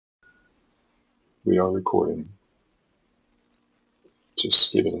We are recording.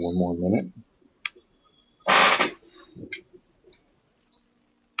 Just give it one more minute.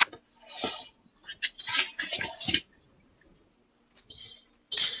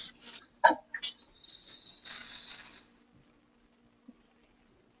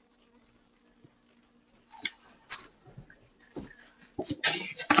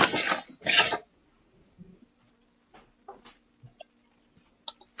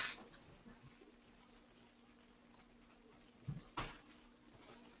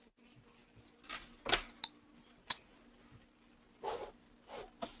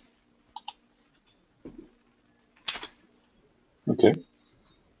 Okay,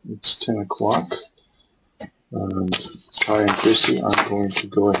 it's 10 o'clock. Hi, and Christy. I'm going to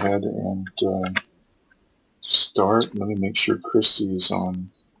go ahead and start. Let me make sure Christy is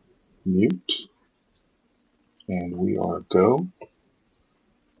on mute. And we are go.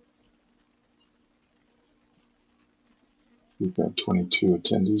 We've got 22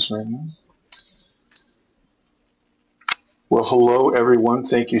 attendees right now. Well, hello, everyone.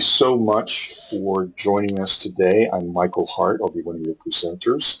 Thank you so much for joining us today. I'm Michael Hart. I'll be one of your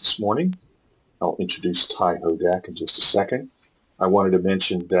presenters this morning. I'll introduce Ty Hodak in just a second. I wanted to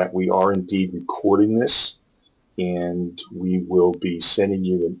mention that we are indeed recording this, and we will be sending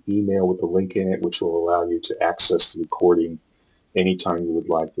you an email with a link in it, which will allow you to access the recording anytime you would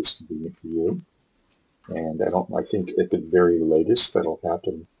like. This convenient for you. And I think at the very latest that'll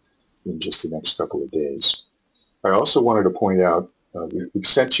happen in just the next couple of days. I also wanted to point out, we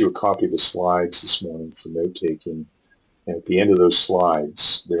sent you a copy of the slides this morning for note-taking. And at the end of those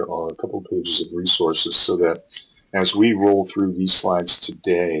slides, there are a couple of pages of resources so that as we roll through these slides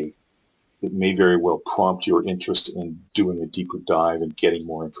today, it may very well prompt your interest in doing a deeper dive and getting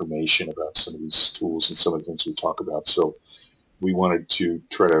more information about some of these tools and some of the things we talk about. So we wanted to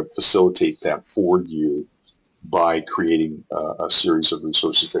try to facilitate that for you by creating a series of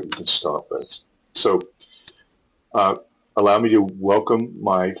resources that you can start with. So allow me to welcome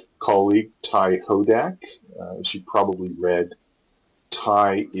my colleague, Ty Hodak. As you probably read,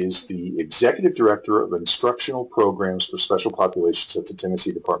 Ty is the Executive Director of Instructional Programs for Special Populations at the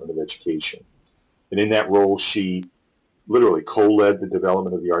Tennessee Department of Education. And in that role, she literally co-led the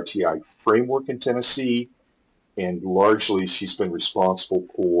development of the RTI framework in Tennessee, and largely she's been responsible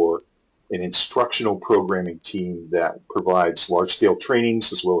for an instructional programming team that provides large-scale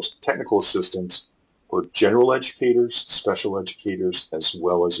trainings as well as technical assistance for general educators, special educators, as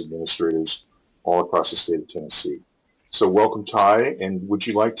well as administrators all across the state of Tennessee. So welcome, Ty, and would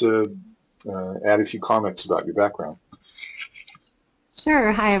you like to add a few comments about your background?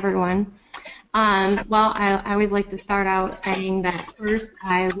 Sure. Hi, everyone. Well, I always like to start out saying that first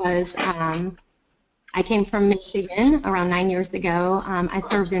I came from Michigan around 9 years ago. I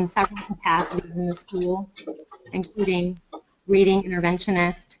served in several capacities in the school, including reading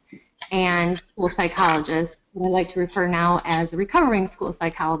interventionist and school psychologist, what I like to refer now as a recovering school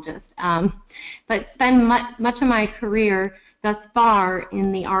psychologist. But spend much of my career thus far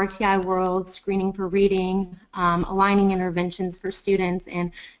in the RTI world, screening for reading, aligning interventions for students,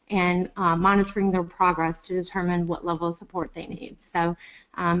 and monitoring their progress to determine what level of support they need. So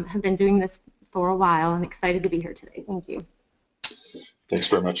have been doing this for a while. I'm excited to be here today. Thank you. Thanks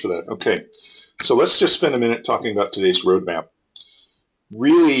very much for that. Okay, so let's just spend a minute talking about today's roadmap.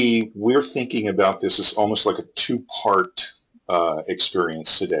 Really, we're thinking about this as almost like a two-part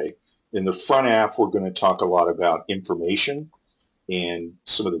experience today. In the front half, we're going to talk a lot about information and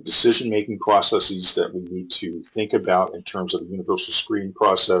some of the decision-making processes that we need to think about in terms of a universal screening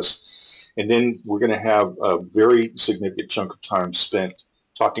process. And then we're going to have a very significant chunk of time spent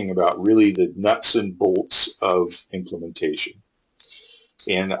talking about really the nuts and bolts of implementation.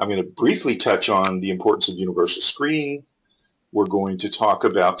 And I'm going to briefly touch on the importance of universal screening. We're going to talk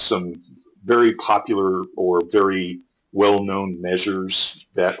about some very popular or very well-known measures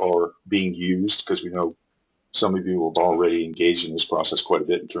that are being used, because we know some of you have already engaged in this process quite a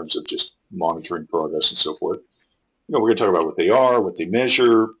bit in terms of just monitoring progress and so forth. We're going to talk about what they are, what they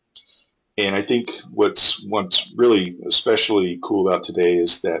measure, and I think what's really especially cool about today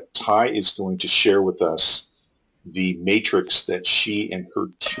is that Ty is going to share with us the matrix that she and her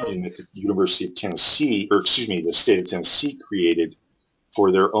team at the University of Tennessee, or excuse me, the state of Tennessee created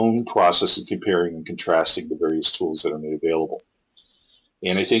for their own process of comparing and contrasting the various tools that are made available.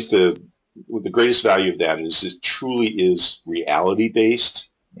 And I think the greatest value of that is it truly is reality-based.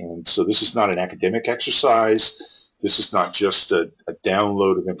 And so this is not an academic exercise. This is not just a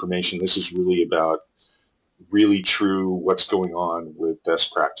download of information. This is really about really true what's going on with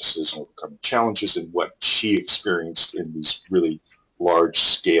best practices and overcoming challenges and what she experienced in these really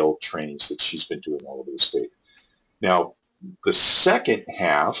large-scale trainings that she's been doing all over the state. Now, the second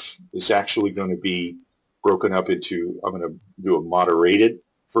half is actually going to be broken up into, I'm going to do a moderated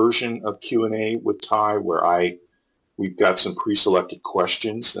version of Q&A with Ty, where we've got some pre-selected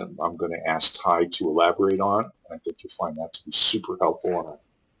questions that I'm going to ask Ty to elaborate on. And I think you'll find that to be super helpful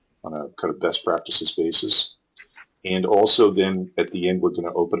on a kind of best practices basis. And also then at the end, we're going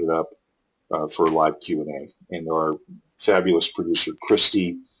to open it up for a live Q&A. And our fabulous producer,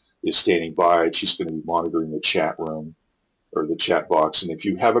 Christy, is standing by. She's going to be monitoring the chat room or the chat box. And if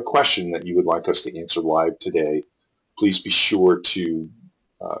you have a question that you would like us to answer live today, please be sure to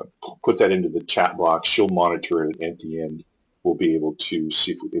put that into the chat box. She'll monitor it, and at the end we'll be able to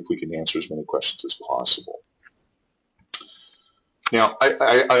see if we can answer as many questions as possible. Now,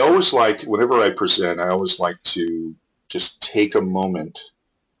 I always like, whenever I present, I always like to just take a moment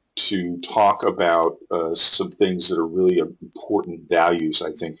to talk about some things that are really important values,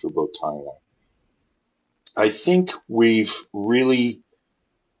 I think, for both Ty and I. I think we're really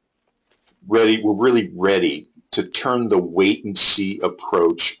ready to turn the wait and see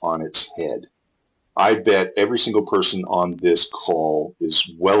approach on its head. I bet every single person on this call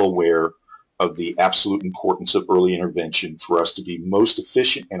is well aware of the absolute importance of early intervention for us to be most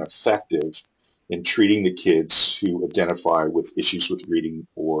efficient and effective in treating the kids who identify with issues with reading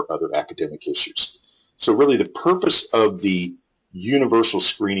or other academic issues. So really the purpose of the universal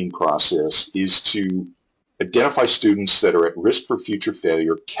screening process is to identify students that are at risk for future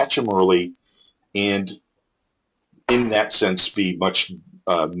failure, catch them early, and in that sense be much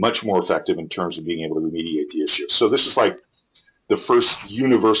more effective in terms of being able to remediate the issue. So this is like the first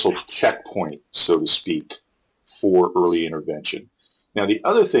universal checkpoint, so to speak, for early intervention. Now the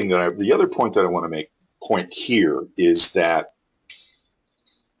other point that I want to make point here is that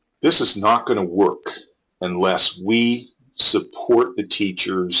this is not going to work unless we support the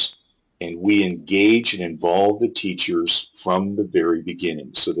teachers and we engage and involve the teachers from the very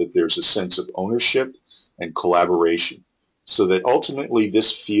beginning so that there's a sense of ownership and collaboration, so that ultimately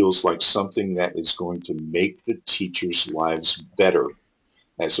this feels like something that is going to make the teachers' lives better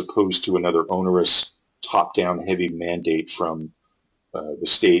as opposed to another onerous top-down heavy mandate from the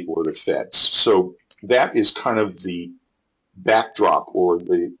state or the feds. So that is kind of the backdrop or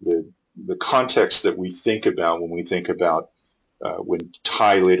the context that we think about when we think about when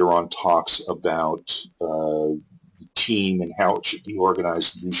Ty later on talks about the team and how it should be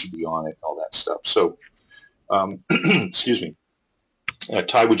organized and who should be on it and all that stuff. So, excuse me.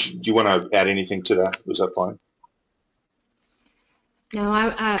 Ty, do you want to add anything to that? Was that fine? No,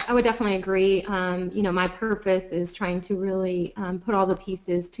 I would definitely agree. My purpose is trying to really put all the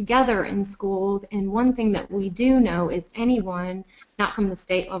pieces together in schools. And one thing that we do know is anyone, not from the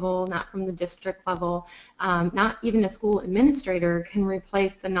state level, not from the district level, not even a school administrator can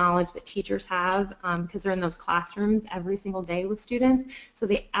replace the knowledge that teachers have because they're in those classrooms every single day with students. So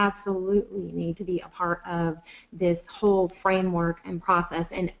they absolutely need to be a part of this whole framework and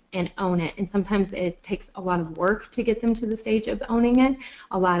process and own it. And sometimes it takes a lot of work to get them to the stage of owning it,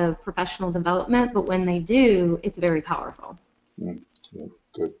 a lot of professional development, but when they do, it's very powerful.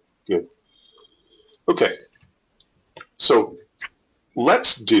 Good. Okay, so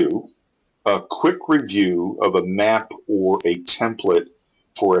let's do a quick review of a map or a template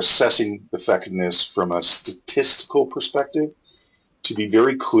for assessing effectiveness from a statistical perspective. To be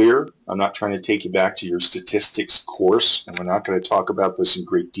very clear, I'm not trying to take you back to your statistics course, and we're not going to talk about this in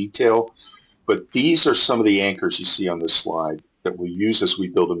great detail, but these are some of the anchors you see on this slide that we use as we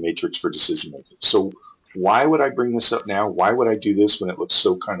build a matrix for decision making. So why would I bring this up now? Why would I do this when it looks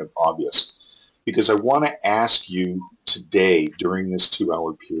so kind of obvious? Because I want to ask you today during this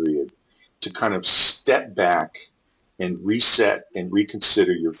 2-hour period to kind of step back and reset and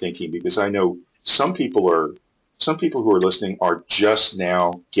reconsider your thinking, because I know some people who are listening are just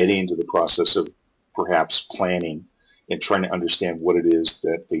now getting into the process of perhaps planning and trying to understand what it is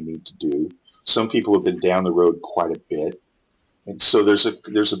that they need to do. Some people have been down the road quite a bit. And so there's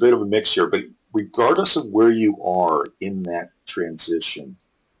a bit of a mix here, but regardless of where you are in that transition,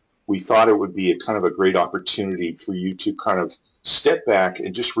 we thought it would be a kind of a great opportunity for you to kind of step back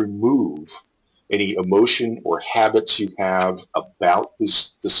and just remove any emotion or habits you have about the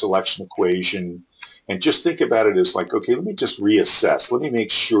selection equation, and just think about it as like, okay, let me just reassess. Let me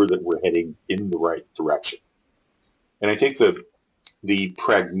make sure that we're heading in the right direction. And I think the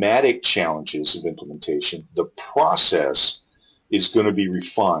pragmatic challenges of implementation, the process is going to be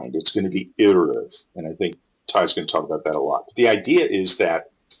refined. It's going to be iterative. And I think Ty's going to talk about that a lot. But the idea is that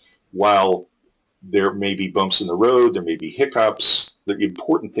while there may be bumps in the road, there may be hiccups, the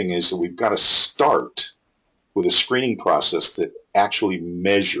important thing is that we've got to start with a screening process that actually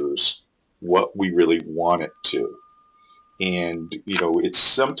measures what we really want it to. And, it's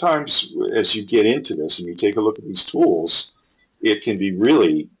sometimes as you get into this and you take a look at these tools, it can be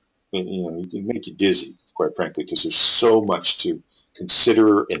really, it can make you dizzy, quite frankly, because there's so much to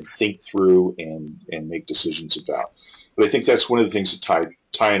consider and think through and make decisions about. But I think that's one of the things that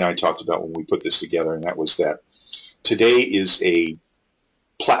Ty and I talked about when we put this together, and that was that today is a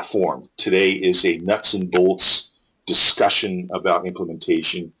platform. Today is a nuts and bolts discussion about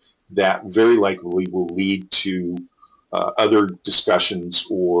implementation that very likely will lead to other discussions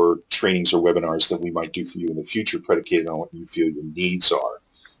or trainings or webinars that we might do for you in the future predicated on what you feel your needs are.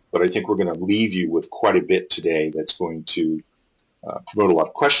 But I think we're going to leave you with quite a bit today that's going to promote a lot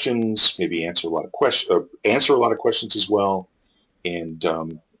of questions, maybe answer a lot of questions as well. And,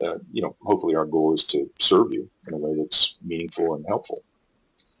 hopefully our goal is to serve you in a way that's meaningful and helpful.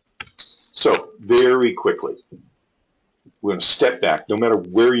 So very quickly, we're going to step back. No matter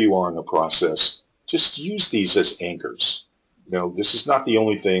where you are in the process, just use these as anchors. This is not the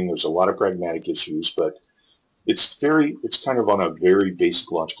only thing. There's a lot of pragmatic issues, but it's kind of on a very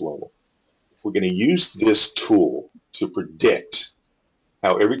basic logical level. If we're going to use this tool to predict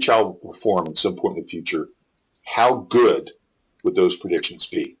how every child will perform at some point in the future, how good would those predictions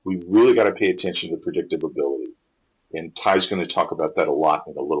be? We really got to pay attention to predictive ability. And Ty's going to talk about that a lot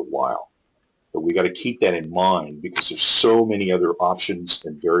in a little while. But we got to keep that in mind because there's so many other options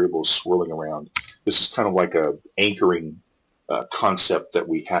and variables swirling around. This is kind of like a anchoring concept that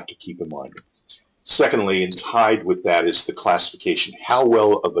we have to keep in mind. Secondly, and tied with that is the classification. How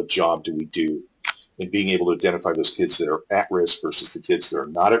well of a job do we do in being able to identify those kids that are at risk versus the kids that are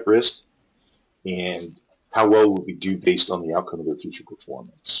not at risk? And how well will we do based on the outcome of their future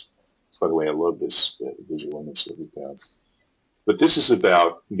performance? By the way, I love this visual image that we've got. But this is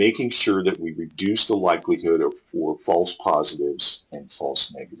about making sure that we reduce the likelihood for false positives and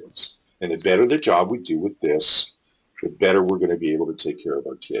false negatives. And the better the job we do with this, the better we're going to be able to take care of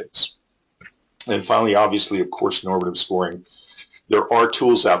our kids. And finally, obviously, of course, normative scoring. There are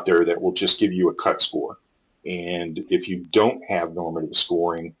tools out there that will just give you a cut score. And if you don't have normative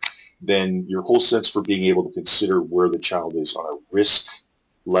scoring, then your whole sense for being able to consider where the child is on a risk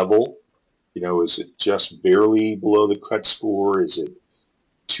level, is it just barely below the cut score? Is it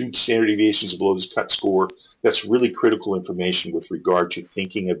 2 standard deviations below this cut score? That's really critical information with regard to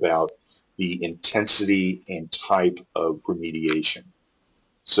thinking about the intensity and type of remediation.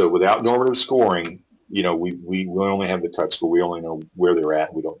 So without normative scoring, we only have the cut score. We only know where they're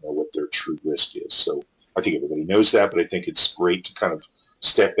at. We don't know what their true risk is. So I think everybody knows that, but I think it's great to kind of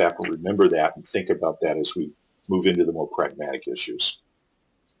step back and remember that and think about that as we move into the more pragmatic issues.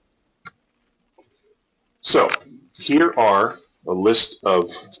 So here are a list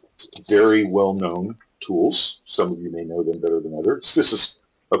of very well-known tools. Some of you may know them better than others. This is,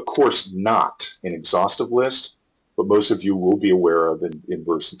 of course, not an exhaustive list, but most of you will be aware of and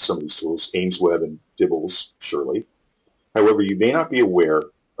versed in some of these tools, AimsWeb and Dibbles, surely. However, you may not be aware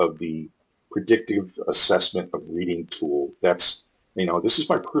of the predictive assessment of reading tool. That's, this is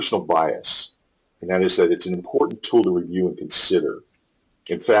my personal bias, and that is that it's an important tool to review and consider.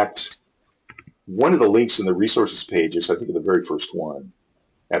 In fact, one of the links in the resources pages, I think of the very first one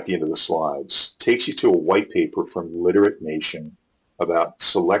at the end of the slides, takes you to a white paper from Literate Nation about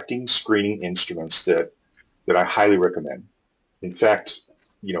selecting screening instruments that I highly recommend. In fact,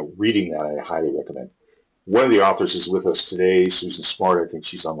 reading that I highly recommend. One of the authors is with us today, Susan Smart. I think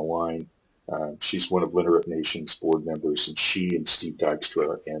she's on the line. She's one of Literate Nation's board members, and she and Steve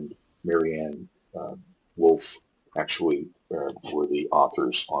Dykstra and Marianne Wolf actually were the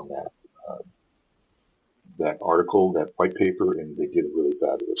authors on that article, that white paper, and they did a really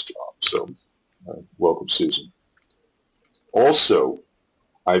fabulous job. So welcome, Susan. Also,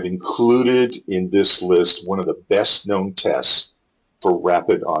 I've included in this list one of the best known tests for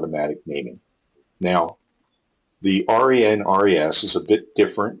rapid automatic naming. Now, the RAN-RAS is a bit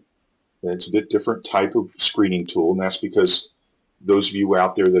different. It's a bit different type of screening tool, and that's because those of you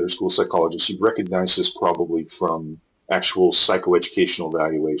out there that are school psychologists, you recognize this probably from actual psychoeducational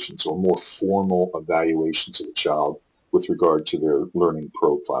evaluations or more formal evaluations of a child with regard to their learning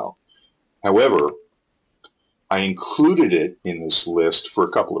profile. However, I included it in this list for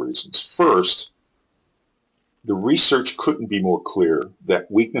a couple of reasons. First, the research couldn't be more clear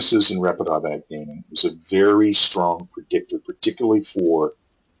that weaknesses in rapid automatic naming is a very strong predictor, particularly for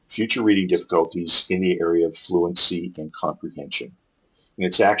future reading difficulties in the area of fluency and comprehension. And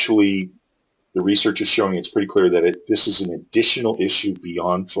it's actually, the research is showing it's pretty clear that this is an additional issue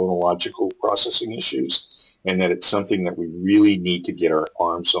beyond phonological processing issues, and that it's something that we really need to get our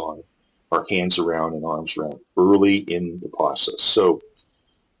arms on our hands around and arms around early in the process. So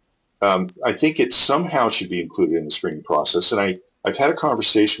I think it somehow should be included in the screening process. And I've had a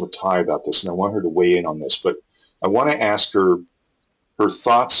conversation with Ty about this, and I want her to weigh in on this. But I want to ask her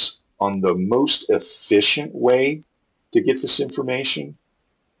thoughts on the most efficient way to get this information.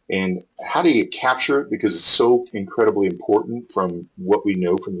 And how do you capture it? Because it's so incredibly important from what we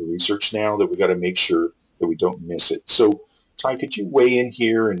know from the research now that we got to make sure that we don't miss it. So, Ty, could you weigh in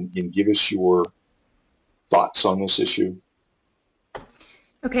here and give us your thoughts on this issue?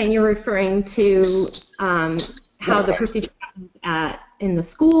 Okay, and you're referring to how the procedure happens in the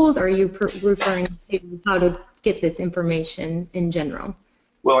schools, or are you referring to how to get this information in general?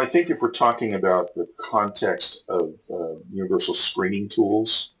 Well, I think if we're talking about the context of universal screening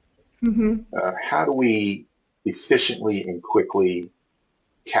tools, how do we efficiently and quickly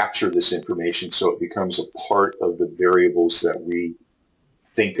capture this information so it becomes a part of the variables that we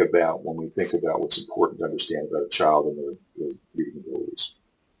think about when we think about what's important to understand about a child and their reading abilities?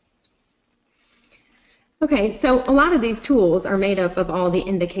 Okay, so a lot of these tools are made up of all the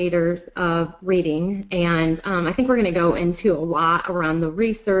indicators of reading, and I think we're going to go into a lot around the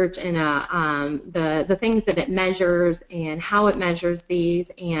research and the things that it measures and how it measures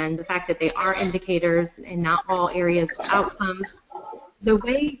these, and the fact that they are indicators and not all areas of outcomes. The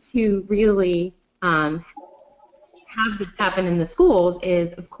way to really have this happen in the schools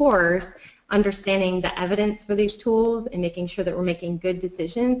is, of course, understanding the evidence for these tools and making sure that we're making good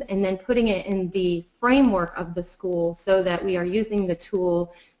decisions, and then putting it in the framework of the school so that we are using the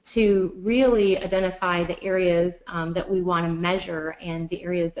tool to really identify the areas that we want to measure and the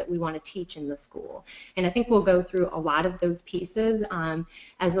areas that we want to teach in the school. And I think we'll go through a lot of those pieces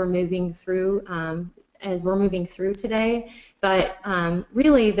as we're moving through today. But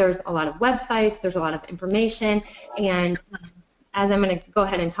really, there's a lot of websites, there's a lot of information, and as I'm going to go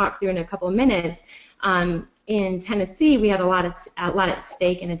ahead and talk through in a couple of minutes, in Tennessee, we had a lot at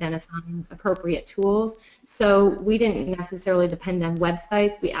stake in identifying appropriate tools. So we didn't necessarily depend on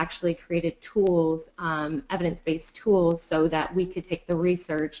websites. We actually created tools, evidence-based tools, so that we could take the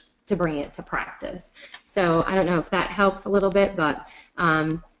research to bring it to practice. So I don't know if that helps a little bit, but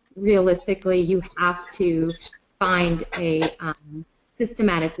realistically, you have to find a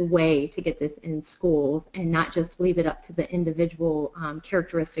systematic way to get this in schools and not just leave it up to the individual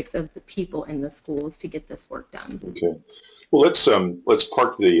characteristics of the people in the schools to get this work done. Okay. Well, let's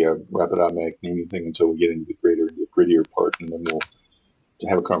park the rapid automatic naming thing until we get into the grittier part, and then we'll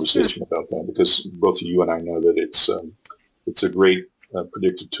have a conversation about that, because both of you and I know that it's a great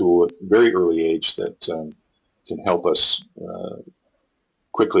predictive tool at a very early age that can help us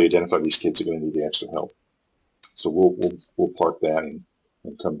quickly identify these kids that are going to need the extra help. So we'll park that and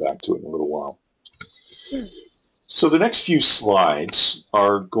come back to it in a little while. So the next few slides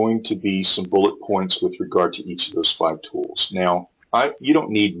are going to be some bullet points with regard to each of those 5 tools. Now, you don't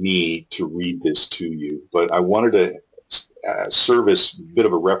need me to read this to you, but I wanted to serve as a bit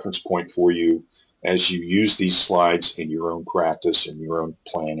of a reference point for you as you use these slides in your own practice and your own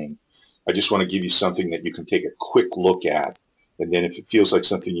planning. I just want to give you something that you can take a quick look at, and then if it feels like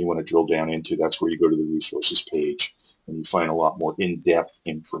something you want to drill down into, that's where you go to the resources page and you find a lot more in-depth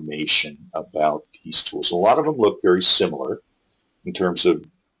information about these tools. A lot of them look very similar in terms of,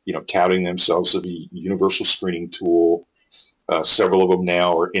 touting themselves as a universal screening tool. Several of them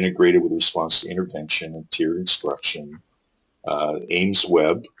now are integrated with response to intervention and tiered instruction. Ames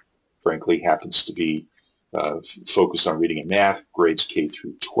Web, frankly, happens to be focused on reading and math, grades K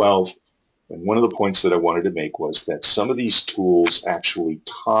through 12. And one of the points that I wanted to make was that some of these tools actually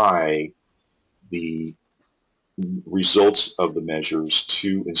tie the results of the measures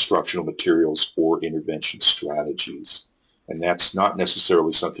to instructional materials or intervention strategies. And that's not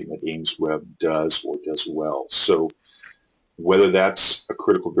necessarily something that Ames Web does or does well. So whether that's a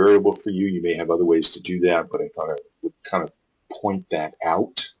critical variable for you, you may have other ways to do that, but I thought I would kind of point that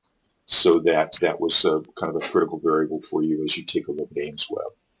out so that that was kind of a critical variable for you as you take a look at Ames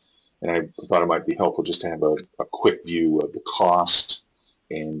Web. And I thought it might be helpful just to have a quick view of the cost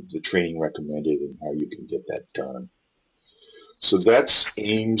and the training recommended and how you can get that done. So that's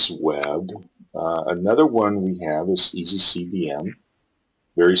Ames Web. Another one we have is EasyCBM.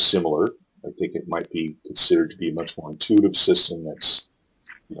 Very similar. I think it might be considered to be a much more intuitive system that's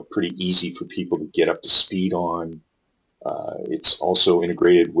pretty easy for people to get up to speed on. It's also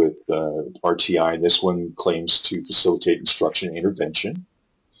integrated with RTI. This one claims to facilitate instruction and intervention.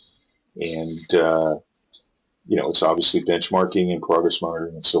 And it's obviously benchmarking and progress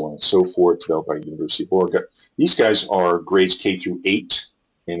monitoring and so on and so forth, developed by University of Oregon. These guys are grades K through 8,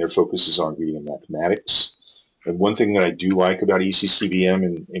 and their focus is on reading and mathematics. And one thing that I do like about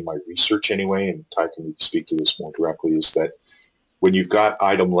ECCBM in my research anyway, and Ty can speak to this more directly, is that when you've got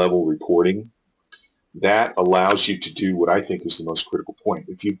item level reporting, that allows you to do what I think is the most critical point.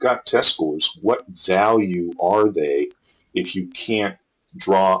 If you've got test scores, what value are they if you can't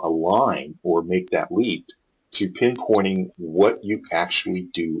draw a line or make that leap to pinpointing what you actually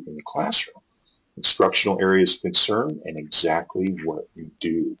do in the classroom? Instructional areas of concern and exactly what you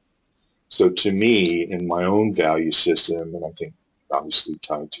do. So to me, in my own value system, and I think obviously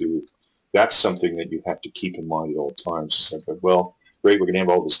tied to, that's something that you have to keep in mind at all times. It's like, well, great, we're going to have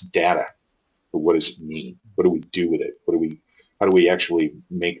all this data, but what does it mean? What do we do with it? How do we actually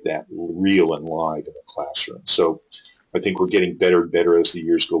make that real and live in the classroom? So I think we're getting better and better as the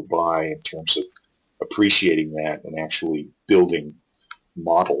years go by in terms of appreciating that and actually building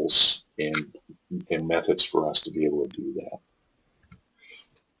models and methods for us to be able to do that.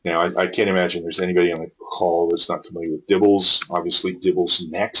 Now, I can't imagine there's anybody on the call that's not familiar with Dibbles. Obviously, Dibbles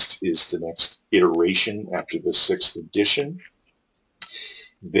Next is the next iteration after the 6th edition.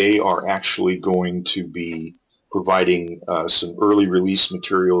 They are actually going to be providing some early release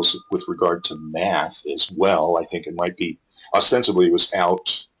materials with regard to math as well. I think it might be, ostensibly it was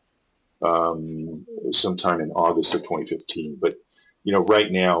out sometime in August of 2015, but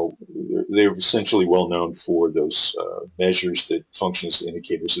right now they're essentially well known for those measures that function as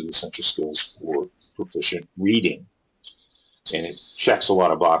indicators of essential skills for proficient reading. And it checks a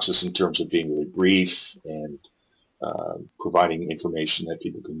lot of boxes in terms of being really brief and providing information that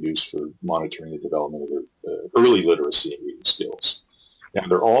people can use for monitoring the development of their early literacy and reading skills. Now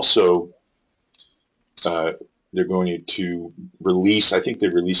they're also they're going to release, I think they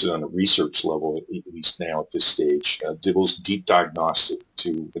release it on a research level, at least now at this stage, Dibble's Deep Diagnostic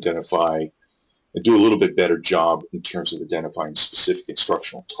to identify and do a little bit better job in terms of identifying specific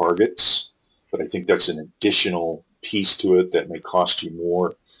instructional targets. But I think that's an additional piece to it that may cost you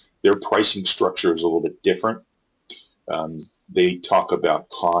more. Their pricing structure is a little bit different. They talk about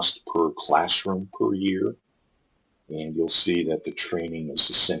cost per classroom per year. And you'll see that the training is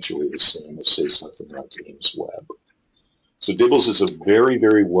essentially the same as, say, something like Ames Web. So Dibbles is a very,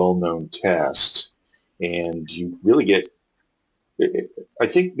 very well-known test, and you really get, I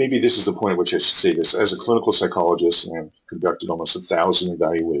think maybe this is the point at which I should say this. As a clinical psychologist, and I've conducted almost 1,000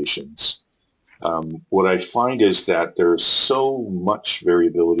 evaluations, what I find is that there's so much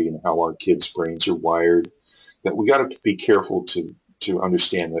variability in how our kids' brains are wired that we got to be careful to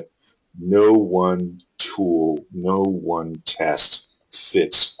understand that no one tool, no one test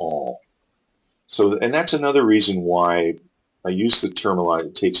fits all. So, and that's another reason why I use the term a lot.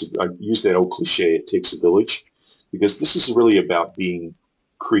 I use that old cliche, it takes a village, because this is really about being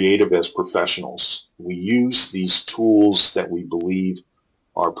creative as professionals. We use these tools that we believe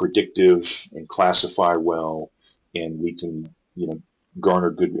are predictive and classify well, and we can, garner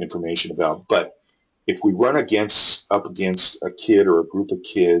good information about. But if we run up against a kid or a group of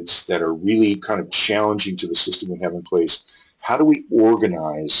kids that are really kind of challenging to the system we have in place, how do we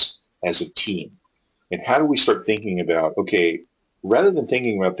organize as a team? And how do we start thinking about, okay, rather than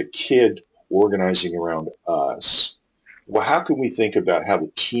thinking about the kid organizing around us, well, how can we think about how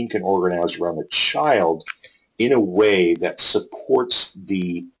the team can organize around the child in a way that supports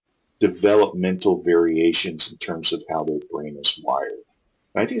the developmental variations in terms of how their brain is wired?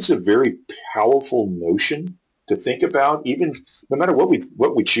 And I think it's a very powerful notion to think about, even no matter what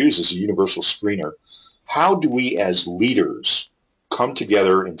we choose as a universal screener. How do we as leaders come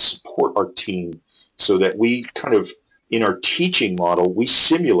together and support our team so that we kind of, in our teaching model, we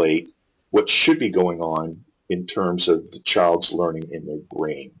simulate what should be going on in terms of the child's learning in their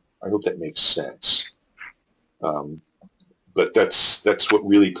brain? I hope that makes sense. But that's what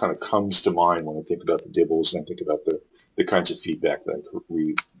really kind of comes to mind when I think about the Dibbles and I think about the kinds of feedback that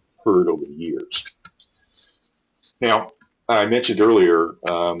we've heard over the years. Now, I mentioned earlier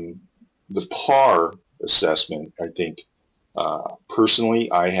the PAR assessment. I think professionally,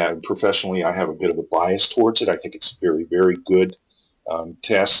 I have a bit of a bias towards it. I think it's a very, very good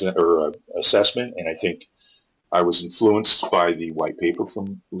test or assessment, and I think I was influenced by the white paper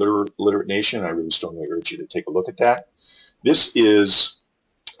from Literate Nation. I really strongly urge you to take a look at that. This is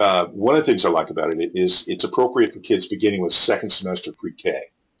one of the things I like about it is it's appropriate for kids beginning with second semester pre-K.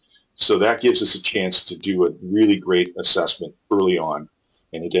 So that gives us a chance to do a really great assessment early on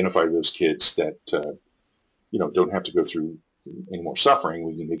and identify those kids that don't have to go through any more suffering.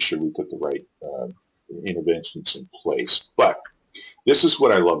 We can make sure we put the right interventions in place. But this is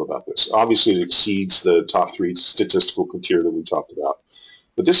what I love about this. Obviously, it exceeds the top 3 statistical criteria that we talked about.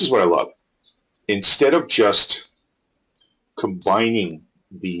 But this is what I love. Instead of just combining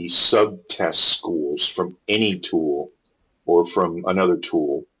the subtest scores from any tool or from another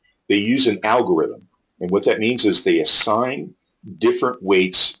tool, they use an algorithm. And what that means is they assign different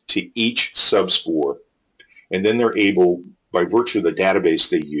weights to each subscore, and then they're able, by virtue of the database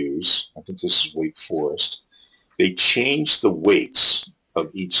they use, I think this is Wake Forest, they change the weights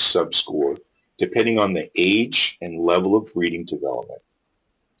of each subscore depending on the age and level of reading development.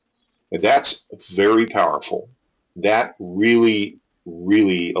 And that's very powerful. That really,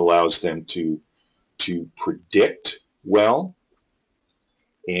 really allows them to predict well,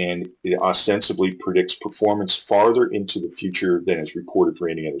 and it ostensibly predicts performance farther into the future than is reported for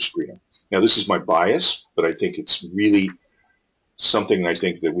any other screener. Now, this is my bias, but I think it's really something I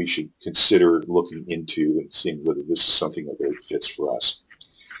think that we should consider looking into and seeing whether this is something that really fits for us.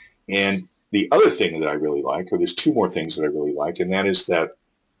 And the other thing that I really like, or there's two more things that I really like, and that is that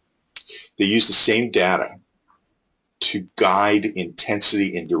they use the same data to guide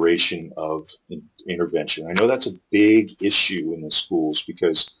intensity and duration of intervention. I know that's a big issue in the schools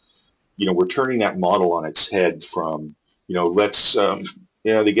because, we're turning that model on its head from, let's,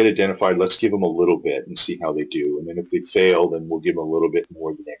 they get identified, let's give them a little bit and see how they do. And then if they fail, then we'll give them a little bit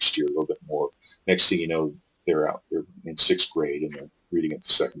more the next year, a little bit more. Next thing you know, they're in 6th grade and they're reading at the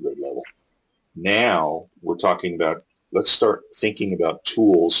 2nd grade level. Now we're talking about, let's start thinking about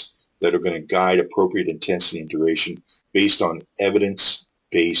tools that are going to guide appropriate intensity and duration based on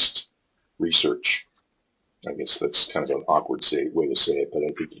evidence-based research. I guess that's kind of an awkward way to say it, but I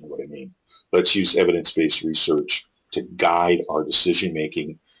think you know what I mean. Let's use evidence-based research to guide our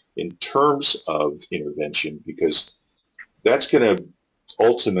decision-making in terms of intervention, because that's going to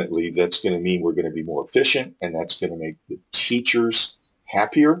ultimately, that's going to mean we're going to be more efficient, and that's going to make the teachers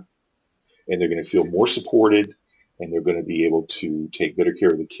happier, and they're going to feel more supported, and they're going to be able to take better care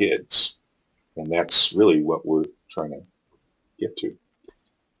of the kids. And that's really what we're trying to get to.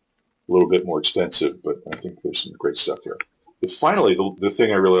 A little bit more expensive, but I think there's some great stuff here. But finally, the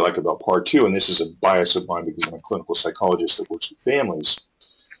thing I really like about Part 2, and this is a bias of mine because I'm a clinical psychologist that works with families,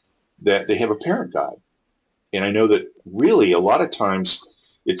 that they have a parent guide. And I know that really a lot of times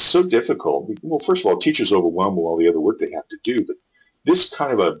it's so difficult. Well, first of all, teachers are overwhelmed with all the other work they have to do, but this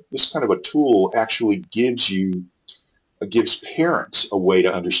kind of a tool actually gives parents a way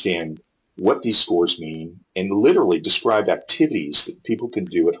to understand what these scores mean and literally describe activities that people can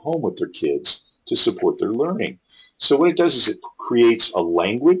do at home with their kids to support their learning. So what it does is it creates a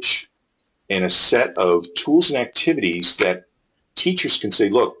language and a set of tools and activities that teachers can say,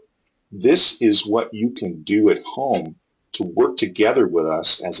 look, this is what you can do at home to work together with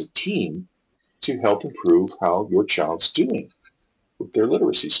us as a team to help improve how your child's doing with their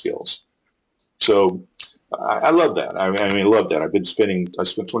literacy skills. So I love that. I love that. I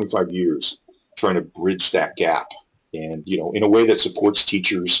spent 25 years trying to bridge that gap, and in a way that supports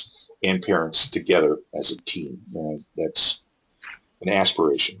teachers and parents together as a team. That's an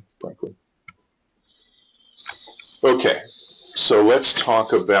aspiration, frankly. Okay, so let's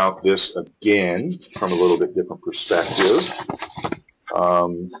talk about this again from a little bit different perspective.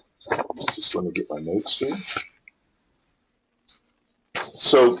 Just let me get my notes here.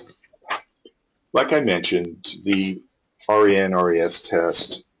 So, like I mentioned, the REN-RES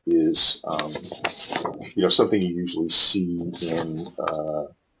test is something you usually see in a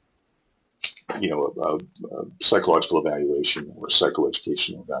psychological evaluation or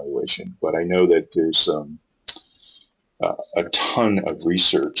psychoeducational evaluation. But I know that there's a ton of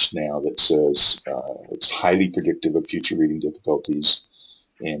research now that says it's highly predictive of future reading difficulties,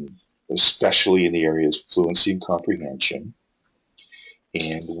 and especially in the areas of fluency and comprehension.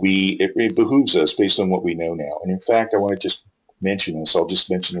 And it behooves us based on what we know now. And in fact, I want to just mention this. I'll just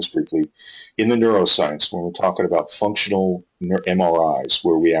mention this briefly. In the neuroscience, when we're talking about functional MRIs,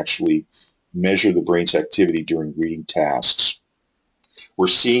 where we actually measure the brain's activity during reading tasks, we're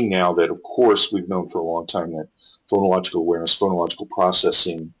seeing now that, of course, we've known for a long time that phonological awareness, phonological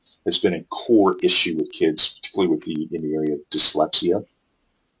processing has been a core issue with kids, particularly in the area of dyslexia.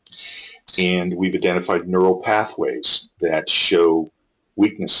 And we've identified neural pathways that show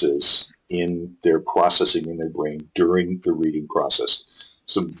weaknesses in their processing in their brain during the reading process.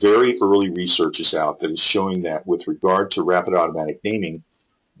 Some very early research is out that is showing that with regard to rapid automatic naming,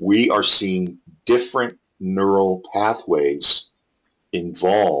 we are seeing different neural pathways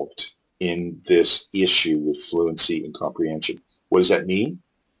involved in this issue with fluency and comprehension. What does that mean?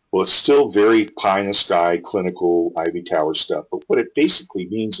 Well, it's still very pie-in-the-sky, clinical, Ivy Tower stuff, but what it basically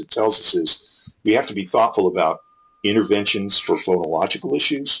means, it tells us, is we have to be thoughtful about interventions for phonological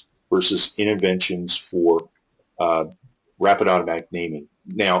issues versus interventions for rapid automatic naming.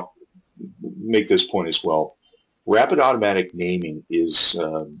 Now, make this point as well. Rapid automatic naming is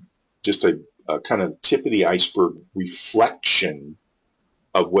just a kind of tip of the iceberg reflection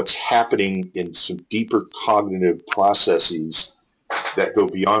of what's happening in some deeper cognitive processes that go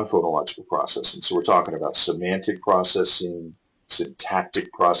beyond phonological processing. So we're talking about semantic processing,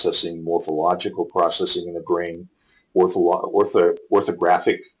 syntactic processing, morphological processing in the brain,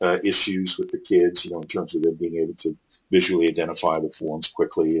 orthographic issues with the kids, in terms of them being able to visually identify the forms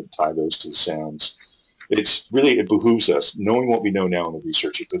quickly and tie those to the sounds. It behooves us, knowing what we know now in the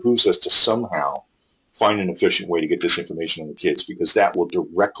research, it behooves us to somehow find an efficient way to get this information on the kids, because that will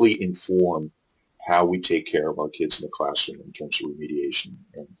directly inform how we take care of our kids in the classroom in terms of remediation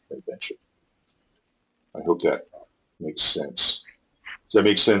and intervention. I hope that makes sense. Does that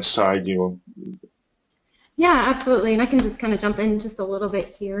make sense, Ty? Yeah, absolutely. And I can just kind of jump in just a little bit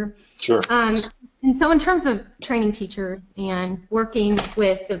here. Sure. And so in terms of training teachers and working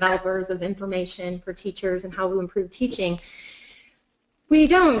with developers of information for teachers and how to improve teaching, we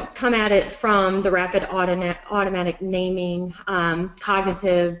don't come at it from the rapid automatic naming,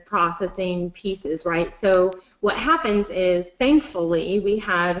 cognitive processing pieces, right? So what happens is, thankfully, we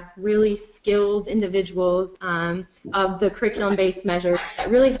had really skilled individuals of the curriculum-based measures that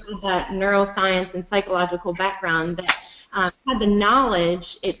really had that neuroscience and psychological background that had the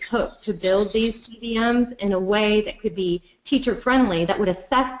knowledge it took to build these TVMs in a way that could be teacher-friendly, that would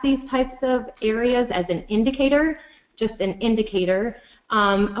assess these types of areas as an indicator, just an indicator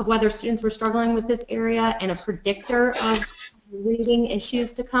of whether students were struggling with this area and a predictor of reading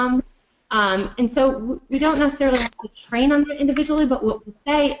issues to come. And so we don't necessarily have to train on that individually, but what we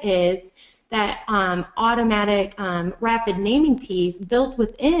say is that automatic rapid naming piece built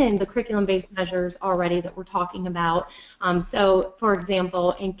within the curriculum-based measures already that we're talking about. So, for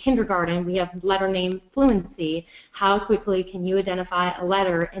example, in kindergarten, we have letter name fluency. How quickly can you identify a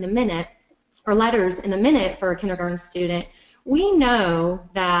letter in a minute, or letters in a minute for a kindergarten student? We know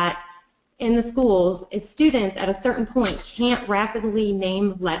that in the schools, if students at a certain point can't rapidly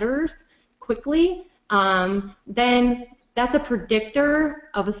name letters quickly, then that's a predictor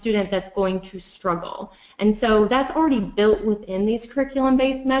of a student that's going to struggle. And so that's already built within these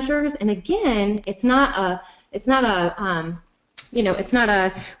curriculum-based measures. And again, it's not a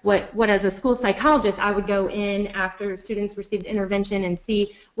what as a school psychologist I would go in after students received intervention and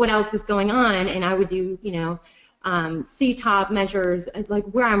see what else was going on, and I would do CTOP measures, like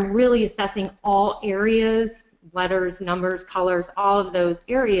where I'm really assessing all areas, letters, numbers, colors, all of those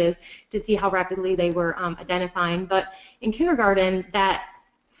areas to see how rapidly they were identifying. But in kindergarten, that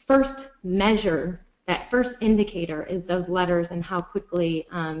first measure, that first indicator is those letters and how quickly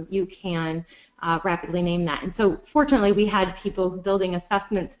you can rapidly name that. And so fortunately we had people building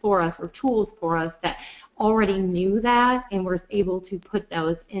assessments for us or tools for us that already knew that and were able to put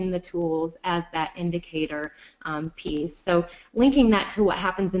those in the tools as that indicator piece. So linking that to what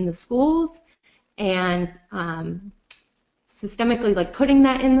happens in the schools and systemically, like putting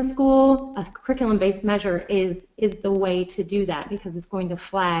that in the school, a curriculum-based measure is the way to do that, because it's going to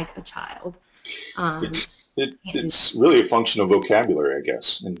flag a child. It's really a function of vocabulary, I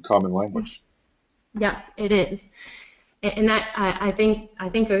guess, in common language. Yes, it is. And that I think a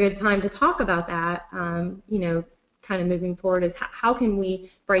good time to talk about that, kind of moving forward, is how can we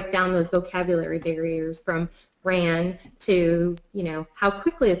break down those vocabulary barriers from RAN to, how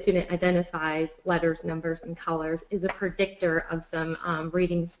quickly a student identifies letters, numbers, and colors is a predictor of some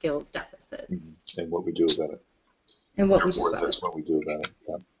reading skills deficits. And what we do about it. And what we do about it. That's what we do about it.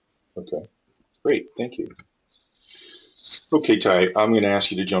 Yeah. Okay. Great. Thank you. Okay, Ty, I'm going to ask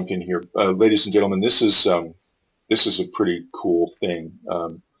you to jump in here. Ladies and gentlemen, this is a pretty cool thing.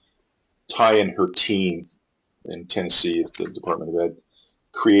 Ty and her team in Tennessee at the Department of Ed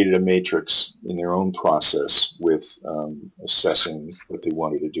created a matrix in their own process with assessing what they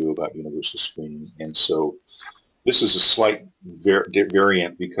wanted to do about universal screening. And so this is a slight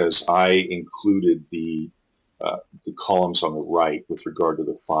variant because I included the columns on the right with regard to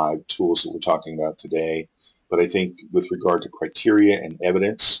the 5 tools that we're talking about today. But I think with regard to criteria and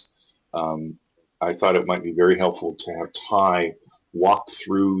evidence, I thought it might be very helpful to have Ty walk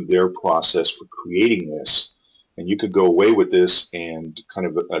through their process for creating this. And you could go away with this and kind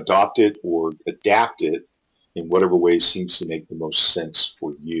of adopt it or adapt it in whatever way seems to make the most sense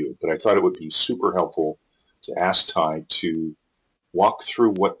for you. But I thought it would be super helpful to ask Ty to walk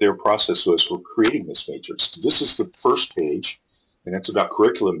through what their process was for creating this matrix. This is the first page, and that's about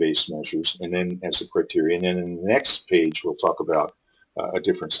curriculum-based measures, and then as the criteria. And then in the next page, we'll talk about a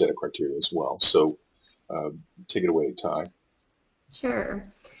different set of criteria as well. So take it away, Ty. Sure.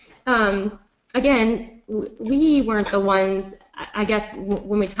 Again, we weren't the ones, I guess,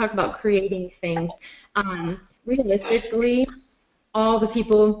 when we talk about creating things, realistically, all the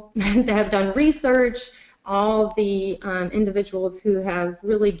people that have done research, all the individuals who have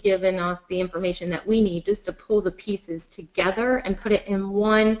really given us the information that we need just to pull the pieces together and put it in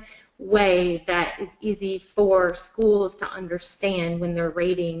one way that is easy for schools to understand when they're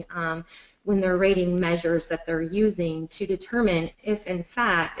rating measures that they're using to determine if in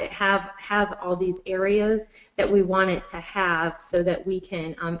fact it has all these areas that we want it to have, so that we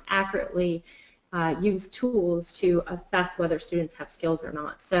can accurately use tools to assess whether students have skills or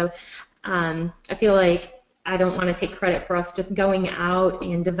not. So I feel like I don't want to take credit for us just going out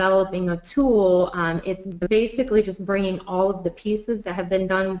and developing a tool. It's basically just bringing all of the pieces that have been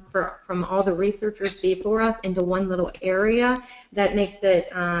done from all the researchers before us into one little area that makes it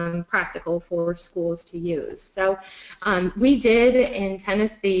practical for schools to use. So we did in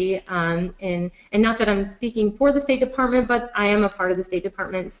Tennessee, and not that I'm speaking for the State Department, but I am a part of the State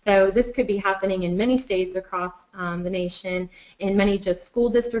Department, so this could be happening in many states across the nation, in many just school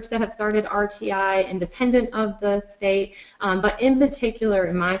districts that have started RTI, independent of the state, but in particular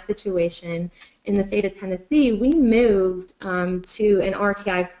in my situation in the state of Tennessee, we moved to an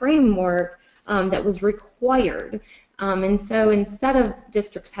RTI framework that was required. And so instead of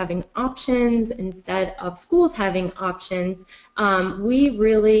districts having options, instead of schools having options, we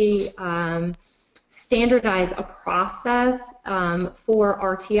really standardize a process for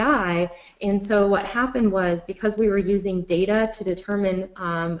RTI. And so what happened was, because we were using data to determine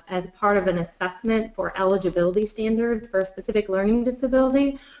as part of an assessment for eligibility standards for a specific learning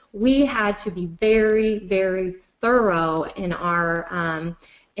disability, we had to be very, very thorough in our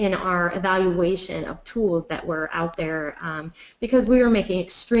evaluation of tools that were out there, because we were making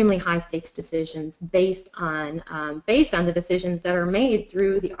extremely high stakes decisions based on the decisions that are made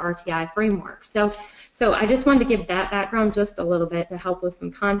through the RTI framework. So I just wanted to give that background just a little bit to help with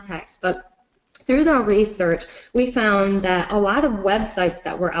some context. But through the research, we found that a lot of websites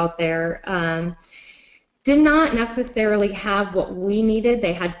that were out there did not necessarily have what we needed.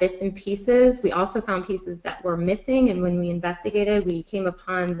 They had bits and pieces. We also found pieces that were missing, and when we investigated, we came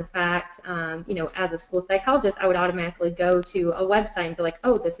upon the fact, as a school psychologist, I would automatically go to a website and be like,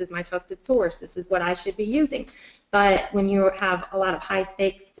 oh, this is my trusted source, this is what I should be using. But when you have a lot of high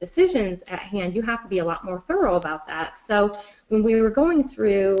stakes decisions at hand, you have to be a lot more thorough about that. So when we were going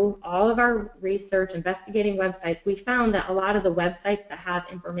through all of our research, investigating websites, we found that a lot of the websites that have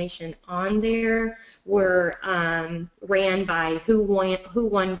information on there were ran by who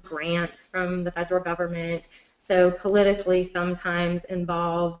won grants from the federal government. So politically sometimes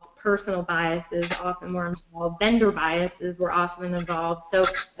involved, personal biases often were involved, vendor biases were often involved. So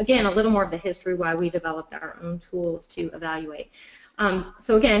again, a little more of the history why we developed our own tools to evaluate.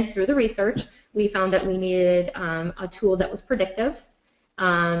 So again, through the research, we found that we needed a tool that was predictive.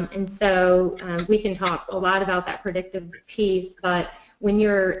 And so we can talk a lot about that predictive piece, but when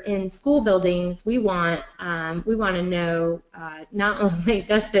you're in school buildings, we want to know not only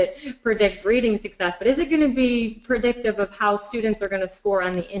does it predict reading success, but is it going to be predictive of how students are going to score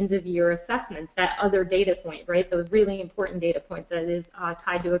on the end of year assessments, that other data point, right? Those really important data point that is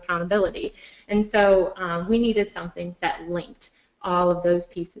tied to accountability. And so we needed something that linked all of those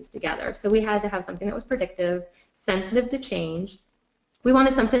pieces together. So we had to have something that was predictive, sensitive to change. We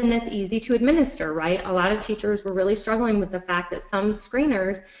wanted something that's easy to administer, right? A lot of teachers were really struggling with the fact that some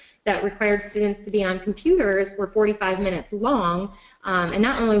screeners that required students to be on computers were 45 minutes long, and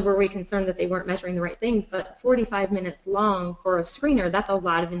not only were we concerned that they weren't measuring the right things, but 45 minutes long for a screener, that's a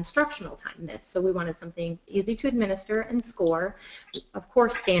lot of instructional time missed. So we wanted something easy to administer and score, of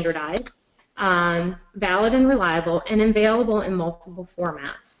course standardized, valid and reliable, and available in multiple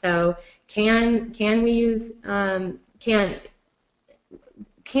formats. So can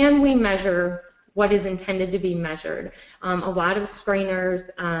we measure what is intended to be measured? A lot of screeners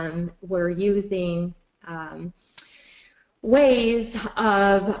were using ways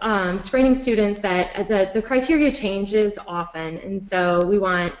of screening students that the criteria changes often, and so we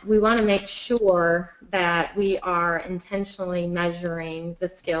want to make sure that we are intentionally measuring the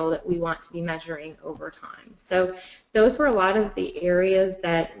skill that we want to be measuring over time. So those were a lot of the areas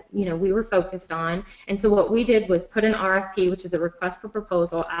that we were focused on, and so what we did was put an RFP, which is a request for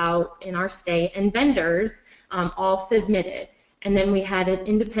proposal, out in our state, and vendors all submitted. And then we had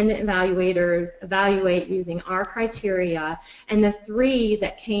independent evaluators evaluate using our criteria, and the three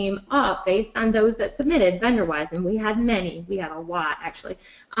that came up based on those that submitted vendor-wise, and we had many, we had a lot actually,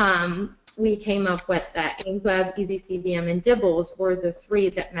 we came up with that AimsWeb, EasyCVM, and Dibbles were the three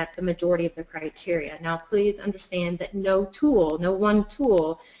that met the majority of the criteria. Now please understand that no one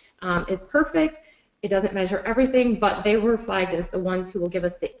tool is perfect. It doesn't measure everything, but they were flagged as the ones who will give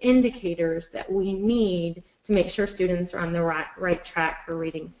us the indicators that we need to make sure students are on the right track for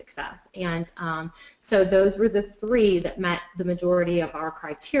reading success. And so those were the 3 that met the majority of our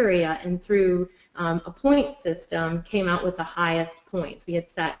criteria, and through a point system came out with the highest points. We had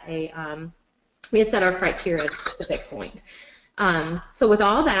set our criteria at a specific point. So with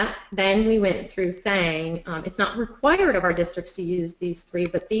all that, then we went through saying it's not required of our districts to use these 3,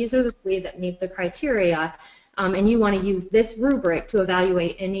 but these are the 3 that meet the criteria, and you want to use this rubric to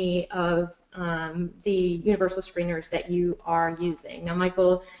evaluate any of the universal screeners that you are using. Now,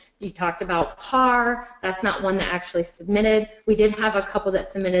 Michael, you talked about PAR. That's not one that actually submitted. We did have a couple that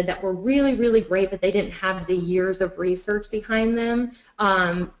submitted that were really, really great, but they didn't have the years of research behind them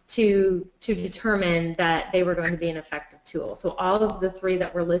to determine that they were going to be an effective tool. So all of the 3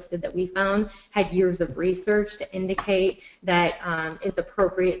 that were listed that we found had years of research to indicate that it's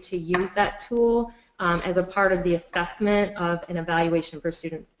appropriate to use that tool as a part of the assessment of an evaluation for a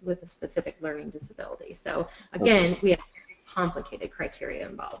student with a specific learning disability. So again, we have complicated criteria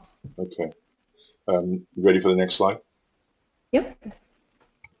involved. Okay. Ready for the next slide? Yep.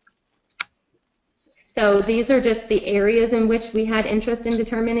 So these are just the areas in which we had interest in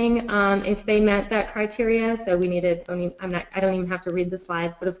determining if they met that criteria. So we needed, I don't even have to read the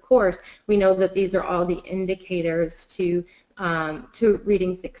slides, but of course we know that these are all the indicators to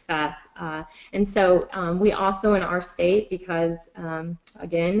reading success. And so we also in our state, because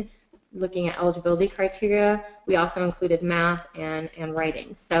again, looking at eligibility criteria, we also included math and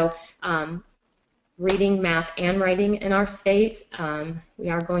writing. So reading, math, and writing in our state. We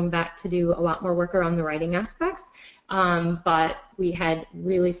are going back to do a lot more work around the writing aspects, but we had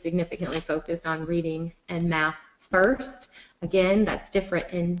really significantly focused on reading and math first. Again, that's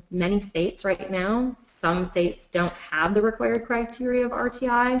different in many states right now. Some states don't have the required criteria of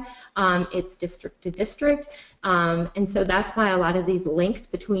RTI. It's district to district. And so that's why a lot of these links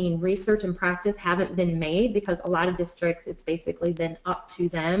between research and practice haven't been made, because a lot of districts, it's basically been up to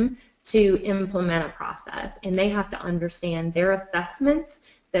them to implement a process. And they have to understand their assessments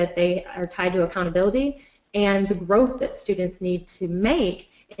that they are tied to accountability and the growth that students need to make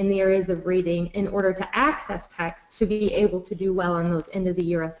in the areas of reading in order to access text to be able to do well on those end of the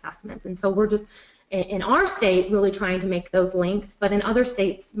year assessments. And so we're just, in our state, really trying to make those links, but in other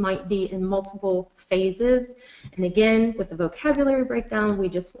states might be in multiple phases. And again, with the vocabulary breakdown, we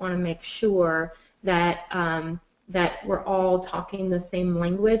just want to make sure that that we're all talking the same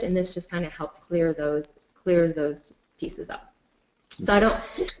language, and this just kind of helps clear those pieces up. So I don't,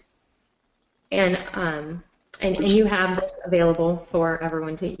 and you have this available for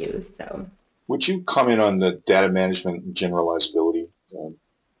everyone to use. So would you comment on the data management and generalizability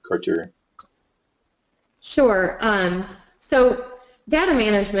criteria? Sure. So data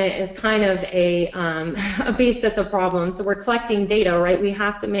management is kind of a beast that's a problem. So we're collecting data, right? We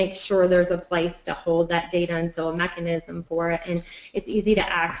have to make sure there's a place to hold that data, and so a mechanism for it, and it's easy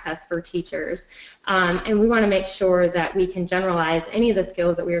to access for teachers. And we want to make sure that we can generalize any of the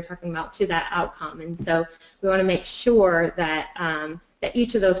skills that we were talking about to that outcome. And so we want to make sure that that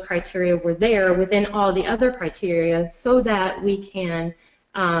each of those criteria were there within all the other criteria, so that we can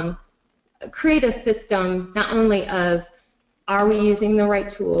create a system not only of are we using the right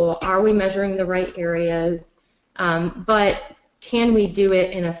tool, are we measuring the right areas, but can we do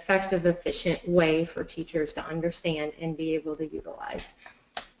it in an effective, efficient way for teachers to understand and be able to utilize.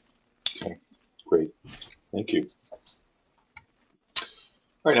 Okay, great. Thank you. All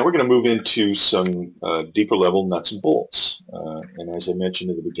right, now we're going to move into some deeper level nuts and bolts. And as I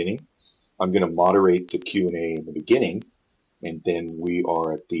mentioned in the beginning, I'm going to moderate the Q&A in the beginning, and then we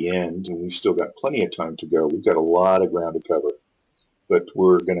are at the end, and we've still got plenty of time to go. We've got a lot of ground to cover, but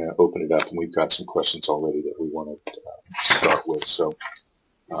we're going to open it up, and we've got some questions already that we want to start with. So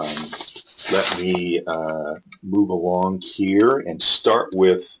let me move along here and start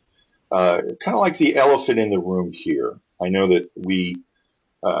with kind of like the elephant in the room here. I know that we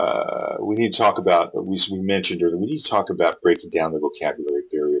need to talk about, we mentioned earlier, we need to talk about breaking down the vocabulary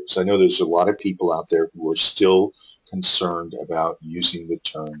barriers. I know there's a lot of people out there who are still concerned about using the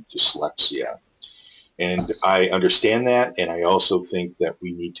term dyslexia. And I understand that, and I also think that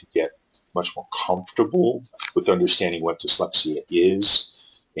we need to get much more comfortable with understanding what dyslexia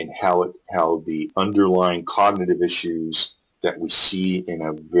is and how the underlying cognitive issues that we see in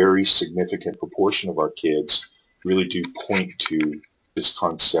a very significant proportion of our kids really do point to this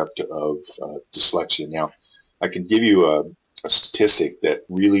concept of dyslexia. Now, I can give you a statistic that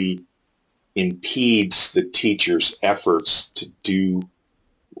really impedes the teacher's efforts to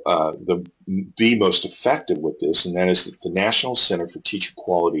be most effective with this, and that is that the National Center for Teacher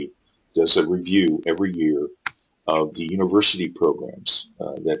Quality does a review every year of the university programs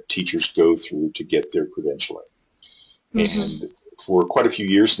that teachers go through to get their credentialing. Mm-hmm. And for quite a few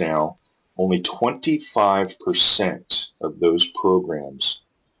years now, only 25% of those programs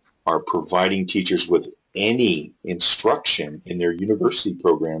are providing teachers with any instruction in their university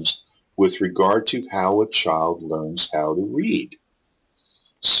programs with regard to how a child learns how to read.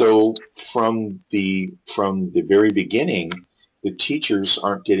 So from the very beginning, the teachers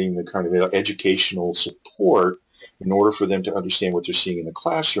aren't getting the kind of educational support in order for them to understand what they're seeing in the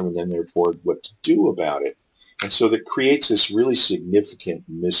classroom and then therefore what to do about it. And so that creates this really significant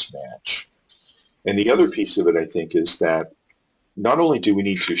mismatch. And the other piece of it, I think, is that not only do we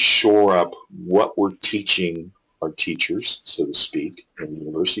need to shore up what we're teaching our teachers, so to speak, in the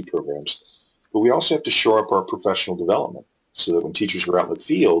university programs, but we also have to shore up our professional development so that when teachers are out in the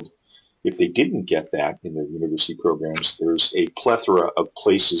field, if they didn't get that in their university programs, there's a plethora of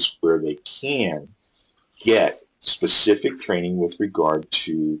places where they can get specific training with regard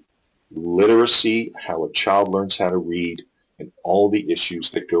to literacy, how a child learns how to read, and all the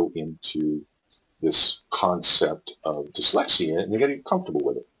issues that go into this concept of dyslexia, and they got to get comfortable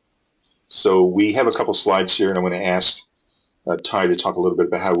with it. So we have a couple slides here, and I'm going to ask Ty to talk a little bit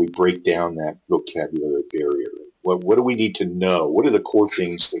about how we break down that vocabulary barrier. What do we need to know? What are the core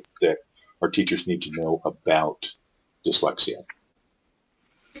things that our teachers need to know about dyslexia?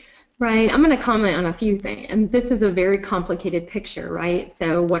 Right. I'm going to comment on a few things. And this is a very complicated picture, right?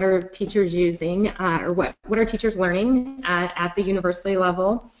 So what are teachers using or what are teachers learning at the university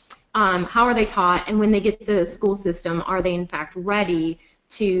level? How are they taught? And when they get the school system, are they in fact ready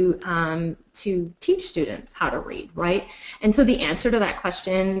to teach students how to read, right? And so the answer to that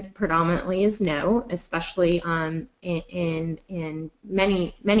question predominantly is no, especially in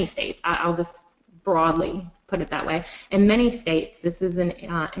many states. I'll just broadly put it that way. In many states, this is an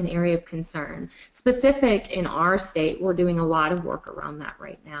area of concern. Specific in our state, we're doing a lot of work around that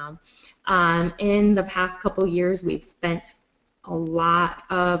right now. In the past couple years, we've spent a lot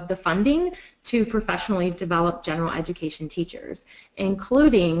of the funding to professionally develop general education teachers,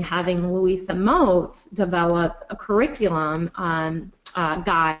 including having Louisa Moats develop a curriculum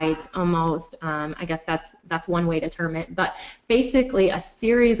guides almost, I guess that's one way to term it, but basically a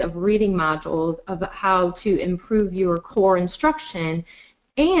series of reading modules of how to improve your core instruction,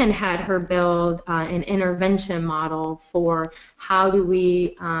 and had her build an intervention model for how do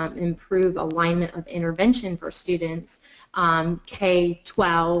we improve alignment of intervention for students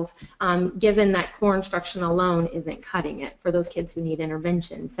K-12, given that core instruction alone isn't cutting it for those kids who need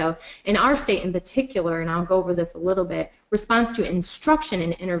intervention. So in our state in particular, and I'll go over this a little bit, response to instruction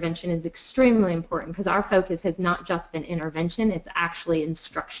and intervention is extremely important because our focus has not just been intervention, it's actually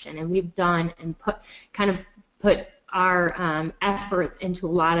instruction. And we've done and put our efforts into a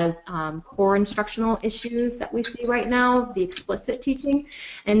lot of core instructional issues that we see right now, the explicit teaching.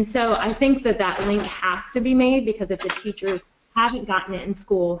 And so I think that link has to be made, because if the teachers haven't gotten it in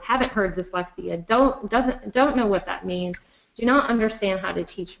school, haven't heard dyslexia, don't know what that means, do not understand how to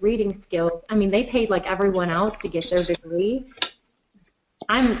teach reading skills. I mean, they paid like everyone else to get their degree.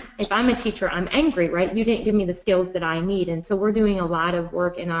 If I'm a teacher, I'm angry, right? You didn't give me the skills that I need. And so we're doing a lot of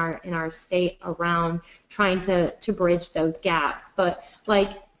work in our state around trying to bridge those gaps. But like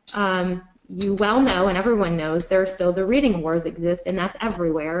you well know, and everyone knows, there are still the reading wars exist, and that's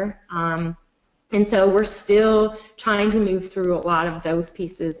everywhere. And so we're still trying to move through a lot of those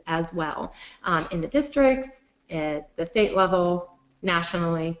pieces as well. In the districts, at the state level,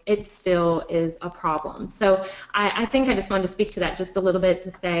 nationally, it still is a problem. So I think I just wanted to speak to that just a little bit,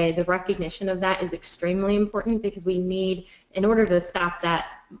 to say the recognition of that is extremely important, because we need, in order to stop that,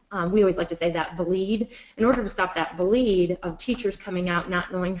 we always like to say that bleed, in order to stop that bleed of teachers coming out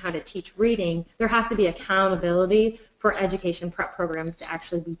not knowing how to teach reading, there has to be accountability for education prep programs to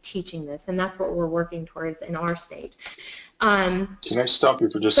actually be teaching this, and that's what we're working towards in our state. Can I stop you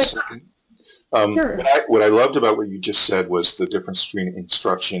for just a second? Sure. What I loved about what you just said was the difference between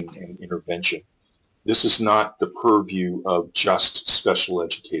instruction and intervention. This is not the purview of just special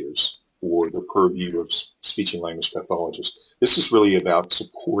educators or the purview of speech and language pathologists. This is really about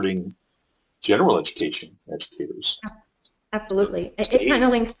supporting general education educators. Absolutely. It kind of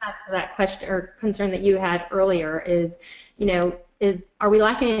links back to that question or concern that you had earlier, is, are we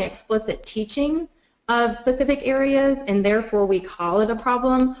lacking explicit teaching of specific areas and therefore we call it a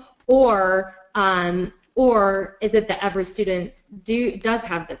problem, or is it that every student does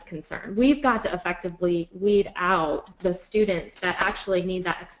have this concern? We've got to effectively weed out the students that actually need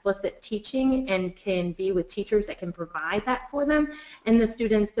that explicit teaching and can be with teachers that can provide that for them, and the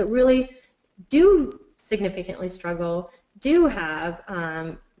students that really do significantly struggle, do have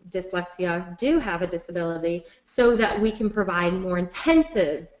dyslexia do have a disability so that we can provide more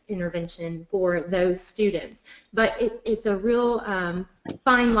intensive intervention for those students. But it's a real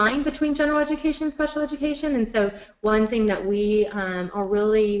fine line between general education and special education, and so one thing that we are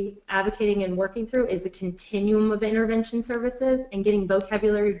really advocating and working through is a continuum of intervention services and getting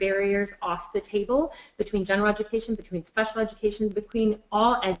vocabulary barriers off the table between general education, between special education, between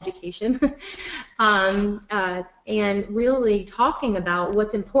all education, and really talking about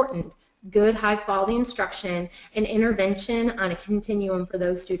what's important: good, high-quality instruction and intervention on a continuum for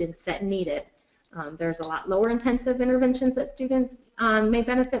those students that need it. There's a lot lower intensive interventions that students may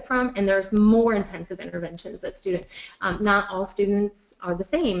benefit from, and there's more intensive interventions that students, not all students are the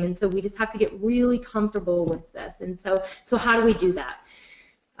same, and so we just have to get really comfortable with this. And so how do we do that?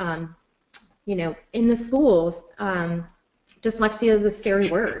 You know, in the schools, dyslexia is a scary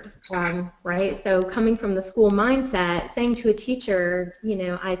word, right? So coming from the school mindset, saying to a teacher, you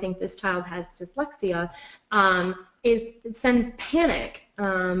know, I think this child has dyslexia, it sends panic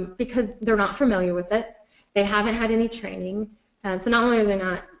because they're not familiar with it. They haven't had any training. So not only are they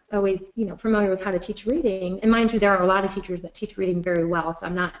not always, you know, familiar with how to teach reading, and mind you, there are a lot of teachers that teach reading very well, so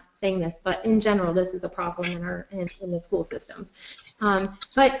I'm not saying this, but in general, this is a problem in the school systems.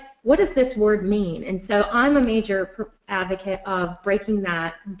 But what does this word mean? And so I'm a major advocate of breaking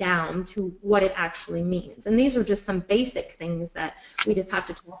that down to what it actually means. And these are just some basic things that we just have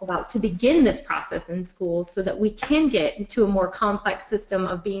to talk about to begin this process in schools so that we can get to a more complex system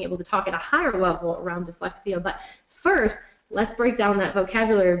of being able to talk at a higher level around dyslexia. But first, let's break down that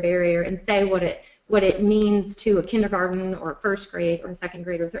vocabulary barrier and say what it means to a kindergarten or first grade or second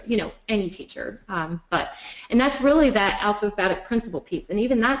grade or you know, any teacher. And that's really that alphabetic principle piece, and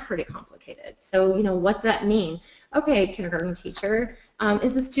even that's pretty complicated. So, you know, what's that mean? Okay, kindergarten teacher,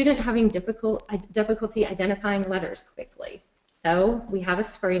 is the student having difficulty identifying letters quickly? So we have a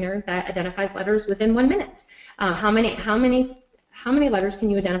screener that identifies letters within 1 minute. How many letters can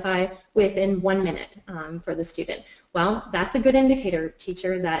you identify within 1 minute for the student? Well, that's a good indicator,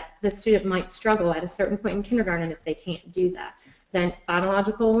 teacher, that the student might struggle at a certain point in kindergarten if they can't do that. Then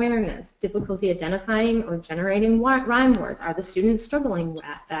phonological awareness, difficulty identifying or generating rhyme words. Are the students struggling with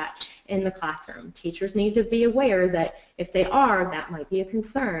that in the classroom? Teachers need to be aware that if they are, that might be a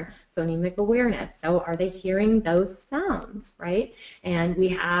concern. Phonemic awareness. So are they hearing those sounds, right? And we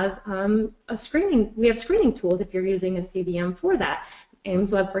have screening tools if you're using a CBM for that.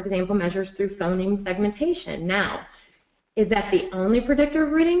 Ames Web, for example, measures through phoneme segmentation. Now, is that the only predictor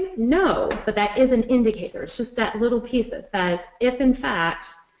of reading? No, but that is an indicator. It's just that little piece that says, if in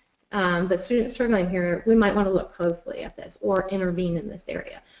fact the student's struggling here, we might want to look closely at this or intervene in this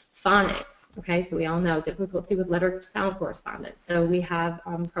area. Phonics, okay, so we all know difficulty with letter-sound correspondence. So we have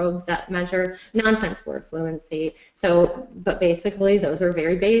probes that measure nonsense word fluency. So, but basically those are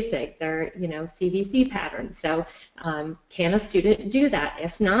very basic. They're, you know, CVC patterns. So can a student do that?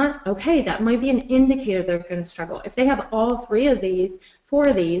 If not, okay, that might be an indicator they're going to struggle. If they have all three of these, four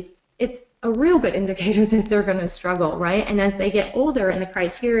of these, it's a real good indicator that they're going to struggle, right? And as they get older and the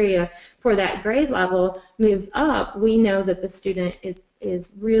criteria for that grade level moves up, we know that the student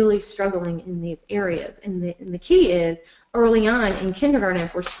is really struggling in these areas. And the key is early on in kindergarten,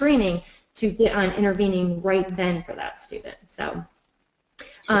 if we're screening, to get on intervening right then for that student. So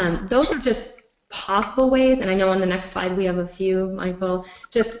those are just possible ways, and I know on the next slide we have a few, Michael,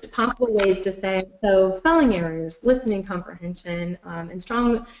 just possible ways to say, so spelling errors, listening comprehension, and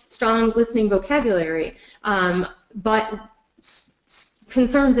strong listening vocabulary, but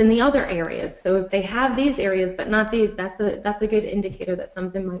concerns in the other areas. So if they have these areas but not these, that's a good indicator that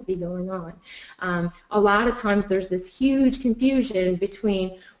something might be going on. A lot of times there's this huge confusion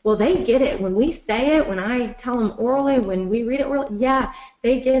between, well, they get it when we say it, when I tell them orally, when we read it orally, yeah,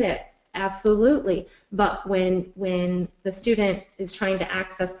 they get it. Absolutely, but when the student is trying to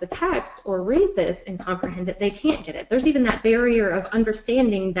access the text or read this and comprehend it, they can't get it. There's even that barrier of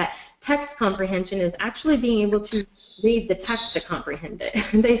understanding that text comprehension is actually being able to read the text to comprehend it.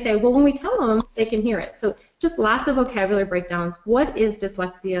 They say, well, when we tell them, they can hear it. So just lots of vocabulary breakdowns. What is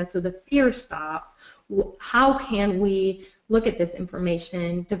dyslexia? So the fear stops. How can we look at this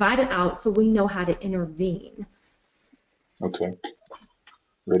information, divide it out so we know how to intervene? Okay.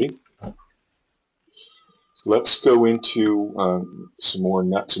 Ready? Let's go into some more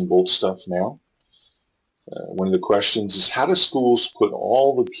nuts and bolts stuff now. One of the questions is, how do schools put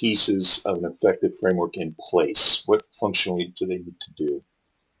all the pieces of an effective framework in place? What functionally do they need to do?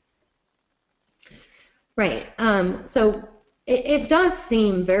 Right. So it does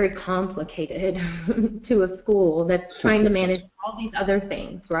seem very complicated to a school that's trying to manage all these other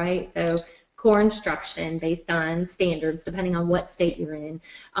things, right? So core instruction based on standards, depending on what state you're in,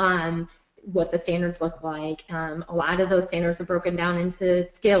 what the standards look like. A lot of those standards are broken down into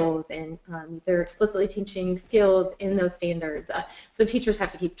skills, and they're explicitly teaching skills in those standards. So teachers have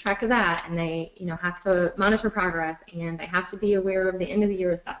to keep track of that, and they have to monitor progress, and they have to be aware of the end of the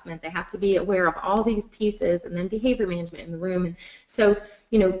year assessment. They have to be aware of all these pieces, and then behavior management in the room. And so,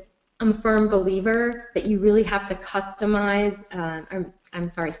 I'm a firm believer that you really have to customize,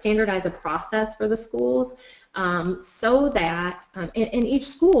 standardize a process for the schools, so that, and each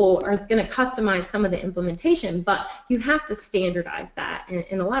school is going to customize some of the implementation, but you have to standardize that.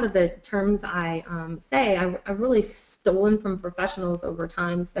 And a lot of the terms I say, I've really stolen from professionals over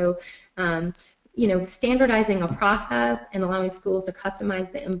time. So, standardizing a process and allowing schools to customize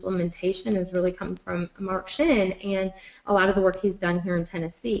the implementation has really come from Mark Shin and a lot of the work he's done here in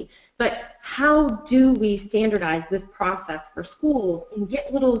Tennessee. But how do we standardize this process for schools and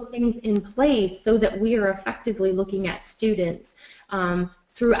get little things in place so that we are effectively looking at students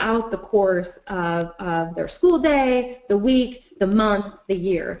throughout the course of their school day, the week, the month, the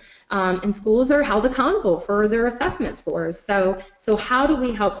year? And schools are held accountable for their assessment scores. So how do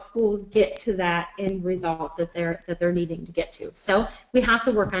we help schools get to that end result that they're needing to get to? So we have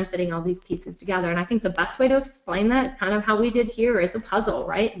to work on fitting all these pieces together. And I think the best way to explain that is kind of how we did here. It's a puzzle,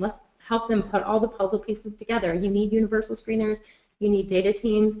 right? Let's help them put all the puzzle pieces together. You need universal screeners, you need data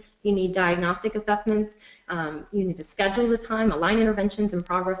teams, you need diagnostic assessments, you need to schedule the time, align interventions, and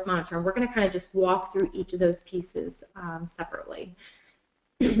progress monitor. And we're going to kind of just walk through each of those pieces separately.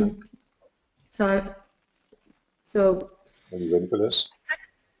 So are you ready for this?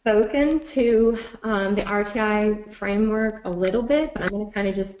 Spoken to the RTI framework a little bit, but I'm going to kind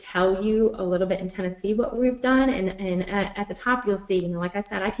of just tell you a little bit in Tennessee what we've done. And at the top you'll see, like I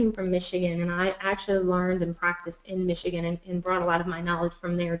said, I came from Michigan, and I actually learned and practiced in Michigan and brought a lot of my knowledge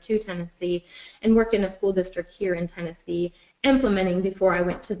from there to Tennessee, and worked in a school district here in Tennessee implementing before I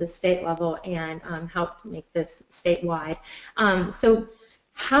went to the state level and helped make this statewide. So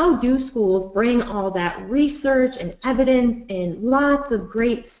how do schools bring all that research and evidence and lots of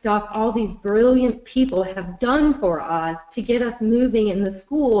great stuff all these brilliant people have done for us to get us moving in the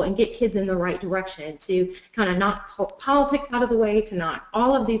school and get kids in the right direction, to kind of knock politics out of the way, to knock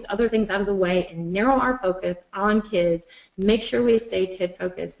all of these other things out of the way and narrow our focus on kids, make sure we stay kid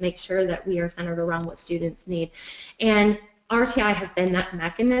focused, make sure that we are centered around what students need. And RTI has been that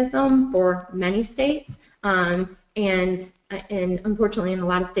mechanism for many states. And unfortunately, in a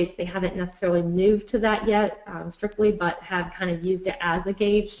lot of states, they haven't necessarily moved to that yet strictly, but have kind of used it as a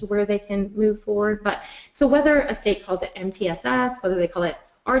gauge to where they can move forward. But so whether a state calls it MTSS, whether they call it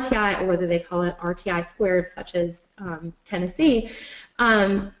RTI, or whether they call it RTI squared, such as Tennessee,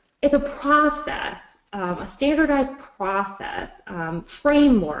 it's a process. A standardized process,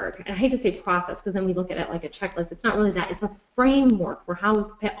 framework, and I hate to say process because then we look at it like a checklist. It's not really that. It's a framework for how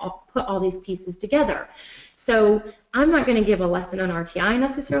we put all these pieces together. So I'm not going to give a lesson on RTI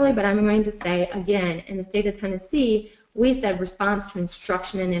necessarily, but I'm going to say, again, in the state of Tennessee, we said response to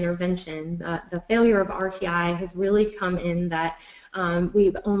instruction and intervention. The failure of RTI has really come in that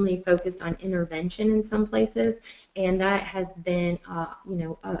we've only focused on intervention in some places, and that has been,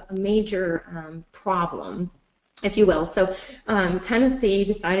 a major problem, if you will. So Tennessee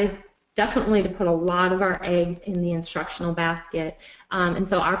decided definitely to put a lot of our eggs in the instructional basket, and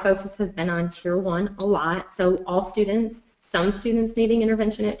so our focus has been on Tier 1 a lot. So all students, some students needing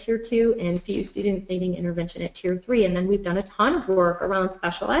intervention at Tier 2, and few students needing intervention at Tier 3. And then we've done a ton of work around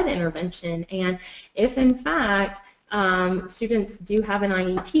special ed intervention, and if in fact students do have an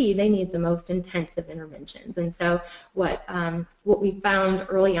IEP, they need the most intensive interventions. And so what we found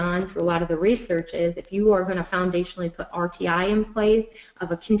early on through a lot of the research is if you are going to foundationally put RTI in place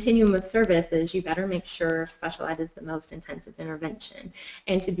of a continuum of services, you better make sure special ed is the most intensive intervention.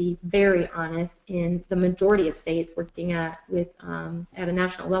 And to be very honest, in the majority of states working at a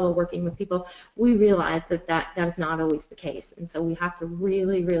national level, working with people, we realize that is not always the case. And so we have to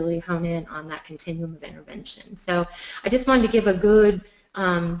really, really hone in on that continuum of intervention. So I just wanted to give a good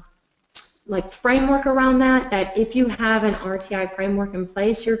framework around that if you have an RTI framework in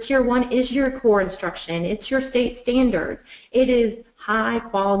place, your Tier 1 is your core instruction. It's your state standards. It is high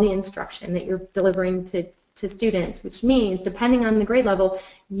quality instruction that you're delivering to students, which means depending on the grade level,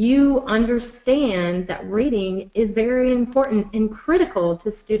 you understand that reading is very important and critical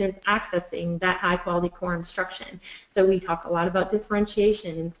to students accessing that high quality core instruction. So we talk a lot about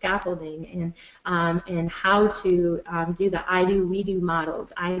differentiation and scaffolding and how to do the I do, we do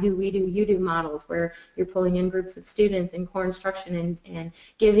models, I do, we do, you do models, where you're pulling in groups of students in core instruction and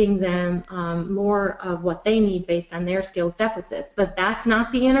giving them more of what they need based on their skills deficits. But that's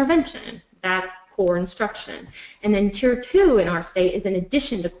not the intervention. That's core instruction. And then Tier 2 in our state is in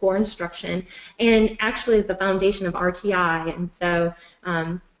addition to core instruction and actually is the foundation of RTI. And so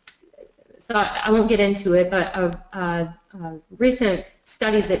so I won't get into it, but a recent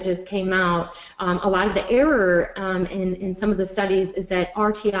study that just came out, a lot of the error in some of the studies is that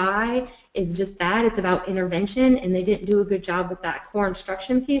RTI is just that. It's about intervention, and they didn't do a good job with that core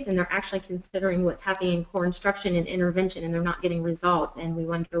instruction piece, and they're actually considering what's happening in core instruction and intervention, and they're not getting results, and we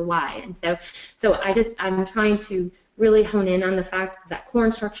wonder why. And so I'm trying to really hone in on the fact that core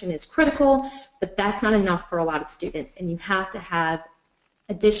instruction is critical, but that's not enough for a lot of students, and you have to have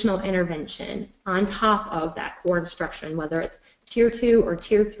additional intervention on top of that core instruction, whether it's Tier 2 or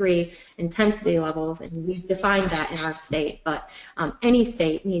Tier 3 intensity levels, and we've defined that in our state, but any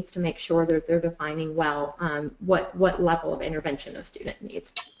state needs to make sure that they're defining well what level of intervention a student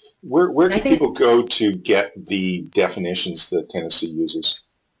needs. Where can people go to get the definitions that Tennessee uses?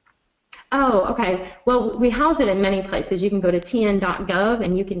 Oh, okay. Well, we house it in many places. You can go to tn.gov,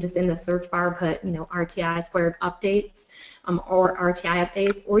 and you can just in the search bar put, RTI squared updates or RTI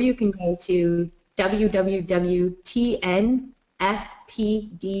updates, or you can go to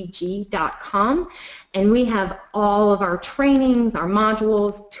www.tnspdg.com, and we have all of our trainings, our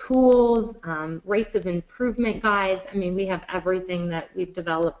modules, tools, rates of improvement guides. I mean, we have everything that we've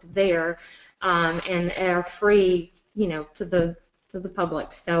developed there, and are free, to the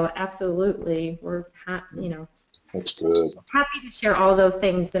public. So absolutely, we're That's good. happy to share all those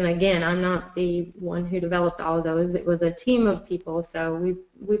things. And again, I'm not the one who developed all of those. It was a team of people. So we've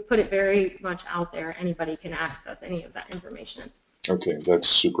put it very much out there. Anybody can access any of that information. Okay, that's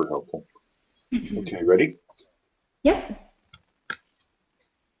super helpful. Okay, ready? Yep.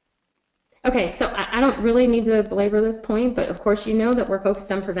 Okay, so I don't really need to belabor this point, but of course you know that we're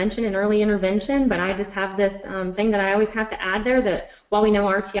focused on prevention and early intervention, but I just have this thing that I always have to add there, that while we know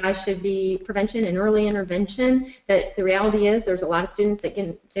RTI should be prevention and early intervention, that the reality is there's a lot of students that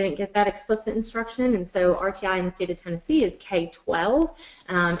didn't get that explicit instruction, and so RTI in the state of Tennessee is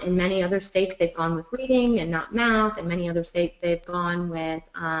K-12. In many other states they've gone with reading and not math, and many other states they've gone with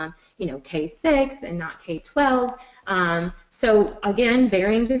K-6 and not K-12. So again,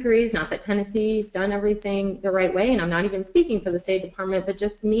 varying degrees, not that Tennessee's done everything the right way, and I'm not even speaking for the State Department, but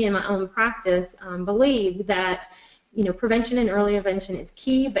just me in my own practice believe that prevention and early intervention is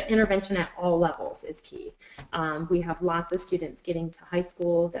key, but intervention at all levels is key. We have lots of students getting to high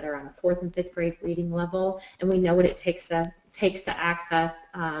school that are on a 4th and 5th grade reading level, and we know what it takes to access,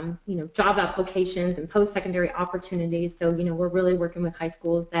 job applications and post-secondary opportunities. So, we're really working with high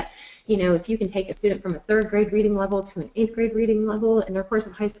schools that, if you can take a student from a 3rd grade reading level to an 8th grade reading level in their course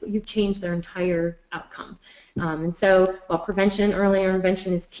of high school, you've changed their entire outcome. And so while prevention and early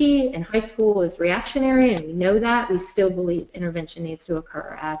intervention is key and high school is reactionary, and we know that, we still believe intervention needs to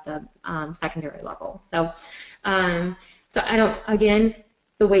occur at the secondary level. So, so I don't, again,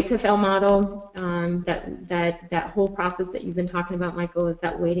 the wait to fail model, that whole process that you've been talking about, Michael, is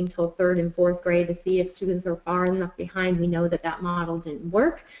that waiting till 3rd and 4th grade to see if students are far enough behind. We know that model didn't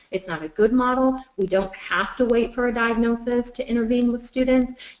work. It's not a good model. We don't have to wait for a diagnosis to intervene with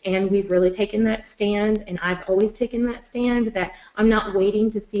students, and we've really taken that stand, and I've always taken that stand, that I'm not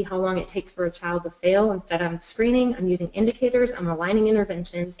waiting to see how long it takes for a child to fail. Instead, I'm screening, I'm using indicators, I'm aligning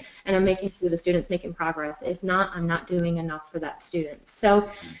interventions, and I'm making sure the student's making progress. If not, I'm not doing enough for that student. So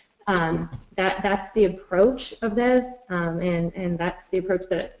that's the approach of this, and that's the approach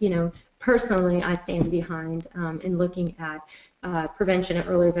that personally I stand behind in looking at prevention and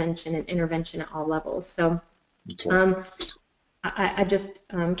early intervention and intervention at all levels. So I just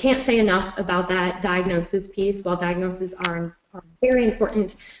can't say enough about that diagnosis piece. While diagnoses are very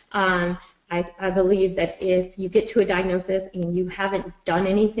important, I believe that if you get to a diagnosis and you haven't done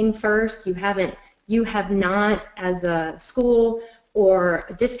anything first, you have not, as a school or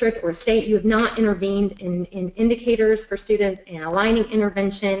a district or a state, you have not intervened in indicators for students and aligning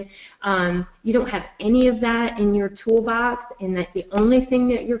intervention. You don't have any of that in your toolbox, and that the only thing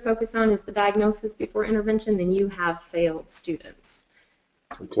that you're focused on is the diagnosis before intervention, then you have failed students.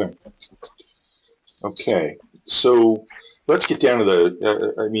 Okay. Okay. So let's get down to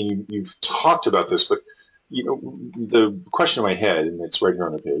the, I mean, you've talked about this, but the question in my head, and it's right here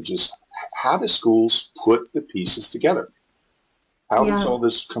on the page, is how do schools put the pieces together? How does all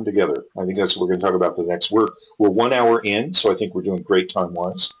this come together? I think that's what we're going to talk about for the next. We're 1 hour in, so I think we're doing great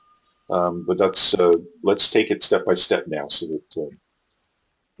time-wise. But let's take it step by step now, so that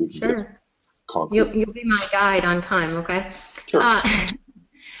we can get concrete. You'll be my guide on time, okay? Sure.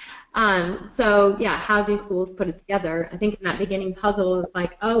 So yeah, how do schools put it together? I think in that beginning puzzle, it's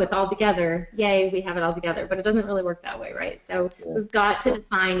like, oh, it's all together. Yay, we have it all together. But it doesn't really work that way, right? So Yeah. we've got to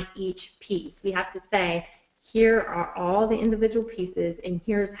define each piece. We have to say, here are all the individual pieces, and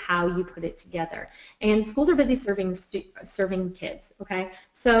here's how you put it together. And schools are busy serving kids, okay?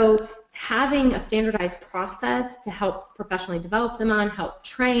 So having a standardized process to help professionally develop them on, help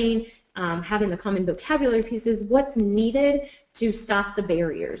train, having the common vocabulary pieces, what's needed to stop the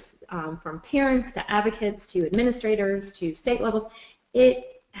barriers from parents to advocates to administrators to state levels.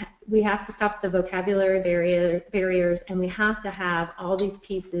 We have to stop the vocabulary barriers, and we have to have all these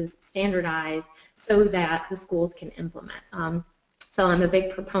pieces standardized so that the schools can implement. So I'm a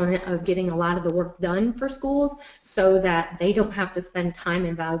big proponent of getting a lot of the work done for schools so that they don't have to spend time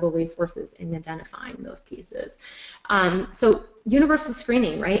and valuable resources in identifying those pieces. So universal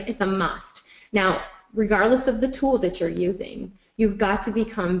screening, right? It's a must. Now, regardless of the tool that you're using, you've got to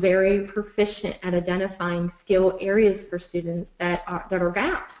become very proficient at identifying skill areas for students that are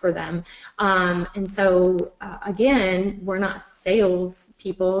gaps for them. And so, again, we're not sales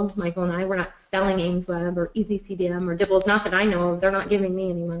people, Michael and I, we're not selling AimsWeb or Easy CDM or Dibbles, not that I know of. They're not giving me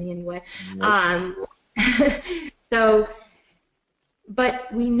any money anyway. Nope.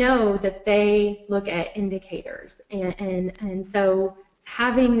 But we know that they look at indicators, and so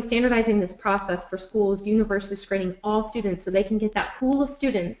standardizing this process for schools, universally screening all students so they can get that pool of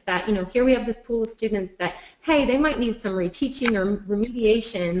students that, here we have this pool of students that, hey, they might need some reteaching or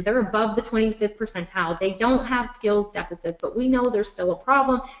remediation. They're above the 25th percentile. They don't have skills deficits, but we know there's still a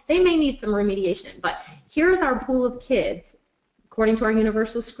problem. They may need some remediation, but here's our pool of kids, according to our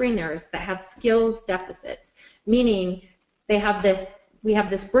universal screeners, that have skills deficits, meaning we have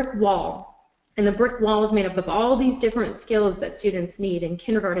this brick wall, and the brick wall is made up of all these different skills that students need in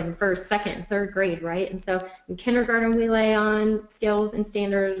kindergarten, first, second, and third grade, right? And so in kindergarten we lay on skills and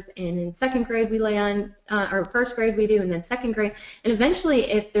standards, and in second grade we lay on, or first grade we do, and then second grade. And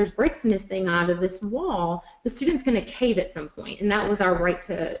eventually, if there's bricks missing out of this wall, the student's going to cave at some point. And that was our right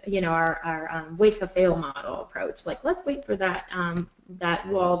to, our wait to fail model approach. Like, let's wait for that that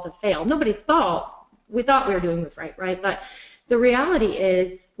wall to fail. Nobody's fault. We thought we were doing this right? But the reality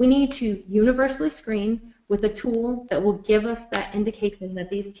is we need to universally screen with a tool that will give us that indication that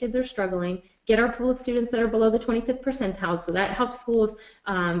these kids are struggling, get our pool of students that are below the 25th percentile, so that helps schools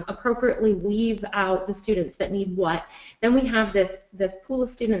appropriately weave out the students that need what. Then we have this pool of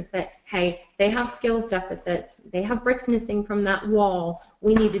students that, hey, they have skills deficits, they have bricks missing from that wall,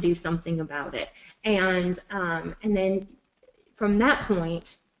 we need to do something about it. And then from that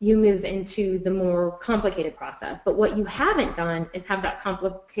point, you move into the more complicated process. But what you haven't done is have that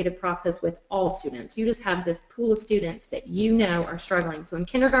complicated process with all students. You just have this pool of students that are struggling. So in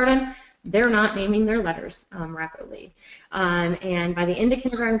kindergarten, they're not naming their letters rapidly. And by the end of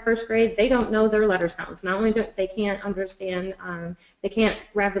kindergarten, first grade, they don't know their letter sounds. Not only do they can't understand, they can't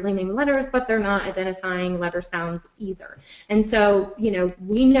rapidly name letters, but they're not identifying letter sounds either. And so,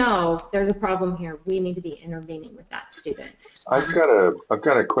 we know there's a problem here. We need to be intervening with that student. I've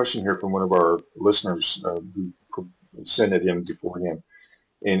got a question here from one of our listeners who sent it in beforehand,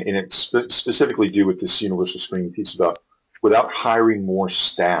 and it's specifically due with this universal screening piece about without hiring more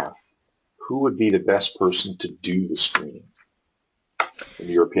staff, who would be the best person to do the screening, in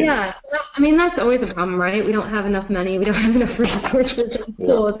your opinion? Yeah, that's always a problem, right? We don't have enough money. We don't have enough resources in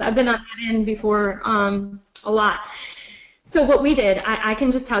schools. Yeah. I've been on that end before a lot. So what we did, I can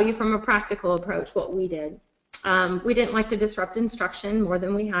just tell you from a practical approach what we did. We didn't like to disrupt instruction more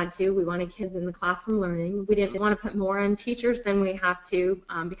than we had to. We wanted kids in the classroom learning. We didn't want to put more on teachers than we have to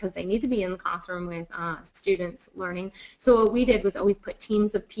because they need to be in the classroom with students learning. So what we did was always put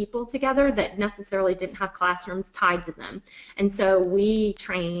teams of people together that necessarily didn't have classrooms tied to them. And so we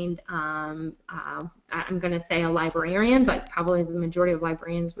trained, I'm going to say a librarian, but probably the majority of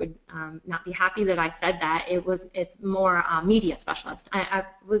librarians would not be happy that I said that. It's more media specialist. I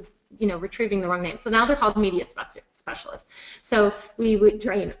was retrieving the wrong name. So now they're called media specialists. So we would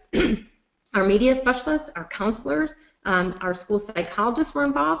train our media specialists, our counselors, our school psychologists were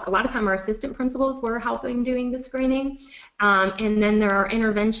involved. A lot of time our assistant principals were helping doing the screening. And then there are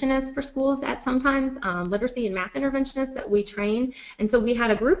interventionists for schools at sometimes, literacy and math interventionists that we train. And so we had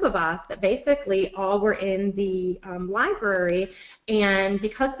a group of us that basically all were in the library, and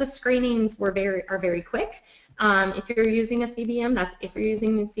because the screenings are very quick, if you're using a CBM, if you're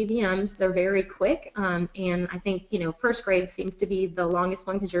using CBMs, they're very quick, and I think first grade seems to be the longest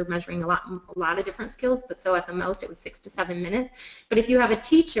one because you're measuring a lot of different skills. But so at the most it was 6 to 7 minutes. But if you have a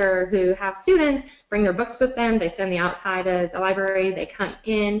teacher who have students bring their books with them, they stand on the outside of the library, they come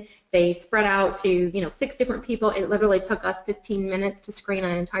in, They spread out to 6 different people. It literally took us 15 minutes to screen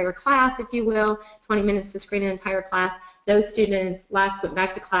an entire class, if you will, 20 minutes to screen an entire class. Those students left, went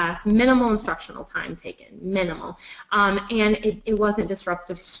back to class, minimal instructional time taken, minimal, and it wasn't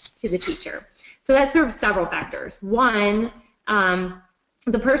disruptive to the teacher. So that serves several factors. One,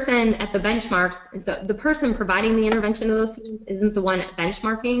 the person at the benchmarks, the person providing the intervention to those students isn't the one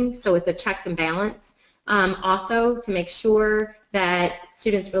benchmarking, so it's a checks and balance. Also, to make sure that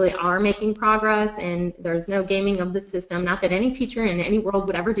students really are making progress and there's no gaming of the system. Not that any teacher in any world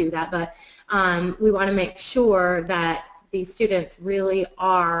would ever do that, but we want to make sure that these students really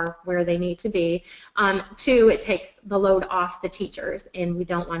are where they need to be. 2, it takes the load off the teachers, and we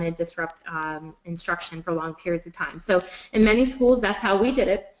don't want to disrupt instruction for long periods of time. So in many schools, that's how we did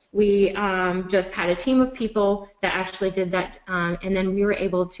it. We just had a team of people that actually did that, and then we were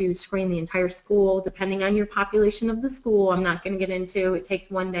able to screen the entire school, depending on your population of the school. I'm not going to get into it takes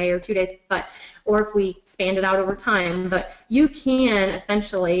 1 day or 2 days, or if we expand it out over time. But you can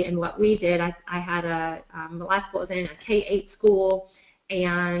essentially, and what we did, I had the last school was in a K-8 school,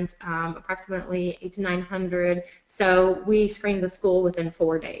 and approximately 800 to 900. So we screened the school within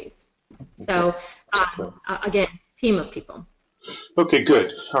 4 days. So again, team of people. Okay,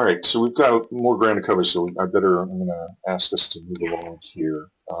 good. All right, so we've got more ground to cover, so I'm going to ask us to move along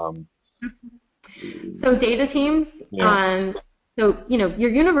here. So data teams, yeah. So, you're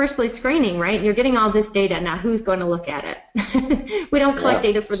universally screening, right? You're getting all this data. Now, who's going to look at it? We don't collect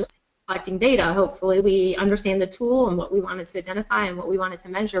data for the sake of collecting data. Hopefully, we understand the tool and what we wanted to identify and what we wanted to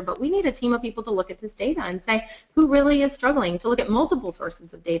measure. But we need a team of people to look at this data and say who really is struggling, to look at multiple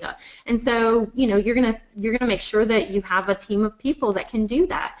sources of data. And so, you're gonna make sure that you have a team of people that can do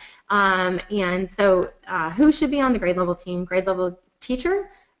that. And so, who should be on the grade level team? Grade level teacher,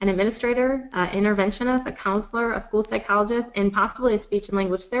 an administrator, interventionist, a counselor, a school psychologist, and possibly a speech and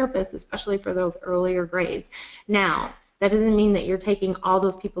language therapist, especially for those earlier grades. Now, that doesn't mean that you're taking all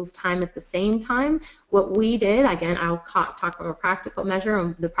those people's time at the same time. What we did, again, I'll talk about a practical measure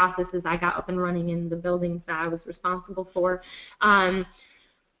and the processes I got up and running in the buildings that I was responsible for.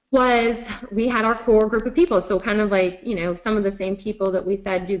 Was we had our core group of people, so kind of like, some of the same people that we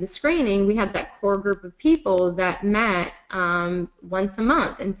said do the screening, we had that core group of people that met once a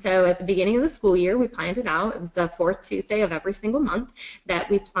month. And so at the beginning of the school year, we planned it out. It was the 4th Tuesday of every single month that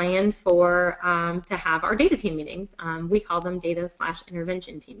we planned for to have our data team meetings. We call them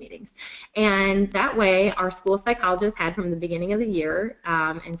data/intervention team meetings. And that way, our school psychologists had from the beginning of the year,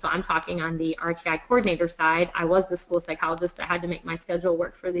 and so I'm talking on the RTI coordinator side. I was the school psychologist that had to make my schedule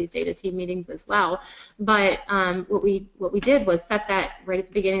work for these data team meetings as well. But what we did was set that right at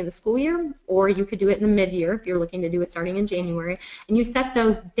the beginning of the school year, or you could do it in the mid-year if you're looking to do it starting in January, and you set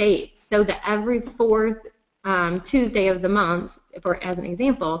those dates so that every 4th Tuesday of the month, as an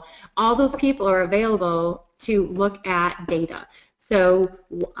example, all those people are available to look at data. So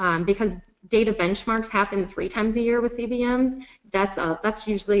because data benchmarks happen 3 times a year with CBMs, that's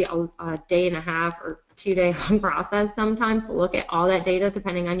usually a day and a half or 2-day long process sometimes to look at all that data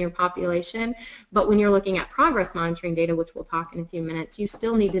depending on your population. But when you're looking at progress monitoring data, which we'll talk in a few minutes, you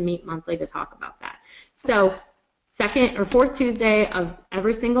still need to meet monthly to talk about that. So 2nd or 4th Tuesday of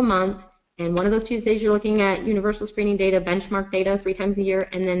every single month, and one of those Tuesdays you're looking at universal screening data, benchmark data 3 times a year,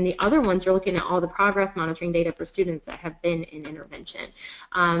 and then the other ones you're looking at all the progress monitoring data for students that have been in intervention.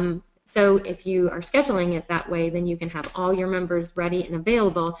 So if you are scheduling it that way, then you can have all your members ready and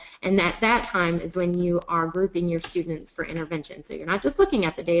available, and at that time is when you are grouping your students for intervention. So you're not just looking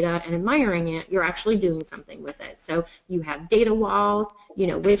at the data and admiring it, you're actually doing something with it. So you have data walls,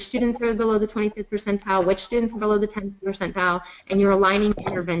 which students are below the 25th percentile, which students are below the 10th percentile, and you're aligning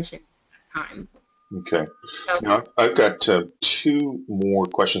intervention at that time. Okay. Now, I've got 2 more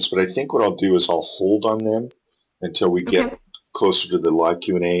questions, but I think what I'll do is I'll hold on them until we get closer to the live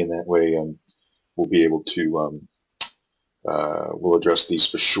Q&A, and that way we'll be able to we'll address these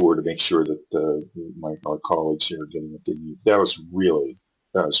for sure to make sure that our colleagues here are getting what they need. That was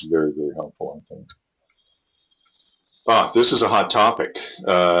very, very helpful, I think. This is a hot topic.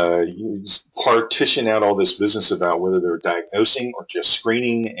 You partition out all this business about whether they're diagnosing or just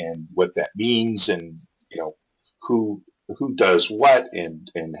screening and what that means, and who does what and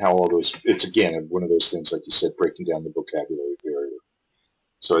how all those. It's again one of those things, like you said, breaking down the vocabulary barrier.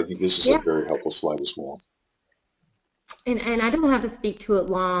 So I think this is a very helpful slide as well. And I don't have to speak to it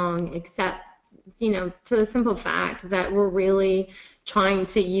long, except to the simple fact that we're really trying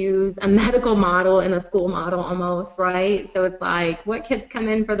to use a medical model in a school model almost, right? So it's like, what kids come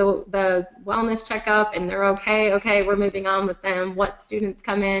in for the wellness checkup and they're okay, we're moving on with them. What students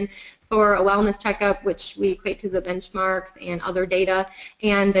come in for a wellness checkup, which we equate to the benchmarks and other data,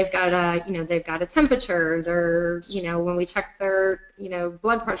 and they've got a temperature. They're, when we check their,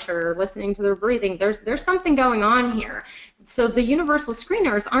 blood pressure, listening to their breathing, there's something going on here. So the universal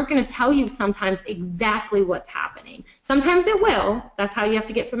screeners aren't going to tell you sometimes exactly what's happening. Sometimes it will. That's how you have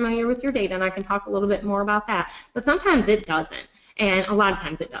to get familiar with your data, and I can talk a little bit more about that. But sometimes it doesn't, and a lot of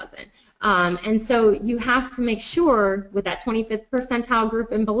times it doesn't. And so you have to make sure with that 25th percentile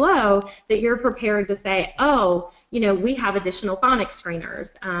group and below that you're prepared to say, oh, we have additional phonics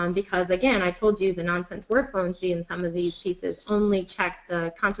screeners, because again, I told you the nonsense word fluency in some of these pieces only check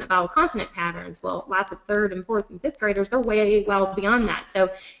the consonant vowel consonant patterns. Well, lots of 3rd and 4th and 5th graders, they're way well beyond that.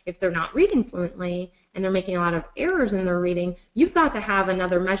 So if they're not reading fluently and they're making a lot of errors in their reading, you've got to have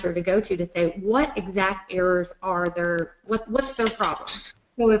another measure to go to say what exact errors are there, what's their problem.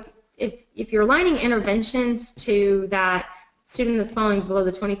 So if you're aligning interventions to that student that's falling below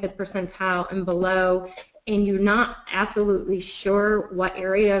the 25th percentile and below, and you're not absolutely sure what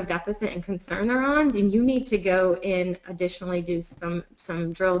area of deficit and concern they're on, then you need to go in additionally do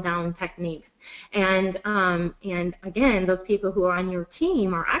some drill down techniques. And again, those people who are on your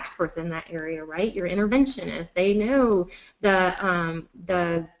team are experts in that area, right? Your interventionists, they know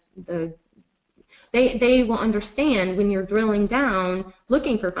they will understand when you're drilling down,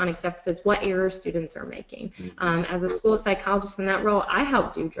 looking for phonics deficits, what errors students are making. As a school psychologist in that role, I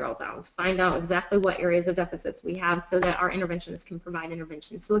help do drill downs, find out exactly what areas of deficits we have so that our interventionists can provide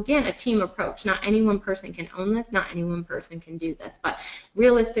intervention. So again, a team approach. Not any one person can own this, not any one person can do this, but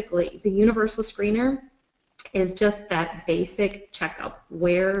realistically, the universal screener is just that basic checkup.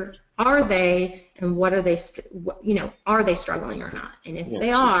 Where are they, and what are they, are they struggling or not? And if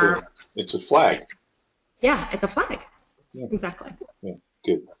they are, it's a flag. Yeah, it's a flag. Yeah. Exactly. Yeah,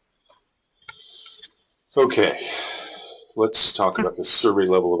 good. Okay, let's talk about the survey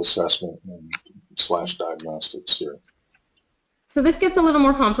level of assessment and / diagnostics here. So this gets a little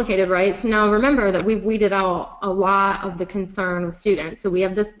more complicated, right? So now remember that we've weeded out a lot of the concern with students. So we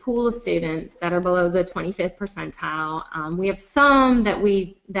have this pool of students that are below the 25th percentile. We have some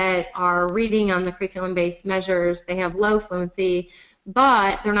that are reading on the curriculum-based measures. They have low fluency,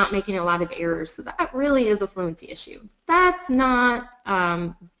 but they're not making a lot of errors. So that really is a fluency issue. That's not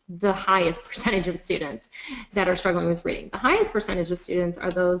the highest percentage of students that are struggling with reading. The highest percentage of students are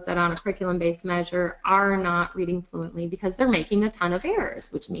those that on a curriculum-based measure are not reading fluently because they're making a ton of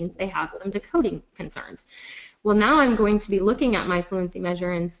errors, which means they have some decoding concerns. Well, now I'm going to be looking at my fluency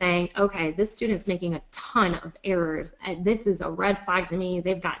measure and saying, okay, this student's making a ton of errors. This is a red flag to me.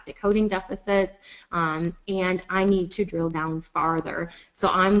 They've got decoding deficits, and I need to drill down farther. So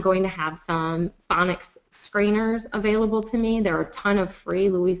I'm going to have some phonics screeners available to me. There are a ton of free.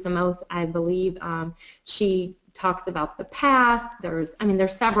 Louisa Mose, I believe, she talks about the past. There's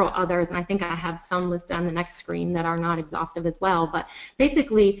several others, and I think I have some listed on the next screen that are not exhaustive as well. But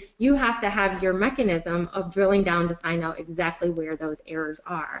basically, you have to have your mechanism of drilling down to find out exactly where those errors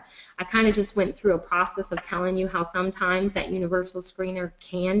are. I kind of just went through a process of telling you how sometimes that universal screener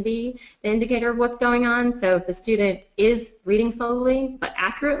can be the indicator of what's going on. So if the student is reading slowly but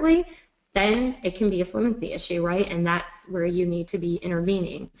accurately, then it can be a fluency issue, right? And that's where you need to be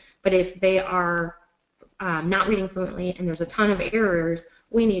intervening. But if they are not reading fluently and there's a ton of errors,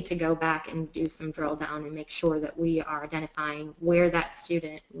 we need to go back and do some drill down and make sure that we are identifying where that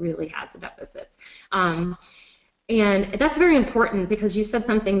student really has the deficits. And that's very important because you said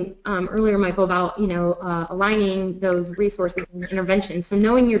something earlier, Michael, about aligning those resources and interventions. So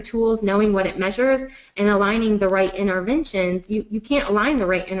knowing your tools, knowing what it measures, and aligning the right interventions. You can't align the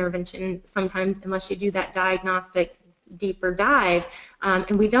right intervention sometimes unless you do that diagnostic deeper dive,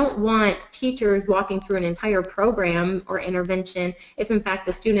 and we don't want teachers walking through an entire program or intervention if in fact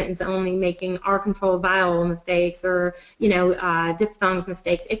the student is only making R-controlled vowel mistakes or diphthongs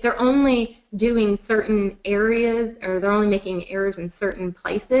mistakes. If they're only doing certain areas or they're only making errors in certain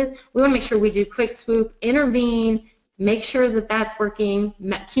places, we want to make sure we do quick swoop, intervene, make sure that that's working,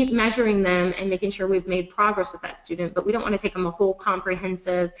 keep measuring them and making sure we've made progress with that student. But we don't want to take them a whole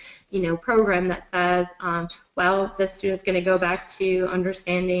comprehensive, program that says, well, this student's going to go back to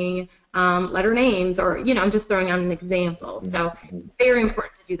understanding letter names, or, I'm just throwing out an example. So very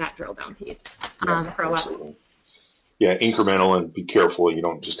important to do that drill down piece for a lot of people. Yeah, incremental, and be careful. You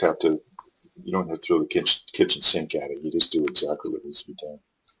don't have to throw the kitchen sink at it. You just do exactly what needs to be done.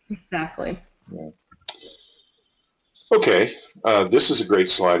 Exactly. Yeah. Okay, this is a great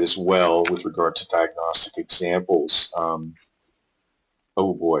slide as well with regard to diagnostic examples.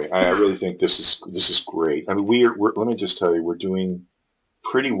 Oh boy, I really think this is great. I mean, let me just tell you, we're doing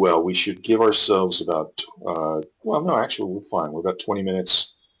pretty well. We should give ourselves about well, no, actually, we're fine. We're about 20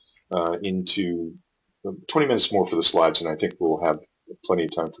 minutes into 20 minutes more for the slides, and I think we'll have plenty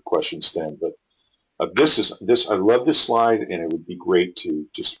of time for questions then. But this I love this slide, and it would be great to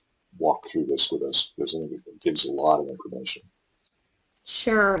just walk through this with us because I think it gives a lot of information.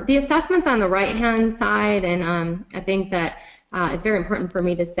 Sure. The assessment's on the right-hand side, and I think that it's very important for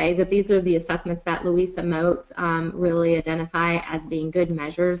me to say that these are the assessments that Louisa Moats really identify as being good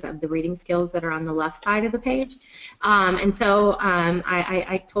measures of the reading skills that are on the left side of the page. And so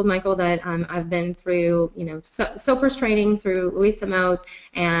I told Michael that I've been through, SOPR's training through Louisa Moats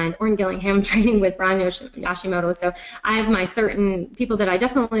and Orrin Gillingham training with Ron Yoshimoto. So I have my certain people that I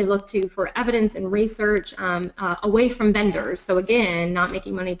definitely look to for evidence and research away from vendors. So again, not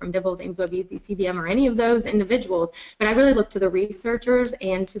making money from DIBELS, Ames, Web, Easy, CBM, or any of those individuals, but I really look to the researchers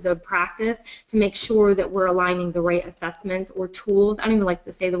and to the practice to make sure that we're aligning the right assessments or tools. I don't even like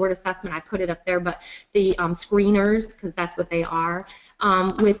to say the word assessment, I put it up there, but the screeners, because that's what they are,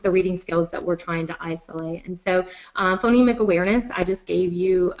 with the reading skills that we're trying to isolate. And so phonemic awareness, I just gave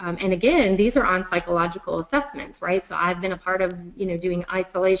you, and again, these are on psychological assessments, right? So I've been a part of, doing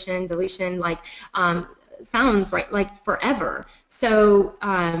isolation, deletion, like sounds, right, like forever. So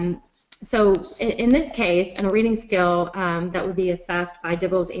so in this case, in a reading skill that would be assessed by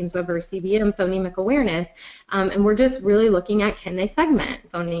DIBELS, Ames, Web, or CBM, phonemic awareness, and we're just really looking at, can they segment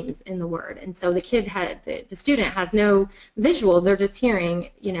phonemes in the word? And so the student has no visual, they're just hearing,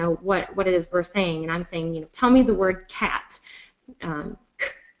 what it is we're saying, and I'm saying, tell me the word cat,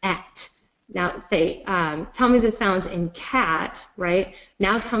 at. Now say, tell me the sounds in cat, right?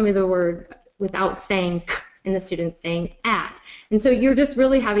 Now tell me the word without saying k, and the student's saying at. And so you're just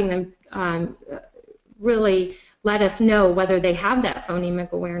really having them really let us know whether they have that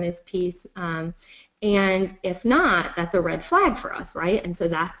phonemic awareness piece, and if not, that's a red flag for us, right? And so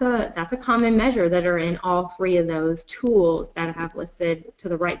that's a common measure that are in all three of those tools that I have listed to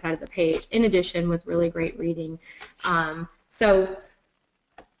the right side of the page, in addition with really great reading. So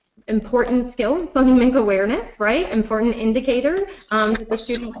important skill, phonemic awareness, right? Important indicator that the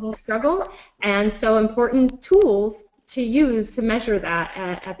student will struggle, and so important tools to use to measure that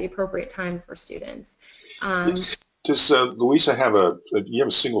at the appropriate time for students. Does Louisa have you have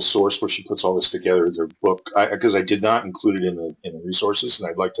a single source where she puts all this together as her book? Because I did not include it in the resources, and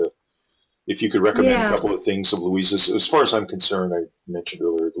I'd like to, if you could recommend a Yeah. couple of things of Louisa's. As far as I'm concerned, I mentioned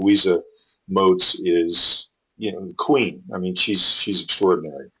earlier, Louisa Moats is, the queen. I mean, she's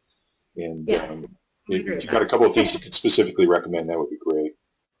extraordinary. And Yes, I agree if with you got a that. couple of things you could specifically recommend, that would be great.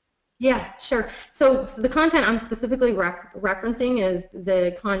 Yeah, sure. So the content I'm specifically referencing is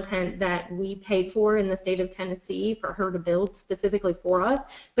the content that we paid for in the state of Tennessee for her to build specifically for us,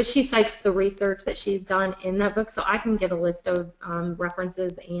 but she cites the research that she's done in that book, so I can get a list of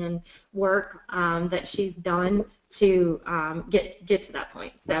references and work that she's done to get to that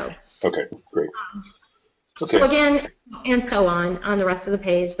point. So. Okay, great. So Okay. again, and so on the rest of the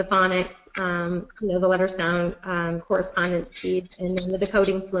page, the phonics, the letter sound, correspondence speed, and then the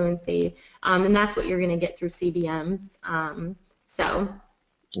decoding fluency, and that's what you're going to get through CBMs.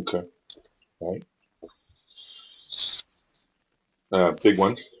 Okay. All right. Big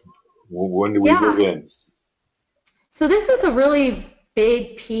one. When do we move Yeah. in? So this is a really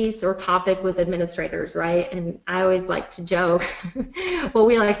big piece or topic with administrators, right? And I always like to joke, well,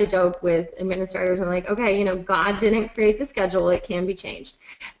 we like to joke with administrators and like, okay, God didn't create the schedule, it can be changed.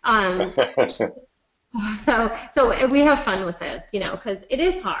 So we have fun with this, because it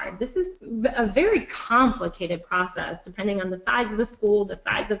is hard. This is a very complicated process, depending on the size of the school, the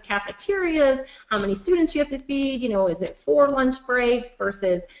size of cafeterias, how many students you have to feed. Is it 4 lunch breaks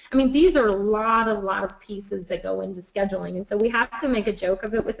versus? I mean, these are a lot of pieces that go into scheduling, and so we have to make a joke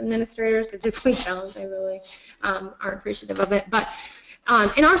of it with administrators because if we don't, they really aren't appreciative of it. But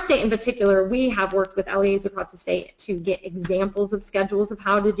in our state in particular, we have worked with LEAs across the state to get examples of schedules of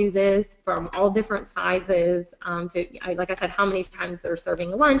how to do this from all different sizes, like I said, how many times they're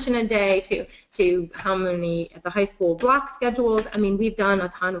serving lunch in a day, to how many at the high school block schedules. I mean, we've done a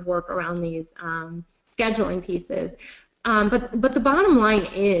ton of work around these scheduling pieces. But the bottom line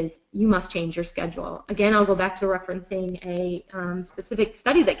is you must change your schedule. Again, I'll go back to referencing a specific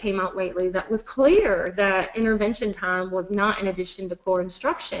study that came out lately that was clear that intervention time was not in addition to core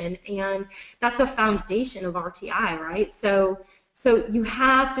instruction, and that's a foundation of RTI, right? So you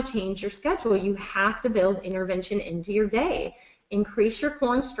have to change your schedule. You have to build intervention into your day. Increase your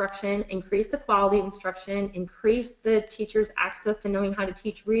core instruction, increase the quality instruction, increase the teacher's access to knowing how to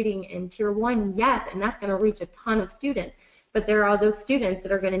teach reading in Tier 1, yes, and that's going to reach a ton of students. but there are those students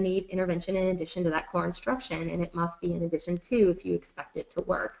that are going to need intervention in addition to that core instruction, and it must be in addition to if you expect it to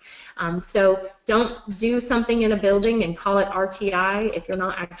work. So don't do something in a building and call it RTI if you're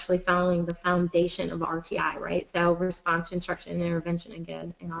not actually following the foundation of RTI, right? So response to instruction and intervention,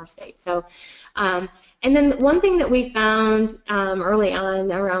 again, in our state. So, and then one thing that we found early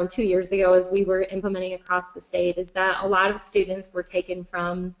on, around 2 years ago, as we were implementing across the state, is that a lot of students were taken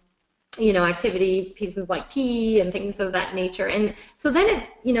from activity pieces like PE and things of that nature, and so then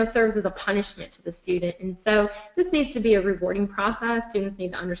it serves as a punishment to the student. And so this needs to be a rewarding process. Students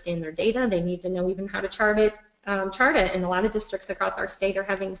need to understand their data. They need to know even how to chart it. And a lot of districts across our state are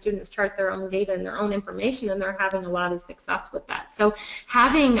having students chart their own data and their own information, and they're having a lot of success with that. So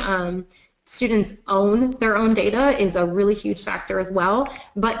having students own their own data is a really huge factor as well,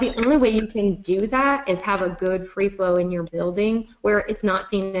 but the only way you can do that is have a good free flow in your building where it's not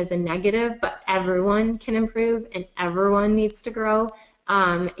seen as a negative, but everyone can improve and everyone needs to grow,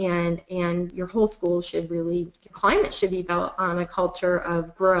 and your whole school should really, your climate should be built on a culture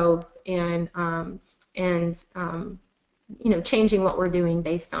of growth and changing what we're doing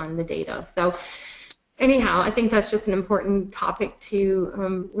based on the data. So anyhow, I think that's just an important topic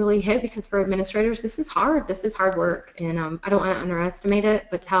to really hit, because for administrators, this is hard. This is hard work, and I don't want to underestimate it,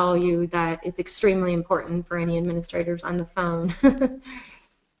 but tell you that it's extremely important for any administrators on the phone,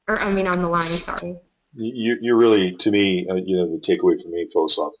 or I mean on the line, sorry. You really, to me, the takeaway for me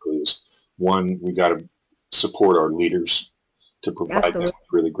philosophically is, one, we got to support our leaders to provide them with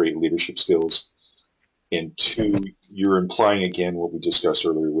really great leadership skills. And two, you're implying again what we discussed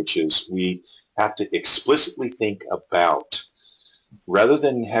earlier, which is we have to explicitly think about, rather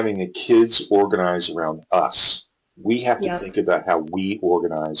than having the kids organize around us, we have to think about how we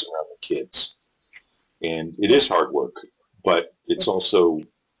organize around the kids. And it is hard work, but it's also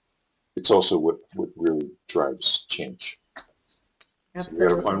what really drives change. Absolutely. So we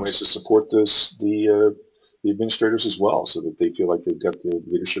got to find ways to support the administrators as well, so that they feel like they've got the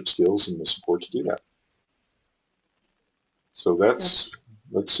leadership skills and the support to do that. So that's,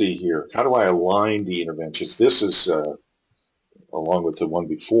 let's see here. How do I align the interventions? This is, along with the one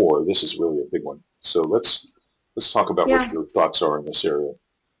before, this is really a big one. So let's talk about what your thoughts are in this area.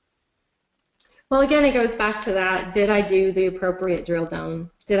 Well, again, it goes back to that. Did I do the appropriate drill down?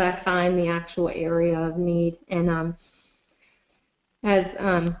 Did I find the actual area of need? And as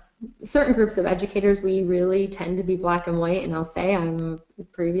certain groups of educators, we really tend to be black and white, and I'll say I'm a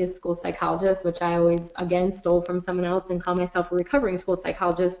previous school psychologist, which I always, again, stole from someone else and call myself a recovering school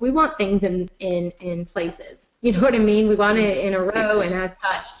psychologist. We want things in places. You know what I mean? We want it in a row, and as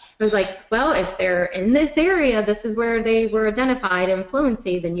such, it was like, well, if they're in this area, this is where they were identified in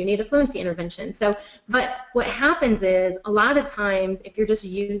fluency, then you need a fluency intervention. So, but what happens is, a lot of times, if you're just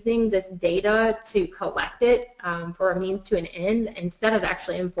using this data to collect it for a means to an end, instead of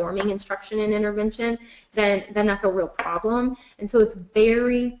actually informing instruction and intervention, then that's a real problem. And so it's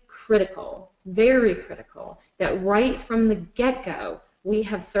very critical that right from the get-go, we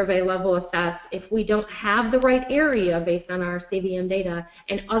have survey level assessed. If we don't have the right area based on our CVM data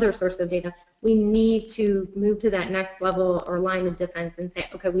and other sources of data, we need to move to that next level or line of defense and say,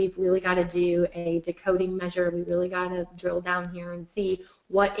 okay, we've really got to do a decoding measure. We really got to drill down here and see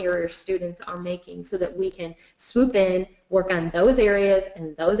what errors students are making, so that we can swoop in, work on those areas,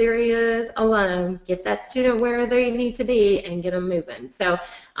 and those areas alone, get that student where they need to be and get them moving. So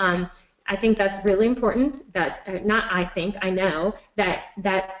I think that's really important. That not I think, I know that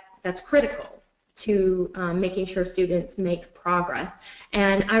that's critical to making sure students make progress.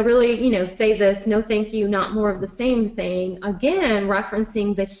 And I really, say this, no thank you, not more of the same thing, again,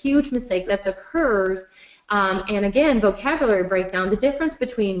 referencing the huge mistake that occurs, and again, vocabulary breakdown, the difference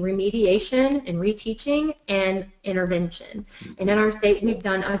between remediation and reteaching and intervention. And in our state, we've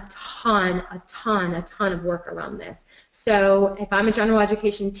done a ton of work around this. So if I'm a general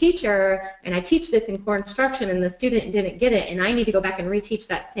education teacher and I teach this in core instruction and the student didn't get it and I need to go back and reteach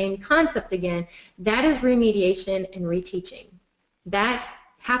that same concept again, that is remediation and reteaching. That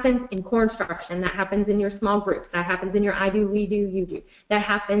happens in core instruction, that happens in your small groups, that happens in your I do, we do, you do. That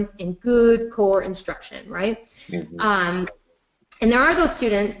happens in good core instruction, right? Mm-hmm. And there are those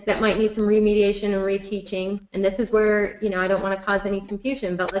students that might need some remediation and reteaching, and this is where, I don't want to cause any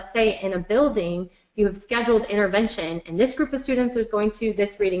confusion, but let's say in a building you have scheduled intervention, and this group of students is going to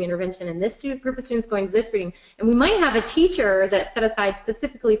this reading intervention, and this group of students going to this reading, and we might have a teacher that's set aside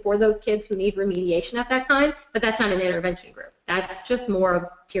specifically for those kids who need remediation at that time, but that's not an intervention group. That's just more of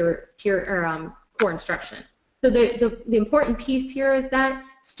core instruction. So the important piece here is that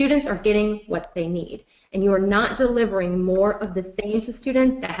students are getting what they need, and you are not delivering more of the same to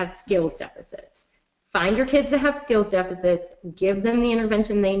students that have skills deficits. find your kids that have skills deficits, give them the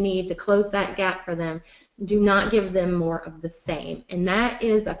intervention they need to close that gap for them. Do not give them more of the same. And that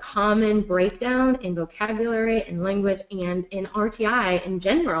is a common breakdown in vocabulary and language and in RTI in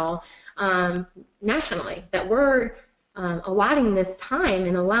general, nationally, that we're allotting this time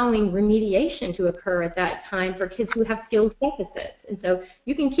and allowing remediation to occur at that time for kids who have skills deficits. And so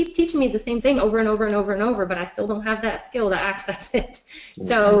you can keep teaching me the same thing over and over and over and over, but I still don't have that skill to access it.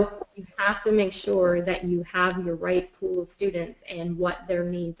 So you have to make sure that you have your right pool of students and what their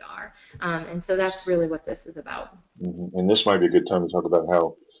needs are. And so that's really what this is about. And this might be a good time to talk about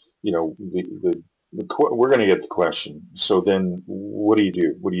how, you know, we're going to get the question. So then what do you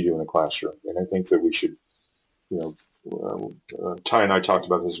do? What do you do in a classroom? And I think that we should, you know, Ty and I talked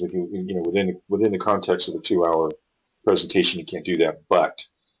about this with you, you know, within the context of a 2-hour presentation, you can't do that, but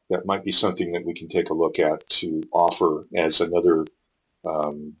that might be something that we can take a look at to offer as another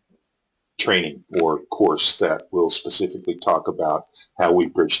training or course that will specifically talk about how we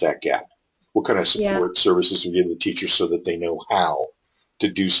bridge that gap. What kind of support services do we give the teachers so that they know how to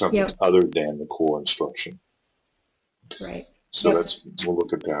do something other than the core instruction? Right. So we'll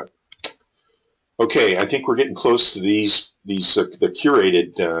look at that. Okay, I think we're getting close to the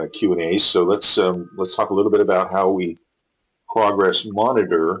curated Q&As. So let's talk a little bit about how we progress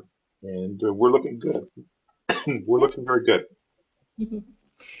monitor, and we're looking good. We're looking very good.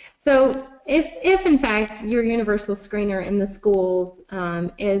 So if in fact your universal screener in the schools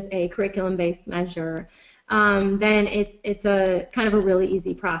is a curriculum-based measure, then it's a kind of a really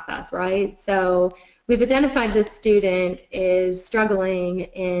easy process, right? So we've identified this student is struggling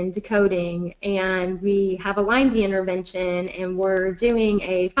in decoding, and we have aligned the intervention, and we're doing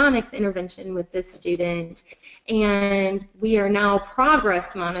a phonics intervention with this student, and we are now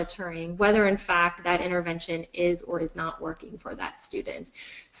progress monitoring whether in fact that intervention is or is not working for that student.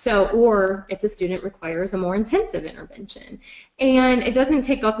 So, or if the student requires a more intensive intervention. And it doesn't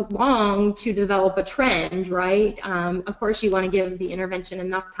take us long to develop a trend, right? Of course, you want to give the intervention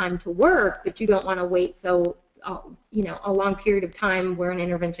enough time to work, but you don't want to wait so you know, a long period of time where an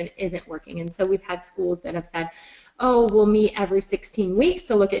intervention isn't working. And so we've had schools that have said, oh, we'll meet every 16 weeks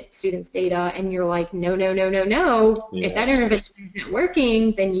to look at students' data, and you're like, no, no, no, no, no. Yeah. If that intervention isn't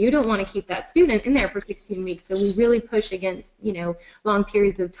working, then you don't want to keep that student in there for 16 weeks. So we really push against, you know, long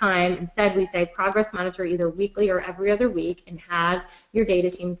periods of time. Instead, we say progress monitor either weekly or every other week, and have your data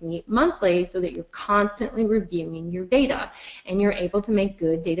teams meet monthly so that you're constantly reviewing your data, and you're able to make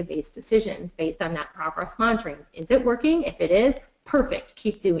good database decisions based on that progress monitoring. Is it working? If it is, perfect,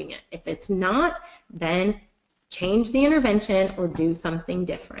 keep doing it. If it's not, then change the intervention or do something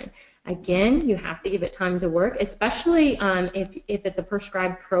different. Again, you have to give it time to work, especially if it's a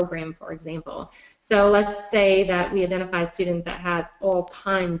prescribed program, for example. So let's say that we identify a student that has all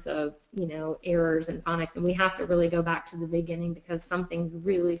kinds of, you know, errors in phonics, and we have to really go back to the beginning because something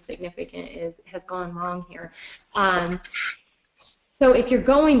really significant has gone wrong here. So if you're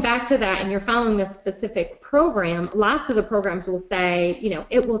going back to that and you're following a specific program, lots of the programs will say, you know,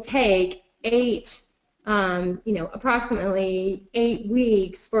 it will take approximately 8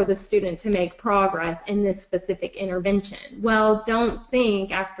 weeks for the student to make progress in this specific intervention. Well, don't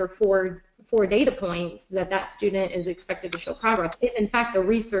think after four data points that student is expected to show progress. If in fact the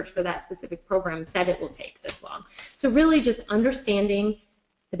research for that specific program said it will take this long. So really just understanding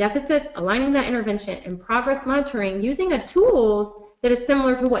the deficits, aligning that intervention, and progress monitoring using a tool that is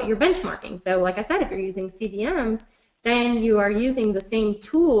similar to what you're benchmarking. So like I said, if you're using CVMs, then you are using the same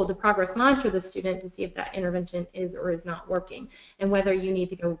tool to progress monitor the student to see if that intervention is or is not working, and whether you need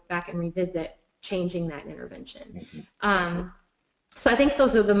to go back and revisit changing that intervention. So I think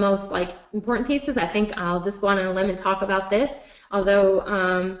those are the most important pieces. I think I'll just go on a limb and talk about this,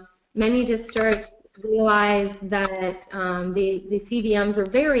 although many districts realize that the CVMs are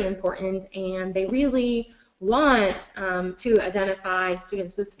very important, and they really want to identify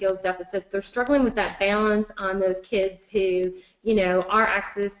students with skills deficits. They're struggling with that balance on those kids who, you know, are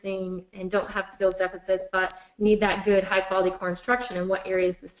accessing and don't have skills deficits but need that good high quality core instruction, and what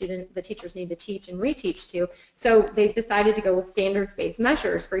areas the teachers need to teach and reteach to. So they've decided to go with standards-based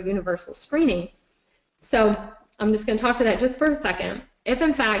measures for universal screening. So I'm just going to talk to that just for a second. If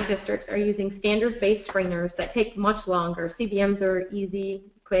in fact districts are using standards-based screeners that take much longer, CVMs are easy,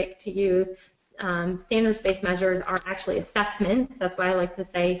 quick to use. Standards-based measures are actually assessments. That's why I like to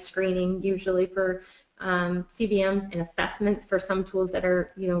say screening usually for CVMs, and assessments for some tools that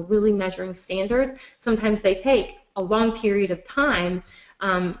are, you know, really measuring standards. Sometimes they take a long period of time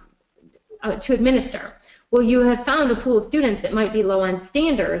to administer. Well, you have found a pool of students that might be low on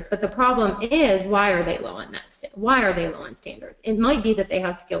standards, but the problem is, why are they low on that? Why are they low on standards? It might be that they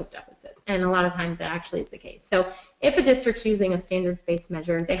have skills deficits, and a lot of times that actually is the case. So if a district's using a standards-based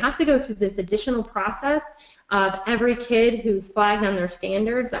measure, they have to go through this additional process of every kid who's flagged on their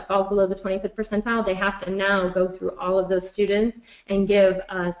standards that falls below the 25th percentile. They have to now go through all of those students and give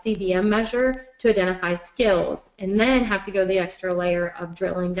a CBM measure to identify skills, and then have to go the extra layer of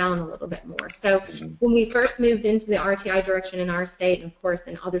drilling down a little bit more. So when we first moved into the RTI direction in our state, and of course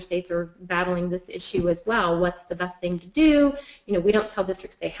in other states are battling this issue as well, what's the best thing to do? You know, we don't tell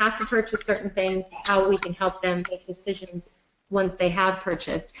districts they have to purchase certain things. How we can help them make decisions once they have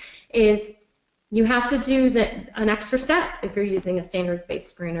purchased is you have to do an extra step if you're using a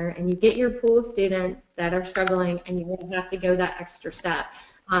standards-based screener, and you get your pool of students that are struggling, and you have to go that extra step,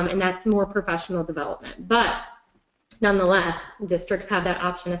 and that's more professional development. But nonetheless, districts have that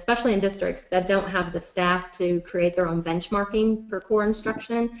option, especially in districts that don't have the staff to create their own benchmarking for core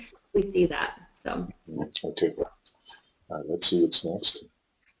instruction. We see that. So. Okay. All right, let's see what's next.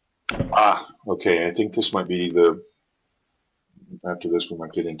 Okay. I think this might be after this we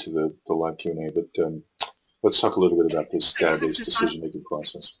might get into the live Q&A, but let's talk a little bit about this database decision-making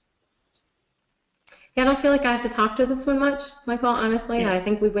process. Yeah, I don't feel like I have to talk to this one much, Michael, honestly. I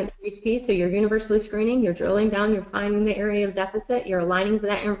think we went through each piece. So you're universally screening, you're drilling down, you're finding the area of deficit, you're aligning to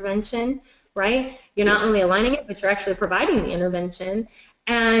that intervention, right? You're not only aligning it, but you're actually providing the intervention,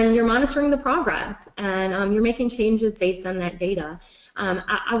 and you're monitoring the progress, and you're making changes based on that data.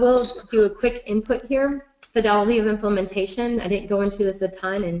 I will do a quick input here. Fidelity of implementation. I didn't go into this a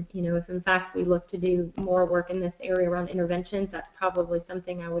ton, and if in fact we look to do more work in this area around interventions, that's probably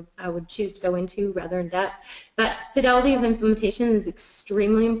something I would choose to go into rather in depth. But fidelity of implementation is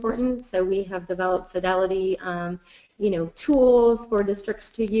extremely important. So we have developed fidelity tools for districts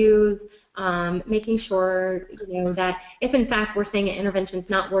to use, making sure that if in fact we're saying an intervention's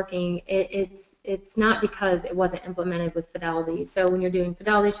not working, it's not because it wasn't implemented with fidelity. So when you're doing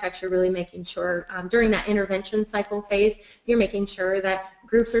fidelity checks, you're really making sure during that intervention cycle phase, you're making sure that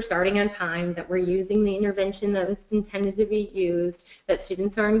groups are starting on time, that we're using the intervention that was intended to be used, that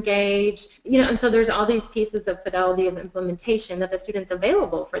students are engaged, and so there's all these pieces of fidelity of implementation, that the student's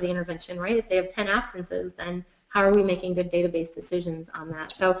available for the intervention, right? If they have 10 absences, then how are we making good database decisions on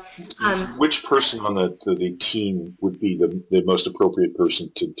that? So, which person on the team would be the most appropriate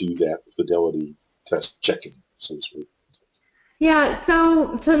person to do that fidelity test checking, so to speak? Yeah,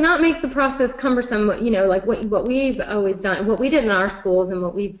 so to not make the process cumbersome, like what we've always done, what we did in our schools and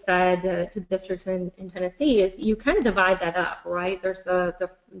what we've said to districts in Tennessee is you kind of divide that up, right? There's the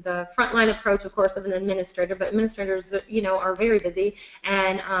frontline approach, of course, of an administrator, but administrators, are very busy,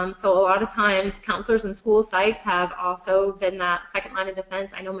 and so a lot of times counselors and school psychs have also been that second line of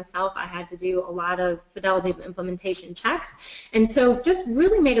defense. I know myself, I had to do a lot of fidelity of implementation checks, and so just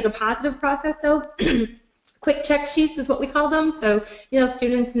really made it a positive process, though. Quick check sheets is what we call them. So,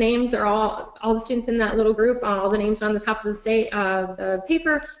 students' names are all the students in that little group, all the names on the top of the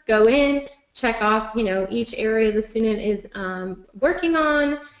paper, go in, check off, each area the student is working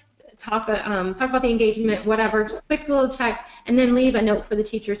on, talk about the engagement, whatever, just quick little checks, and then leave a note for the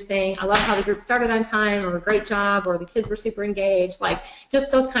teacher saying, I love how the group started on time, or great job, or the kids were super engaged, like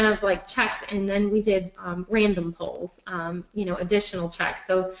just those kind of like checks. And then we did random polls, additional checks.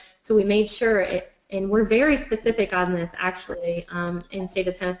 So we made sure and we're very specific on this, actually, in the state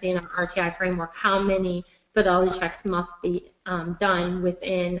of Tennessee in our RTI framework, how many fidelity checks must be done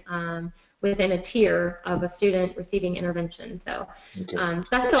within a tier of a student receiving intervention. So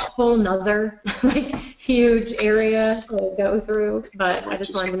that's a whole nother huge area to go through, but I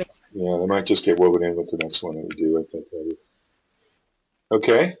just wanted to make sure. Yeah, they might just get woven in with the next one that we do, I think.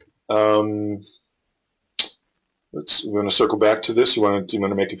 Okay. We're going to circle back to this. Do you want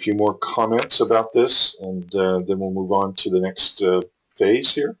to make a few more comments about this, and then we'll move on to the next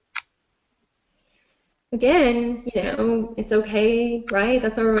phase here? Again, it's okay, right?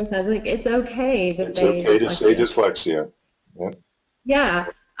 That's what everyone says. Like, it's okay to say dyslexia. It's okay to say dyslexia. Yeah.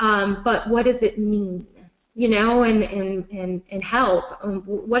 But what does it mean? And help,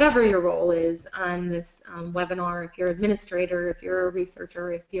 whatever your role is on this webinar, if you're an administrator, if you're a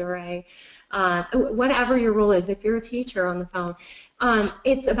researcher, if you're whatever your role is, if you're a teacher on the phone,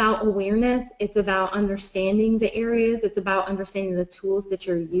 it's about awareness, it's about understanding the areas, it's about understanding the tools that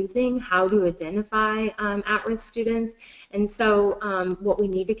you're using, how to identify at-risk students. And so what we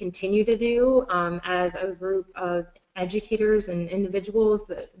need to continue to do as a group of educators and individuals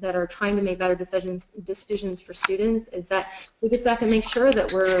that are trying to make better decisions for students is that we just have to make sure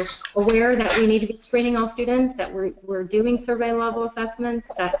that we're aware that we need to be screening all students, that we're doing survey level assessments,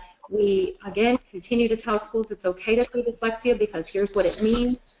 that We, again, continue to tell schools it's okay to say dyslexia because here's what it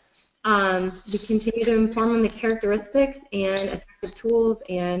means. We continue to inform them the characteristics and effective tools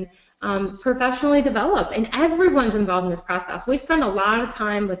and professionally develop. And everyone's involved in this process. We spend a lot of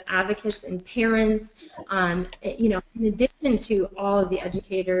time with advocates and parents, in addition to all of the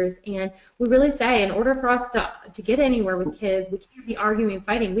educators. And we really say, in order for us to get anywhere with kids, we can't be arguing and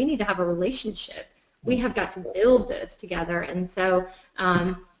fighting. We need to have a relationship. We have got to build this together. And so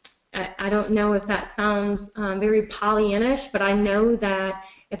I don't know if that sounds very Pollyannish, but I know that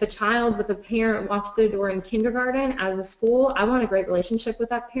if a child with a parent walks through the door in kindergarten as a school, I want a great relationship with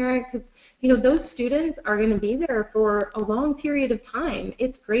that parent because, those students are going to be there for a long period of time.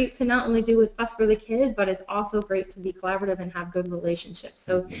 It's great to not only do what's best for the kid, but it's also great to be collaborative and have good relationships.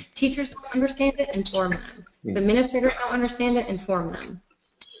 So teachers don't understand it, inform them. If administrators don't understand it, inform them.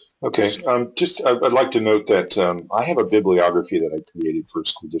 Okay, I'd like to note that I have a bibliography that I created for a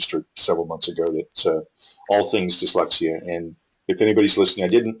school district several months ago that all things dyslexia, and if anybody's listening, I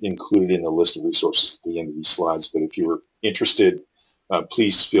didn't include it in the list of resources at the end of these slides, but if you're interested,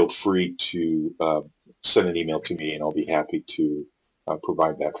 please feel free to send an email to me and I'll be happy to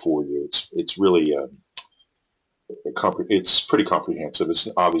provide that for you. It's really it's pretty comprehensive. It's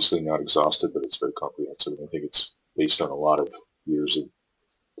obviously not exhaustive, but it's very comprehensive, and I think it's based on a lot of years of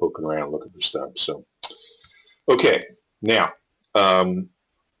poking around looking for stuff. So, okay, now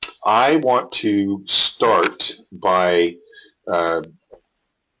I want to start by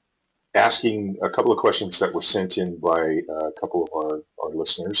asking a couple of questions that were sent in by a couple of our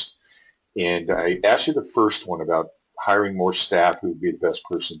listeners. And I asked you the first one about hiring more staff, who would be the best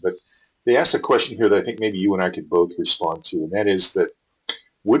person. But they asked a question here that I think maybe you and I could both respond to, and that is that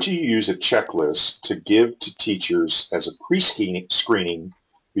would you use a checklist to give to teachers as a pre-screening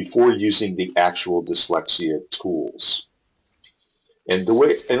before using the actual dyslexia tools? And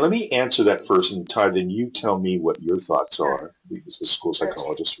let me answer that first, and Ty, then you tell me what your thoughts are, because as a school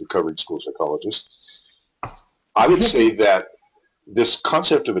psychologist, recovering school psychologist. I would say that this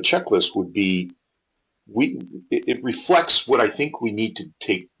concept of a checklist would be, it reflects what I think we need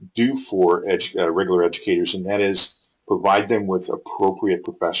to do for regular educators, and that is provide them with appropriate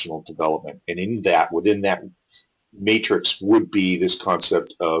professional development. And within that matrix would be this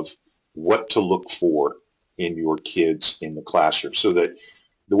concept of what to look for in your kids in the classroom, so that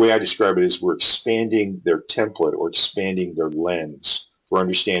the way I describe it is we're expanding their template or expanding their lens for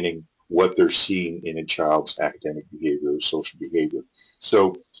understanding what they're seeing in a child's academic behavior or social behavior.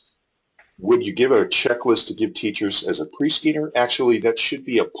 So would you give a checklist to give teachers as a pre-screener? Actually, that should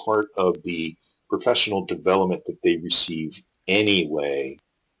be a part of the professional development that they receive anyway,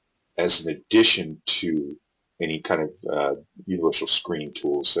 as an addition to any kind of universal screening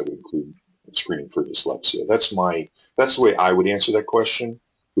tools that would include screening for dyslexia. That's the way I would answer that question.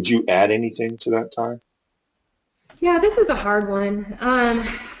 Would you add anything to that, Ty? Yeah, this is a hard one.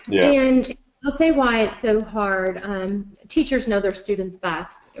 And I'll say why it's so hard. Teachers know their students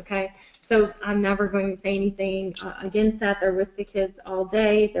best, okay? So I'm never going to say anything against that. They're with the kids all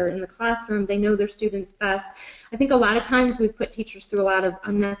day. They're in the classroom. They know their students best. I think a lot of times we put teachers through a lot of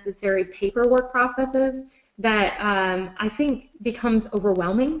unnecessary paperwork processes that I think becomes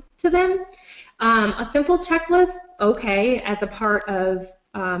overwhelming to them. A simple checklist, okay, as a part of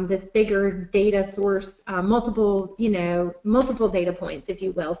this bigger data source, multiple data points, if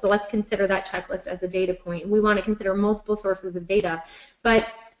you will. So let's consider that checklist as a data point. We want to consider multiple sources of data. But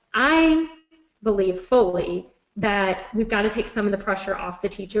I believe fully that we've got to take some of the pressure off the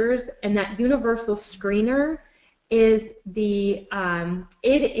teachers, and that universal screener is that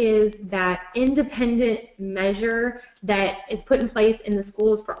independent measure that is put in place in the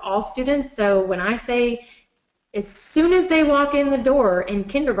schools for all students. So when I say as soon as they walk in the door in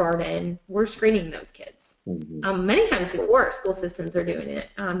kindergarten, we're screening those kids. Mm-hmm. Many times before school systems are doing it,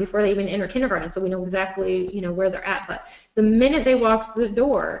 before they even enter kindergarten, so we know exactly where they're at. But the minute they walk through the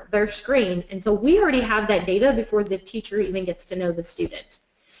door, they're screened, and so we already have that data before the teacher even gets to know the student.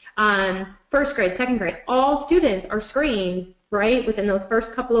 First grade, second grade, all students are screened right within those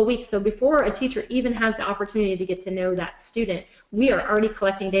first couple of weeks. So before a teacher even has the opportunity to get to know that student, we are already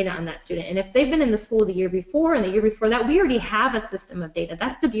collecting data on that student. And if they've been in the school the year before and the year before that, we already have a system of data.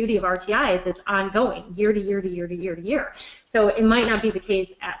 That's the beauty of RTI, is it's ongoing, year to year to year to year to year. So it might not be the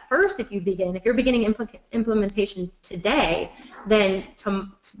case at first if you're beginning implementation today, then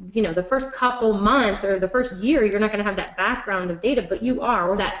the first couple months or the first year, you're not going to have that background of data, but you are,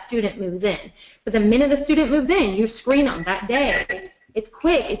 or that student moves in. But the minute the student moves in, you screen them that day. It's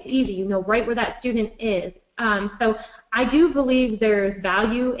quick, it's easy, you know right where that student is. So I do believe there's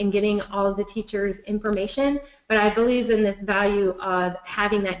value in getting all of the teachers' information, but I believe in this value of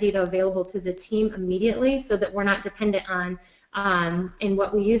having that data available to the team immediately so that we're not dependent on, in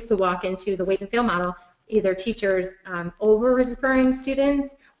what we used to walk into, the wait to fail model, either teachers over-referring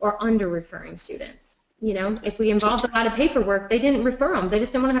students or under-referring students. You know, if we involved a lot of paperwork, they didn't refer them. They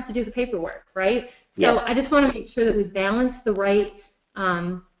just didn't want to have to do the paperwork, right? So Yeah. I just want to make sure that we balance the right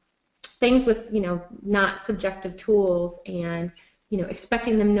things with, not subjective tools and,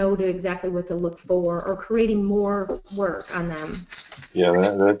 expecting them know to exactly what to look for or creating more work on them. Yeah,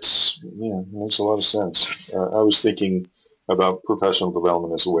 makes a lot of sense. I was thinking about professional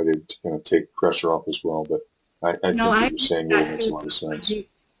development as a way to kind of take pressure off as well, but I No, think I what you're agree saying with really that makes a too. lot of sense.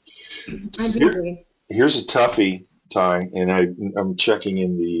 I do agree. Here's a toughie, Ty, and I'm checking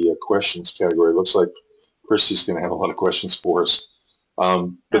in the questions category. It looks like Christy's going to have a lot of questions for us.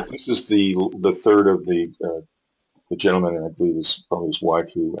 But this is the third of the gentleman, and I believe it's probably his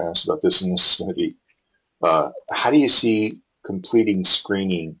wife, who asked about this, and this is going to be, how do you see completing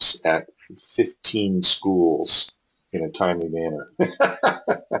screenings at 15 schools in a timely manner?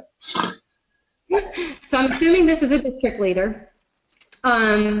 So I'm assuming this is a district leader.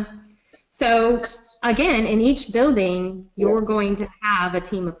 So again, in each building, Yeah, you're going to have a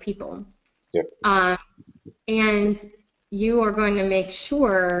team of people. yeah, And you are going to make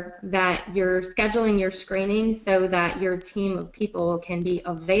sure that you're scheduling your screening so that your team of people can be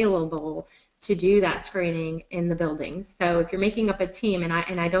available to do that screening in the buildings. So if you're making up a team, and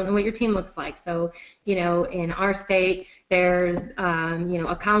I don't know what your team looks like, so in our state there's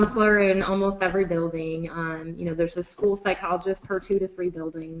a counselor in almost every building. There's a school psychologist per 2 to 3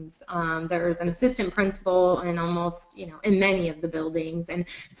 buildings. There's an assistant principal in almost in many of the buildings, and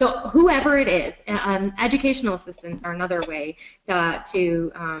so whoever it is, educational assistants are another way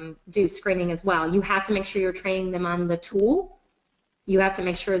to do screening as well. You have to make sure you're training them on the tool. You have to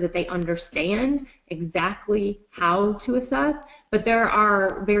make sure that they understand exactly how to assess, but there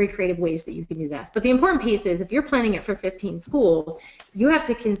are very creative ways that you can do this. But the important piece is, if you're planning it for 15 schools, you have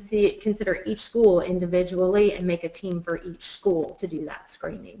to consider each school individually and make a team for each school to do that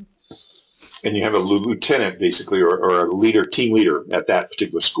screening. and you have a lieutenant basically, or a leader, team leader at that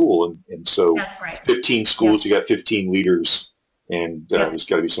particular school, and so That's right. 15 schools, Yep. you got 15 leaders, and Yep. there's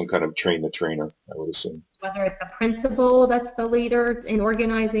got to be some kind of train the trainer, I would assume. Whether it's a principal that's the leader in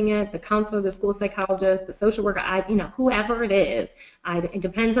organizing it, the counselor, the school psychologist, the social worker, whoever it is. It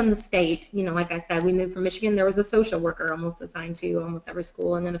depends on the state. Like I said, we moved from Michigan. There was a social worker almost assigned to almost every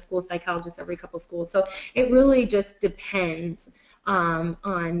school, and then a school psychologist every couple schools. So it really just depends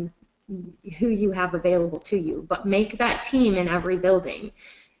on who you have available to you. But make that team in every building,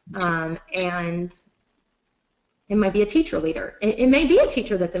 and it might be a teacher leader. It may be a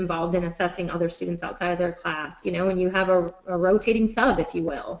teacher that's involved in assessing other students outside of their class, and you have a rotating sub, if you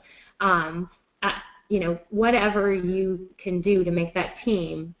will. Whatever you can do to make that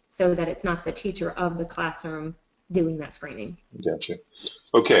team so that it's not the teacher of the classroom doing that screening. Gotcha.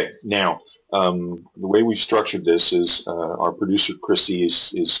 Okay, now, the way we've structured this is our producer, Christy,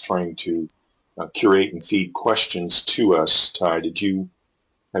 is trying to curate and feed questions to us. Ty,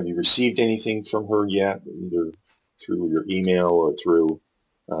 have you received anything from her yet, either through your email or through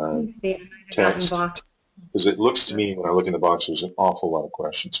text? Because it looks to me, when I look in the box, there's an awful lot of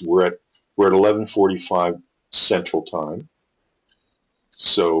questions. We're at 11:45 Central Time,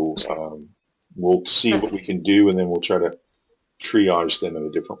 so we'll see what we can do, and then we'll try to triage them in a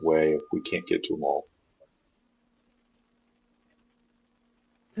different way if we can't get to them all.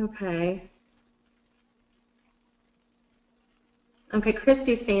 Okay. Okay,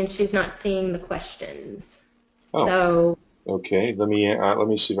 Christy's saying she's not seeing the questions. Oh, so okay. Let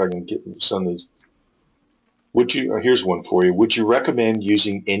me see if I can get some of these. Here's one for you. Would you recommend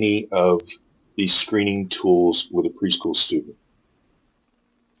using any of these screening tools with a preschool student?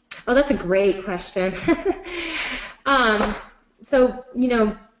 Oh, that's a great question. So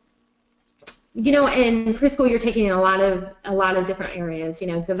in preschool, you're taking in a lot of different areas.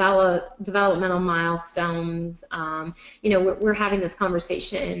 Developmental milestones. We're having this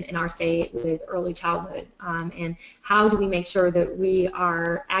conversation in our state with early childhood, and how do we make sure that we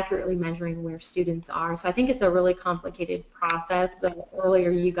are accurately measuring where students are? So I think it's a really complicated process the earlier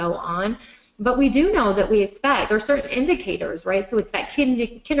you go on. But we do know that we expect, there are certain indicators, right? So it's that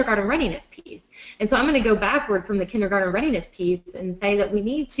kindergarten readiness piece. And so I'm going to go backward from the kindergarten readiness piece and say that we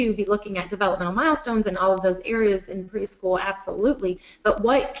need to be looking at developmental milestones and all of those areas in preschool, absolutely. But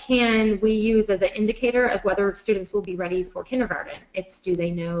what can we use as an indicator of whether students will be ready for kindergarten? It's, do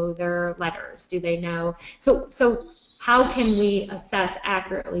they know their letters? Do they know? So how can we assess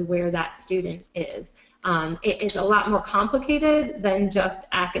accurately where that student is? It is a lot more complicated than just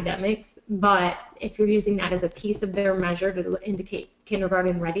academics, but if you're using that as a piece of their measure to indicate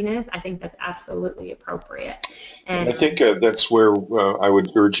kindergarten readiness, I think that's absolutely appropriate. And I think that's where I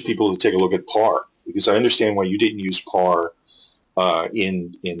would urge people to take a look at PAR, because I understand why you didn't use PAR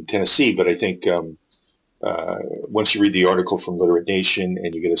in Tennessee, but I think once you read the article from Literate Nation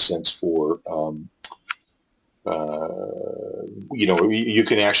and you get a sense for you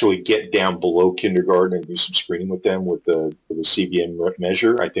can actually get down below kindergarten and do some screening with them with the CBM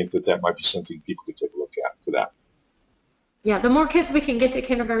measure. I think that might be something people could take a look at for that. Yeah, the more kids we can get to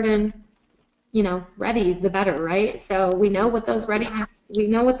kindergarten, ready, the better, right? So we know what the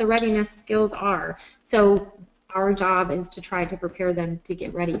readiness skills are. So our job is to try to prepare them to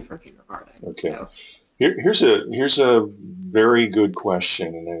get ready for kindergarten. Okay. So. Here's a very good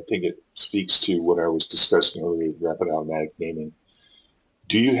question, and I think it speaks to what I was discussing earlier with rapid automatic naming.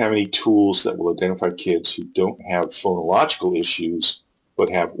 Do you have any tools that will identify kids who don't have phonological issues but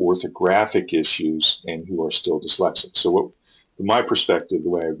have orthographic issues and who are still dyslexic? So from my perspective, the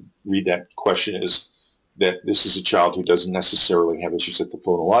way I read that question is that this is a child who doesn't necessarily have issues at the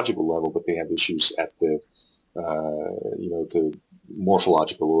phonological level, but they have issues at the the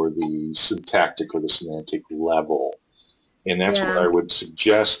morphological or the syntactic or the semantic level. And that's where I would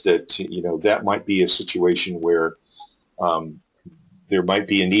suggest that, that might be a situation where there might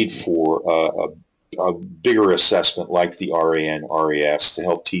be a need for a bigger assessment like the RAN, RAS to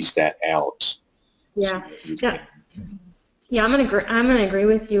help tease that out. Yeah. Yeah, I'm gonna agree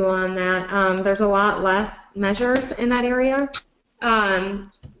with you on that. There's a lot less measures in that area, and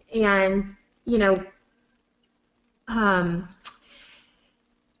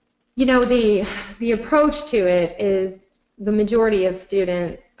the approach to it is the majority of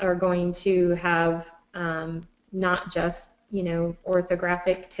students are going to have not just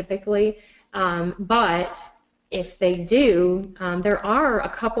orthographic typically, but if they do, there are a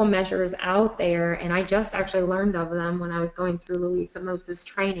couple measures out there, and I just actually learned of them when I was going through Louisa Moses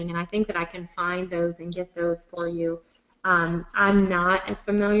training, and I think that I can find those and get those for you. I'm not as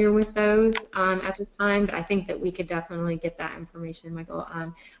familiar with those at this time, but I think that we could definitely get that information, Michael.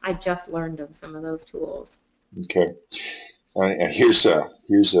 I just learned of some of those tools. Okay. And here's a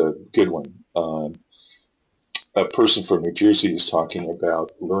good one. A person from New Jersey is talking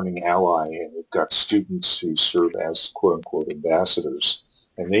about Learning Ally, and we've got students who serve as quote-unquote ambassadors,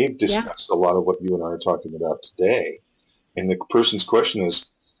 and they've discussed a lot of what you and I are talking about today. And the person's question is,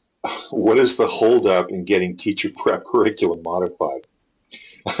 what is the holdup in getting teacher prep curriculum modified?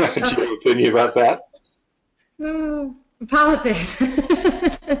 Do you have an opinion about that? Politics.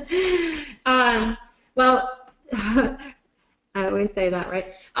 Well, I always say that,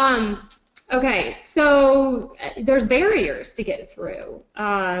 right? Okay, so there's barriers to get through.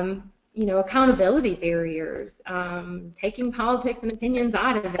 Accountability barriers, taking politics and opinions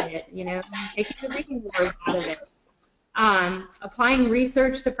out of it, taking the reading words out of it. Applying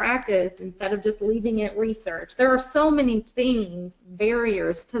research to practice instead of just leaving it research. There are so many things,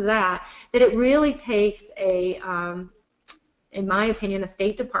 barriers to that it really takes in my opinion, a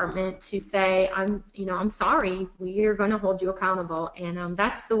State Department to say, I'm sorry, we are going to hold you accountable. And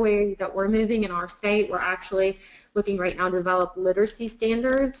that's the way that we're moving in our state. We're actually looking right now to develop literacy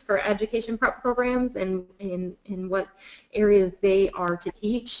standards for education prep programs and in what areas they are to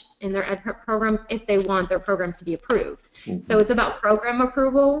teach in their ed prep programs if they want their programs to be approved. So it's about program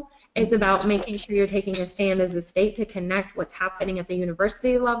approval. It's about making sure you're taking a stand as a state to connect what's happening at the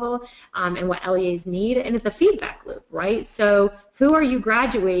university level and what LEAs need, and it's a feedback loop, right? So who are you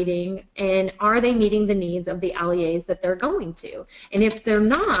graduating, and are they meeting the needs of the LEAs that they're going to? And if they're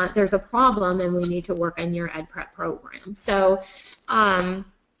not, there's a problem, and we need to work on your ed prep program. So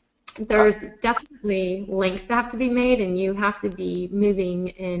there's definitely links that have to be made, and you have to be moving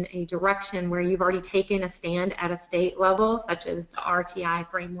in a direction where you've already taken a stand at a state level, such as the RTI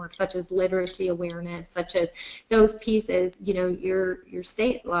framework, such as literacy awareness, such as those pieces. Your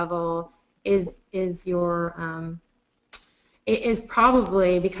state level is your it is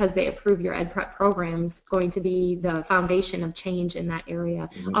probably, because they approve your ed prep programs, going to be the foundation of change in that area.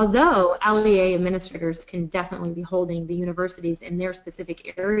 Although LEA administrators can definitely be holding the universities in their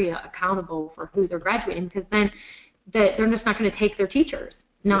specific area accountable for who they're graduating, because then they're just not going to take their teachers,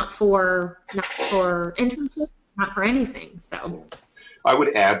 not for internships, not for anything. So I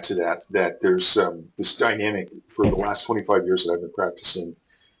would add to that there's this dynamic for the last 25 years that I've been practicing.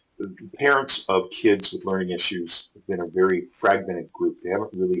 Parents of kids with learning issues have been a very fragmented group. They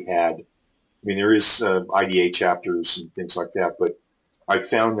haven't really had, there is IDA chapters and things like that, but I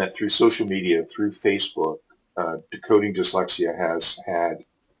found that through social media, through Facebook, Decoding Dyslexia has had,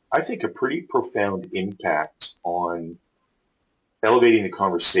 I think, a pretty profound impact on elevating the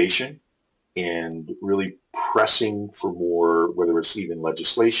conversation and really pressing for more, whether it's even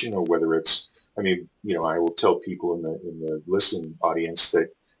legislation or whether it's, I mean, I will tell people in the listening audience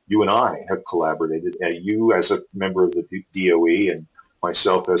that you and I have collaborated, you as a member of the DOE and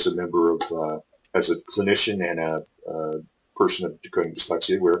myself as a member of, as a clinician and a person of decoding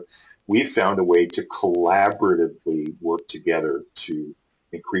dyslexia, where we've found a way to collaboratively work together to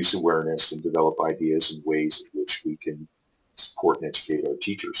increase awareness and develop ideas and ways in which we can support and educate our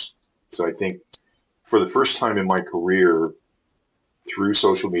teachers. So I think for the first time in my career, through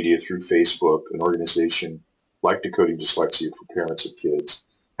social media, through Facebook, an organization like Decoding Dyslexia for Parents of Kids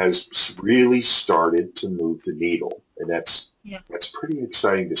has really started to move the needle. And that's pretty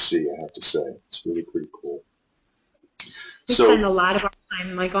exciting to see, I have to say. It's really pretty cool. We spend a lot of our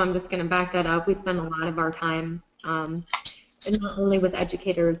time, Michael, I'm just going to back that up. We spend a lot of our time and not only with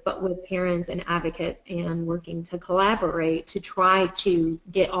educators, but with parents and advocates, and working to collaborate to try to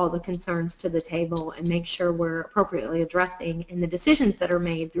get all the concerns to the table and make sure we're appropriately addressing, and the decisions that are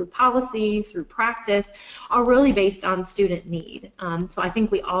made through policy, through practice, are really based on student need. So I think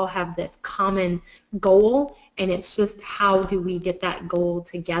we all have this common goal, and it's just how do we get that goal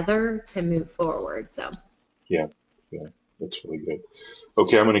together to move forward. So yeah, that's really good.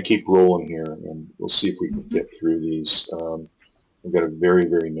 Okay, I'm going to keep rolling here, and we'll see if we can get through these. I've got a very,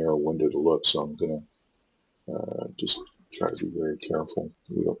 very narrow window to look, so I'm going to just try to be very careful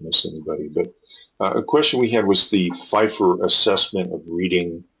so we don't miss anybody. But a question we had was the Pfeiffer Assessment of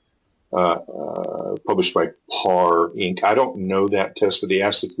Reading, published by PAR Inc. I don't know that test, but they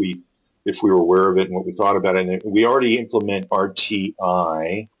asked if we were aware of it and what we thought about it. And we already implement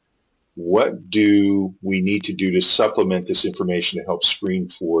RTI. What do we need to do to supplement this information to help screen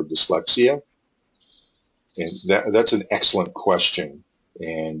for dyslexia? And that's an excellent question.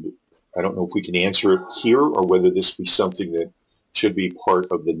 And I don't know if we can answer it here or whether this be something that should be part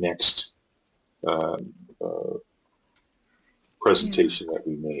of the next presentation that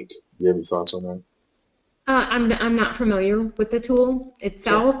we make. Do you have any thoughts on that? I'm not familiar with the tool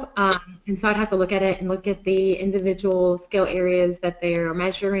itself, and so I'd have to look at it and look at the individual skill areas that they're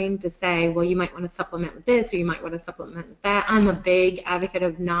measuring to say, well, you might want to supplement with this or you might want to supplement with that. I'm a big advocate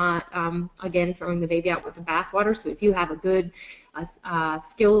of not, again, throwing the baby out with the bathwater. So if you have a good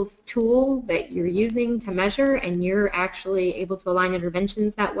skills tool that you're using to measure and you're actually able to align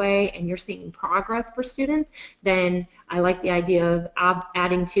interventions that way and you're seeing progress for students, then I like the idea of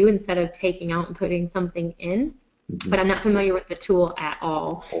adding to instead of taking out and putting something in. But I'm not familiar with the tool at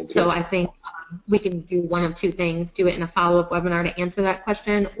all. Okay. So I think we can do one of two things: do it in a follow-up webinar to answer that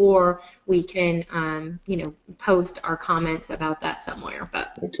question, or we can, post our comments about that somewhere.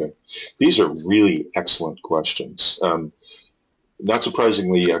 But okay, these are really excellent questions. Not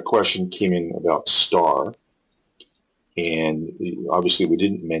surprisingly, a question came in about STAR, and obviously we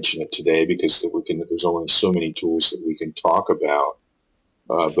didn't mention it today because there's only so many tools that we can talk about.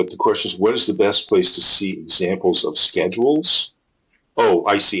 But the question is, what is the best place to see examples of schedules? Oh,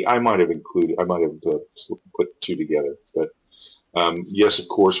 I see. I might have put two together. But yes, of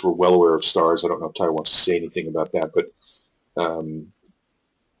course, we're well aware of STARS. I don't know if Ty wants to say anything about that, but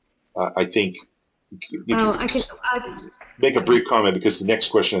I think make a brief comment because the next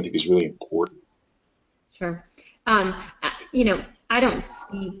question I think is really important. Sure. I don't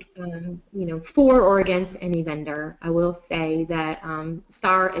speak, for or against any vendor. I will say that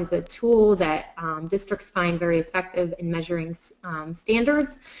STAR is a tool that districts find very effective in measuring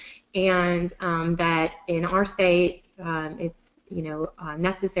standards, and that in our state it's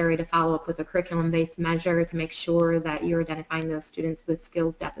necessary to follow up with a curriculum-based measure to make sure that you're identifying those students with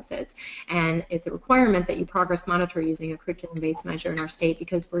skills deficits. And it's a requirement that you progress monitor using a curriculum-based measure in our state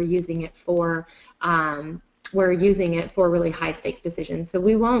because we're using it for really high stakes decisions. So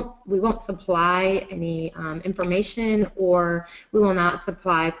we won't supply any information, or we will not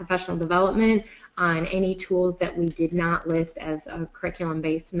supply professional development on any tools that we did not list as a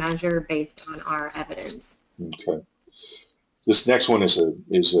curriculum-based measure based on our evidence. Okay. This next one is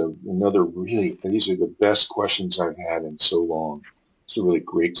another really, these are the best questions I've had in so long. It's a really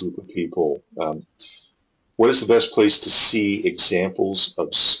great group of people. What is the best place to see examples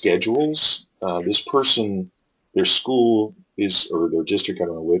of schedules? This person, their school is, or their district, I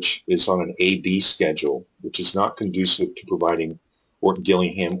don't know which, is on an A-B schedule, which is not conducive to providing Orton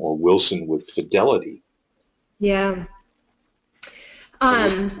Gillingham or Wilson with fidelity. Yeah.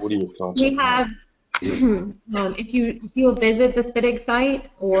 So what are your thoughts on that? If you visit the SPIDIG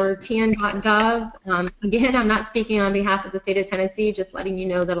site or tn.gov, again, I'm not speaking on behalf of the state of Tennessee, just letting you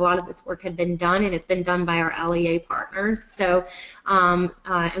know that a lot of this work had been done, and it's been done by our LEA partners. So,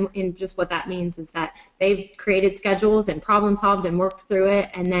 and just what that means is that they've created schedules and problem solved and worked through it,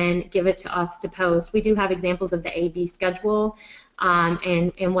 and then give it to us to post. We do have examples of the AB schedule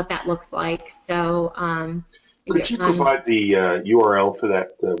and what that looks like. So, Could you provide the URL for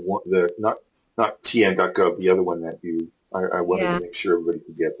that? Not tn.gov, the other one that I wanted to make sure everybody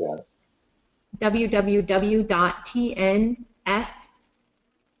could get that.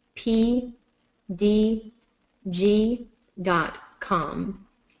 www.tnspdg.com.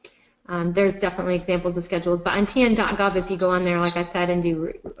 There's definitely examples of schedules, but on tn.gov, if you go on there, like I said, and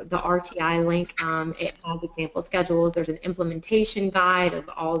do the RTI link, it has example schedules. There's an implementation guide of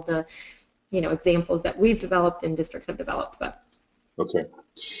all the examples that we've developed and districts have developed. But okay.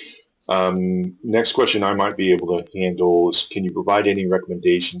 Next question I might be able to handle is, can you provide any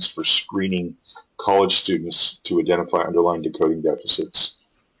recommendations for screening college students to identify underlying decoding deficits?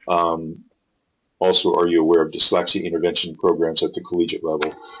 Also, are you aware of dyslexia intervention programs at the collegiate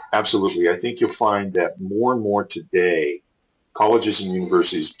level? Absolutely. I think you'll find that more and more today, colleges and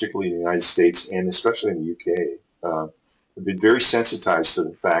universities, particularly in the United States and especially in the UK, have been very sensitized to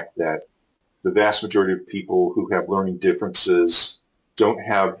the fact that the vast majority of people who have learning differences don't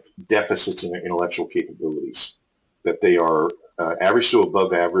have deficits in their intellectual capabilities, that they are average to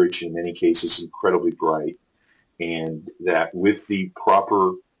above average, in many cases incredibly bright, and that with the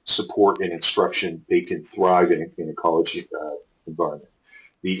proper support and instruction, they can thrive in a college environment.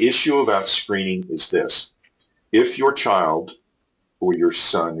 The issue about screening is this. If your child or your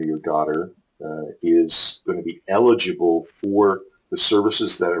son or your daughter is going to be eligible for the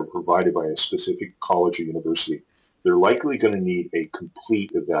services that are provided by a specific college or university, they're likely going to need a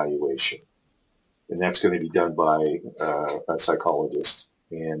complete evaluation. And that's going to be done by a psychologist.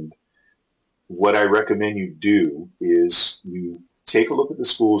 And what I recommend you do is you take a look at the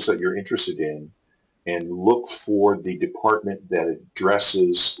schools that you're interested in and look for the department that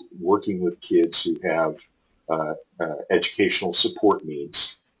addresses working with kids who have educational support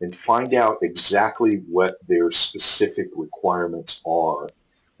needs, and find out exactly what their specific requirements are,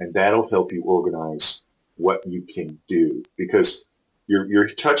 and that'll help you organize what you can do, because you're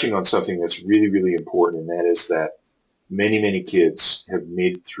touching on something that's really, really important, and that is that many kids have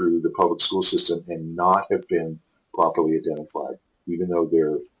made it through the public school system and not have been properly identified, even though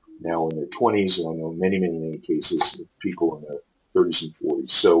they're now in their 20s, and I know many cases of people in their 30s and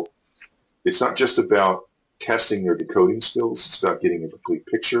 40s. So it's not just about testing their decoding skills, it's about getting a complete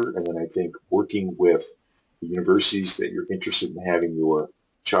picture, and then I think working with the universities that you're interested in having your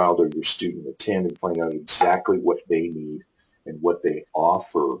child or your student attend and find out exactly what they need and what they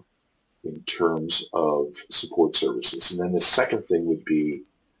offer in terms of support services. And then the second thing would be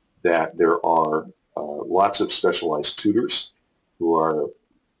that there are lots of specialized tutors who are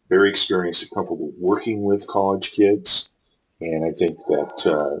very experienced and comfortable working with college kids, and I think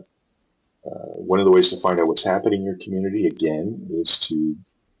that one of the ways to find out what's happening in your community, again, is to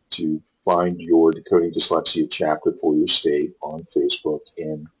find your Decoding Dyslexia chapter for your state on Facebook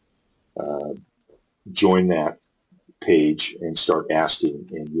and join that page and start asking,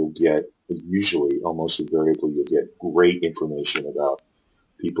 and you'll get, usually, almost invariably, you'll get great information about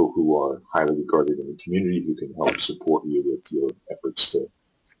people who are highly regarded in the community who can help support you with your efforts to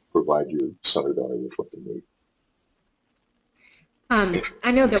provide your son or daughter with what they need.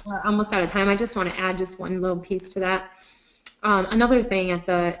 I know that we're almost out of time. I just want to add just one little piece to that. Another thing at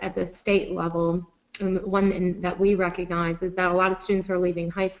the state level, one that we recognize, is that a lot of students are leaving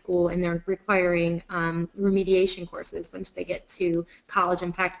high school and they're requiring remediation courses once they get to college.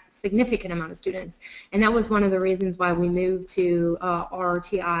 In fact, a significant amount of students. And that was one of the reasons why we moved to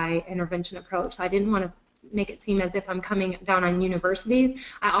RTI intervention approach. I didn't want to make it seem as if I'm coming down on universities.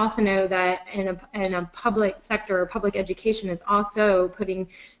 I also know that in a public sector, public education is also putting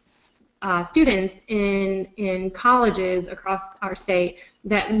students in colleges across our state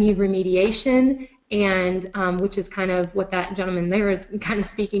that need remediation, and which is kind of what that gentleman there is kind of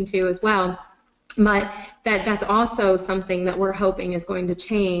speaking to as well. But that's also something that we're hoping is going to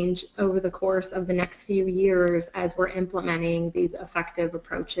change over the course of the next few years as we're implementing these effective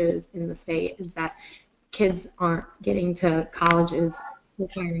approaches in the state, is that kids aren't getting to colleges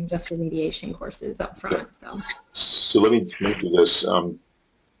requiring just remediation courses up front. So let me do this.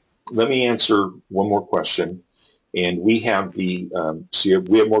 Let me answer one more question, and we have we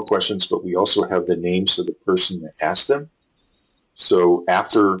have more questions, but we also have the names of the person that asked them. So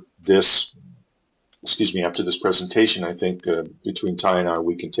after this excuse me, after this presentation, I think between Ty and I,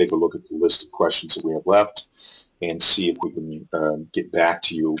 we can take a look at the list of questions that we have left and see if we can get back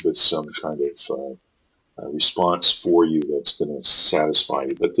to you with some kind of response for you that's going to satisfy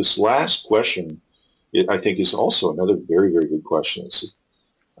you. But this last question, I think, is also another very, very good question.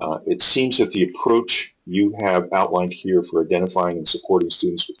 It seems that the approach you have outlined here for identifying and supporting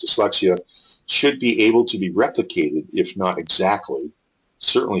students with dyslexia should be able to be replicated, if not exactly,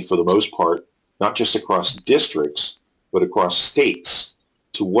 certainly for the most part, not just across districts, but across states.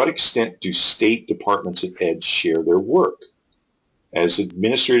 To what extent do state departments of ed share their work? As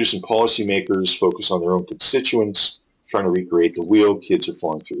administrators and policymakers focus on their own constituents, trying to recreate the wheel, kids are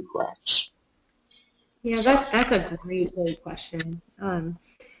falling through the cracks. Yeah, that's a great question.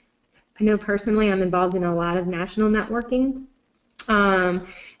 I know personally I'm involved in a lot of national networking, um,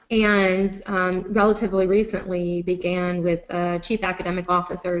 and relatively recently began with chief academic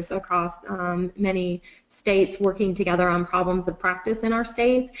officers across many states working together on problems of practice in our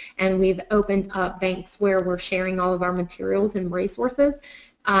states, and we've opened up banks where we're sharing all of our materials and resources.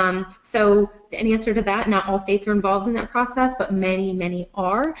 So in answer to that, not all states are involved in that process, but many, many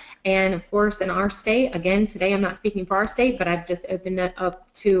are. And of course, in our state, again, today I'm not speaking for our state, but I've just opened it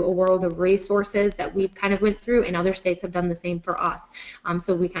up to a world of resources that we've kind of went through, and other states have done the same for us.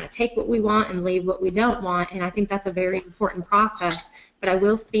 So we kind of take what we want and leave what we don't want, and I think that's a very important process. But I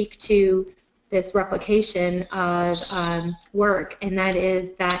will speak to this replication of work, and that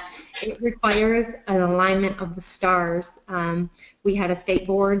is that it requires an alignment of the stars. We had a state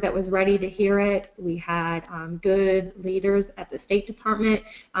board that was ready to hear it. We had good leaders at the State Department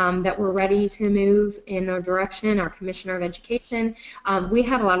that were ready to move in their direction, our Commissioner of Education. We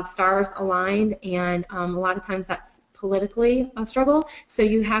had a lot of stars aligned, and a lot of times that's politically a struggle, so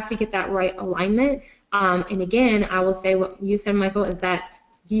you have to get that right alignment. And again, I will say what you said, Michael, is that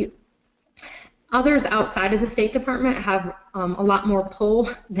others outside of the State Department have a lot more pull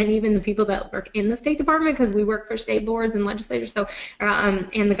than even the people that work in the State Department, because we work for state boards and legislators, so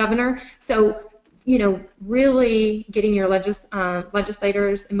and the governor. So, you know, really getting your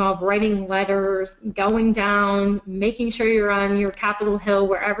legislators involved, writing letters, going down, making sure you're on your Capitol Hill,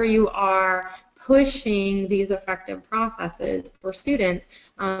 wherever you are, pushing these effective processes for students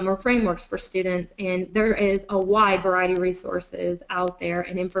or frameworks for students. And there is a wide variety of resources out there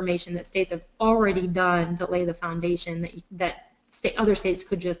and information that states have already done to lay the foundation that other states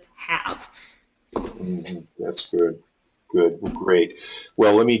could just have. That's good. Good. Great.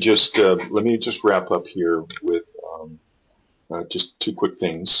 Well, let me just wrap up here with just two quick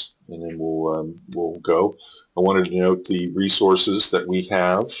things, and then we'll go. I wanted to note the resources that we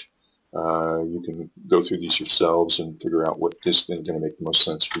have. You can go through these yourselves and figure out what is going to make the most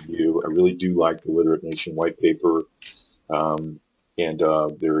sense for you. I really do like the Literate Nation white paper, and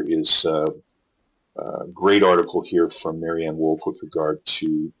there is a great article here from Marianne Wolf with regard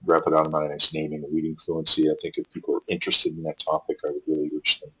to rapid automatic naming and reading fluency. I think if people are interested in that topic, I would really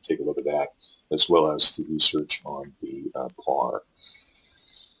urge them to take a look at that, as well as the research on the PAR.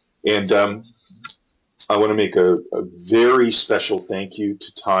 And I want to make a very special thank you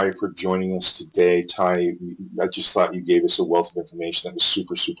to Ty for joining us today. Ty, I just thought you gave us a wealth of information that was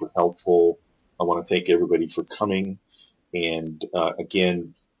super, super helpful. I want to thank everybody for coming. And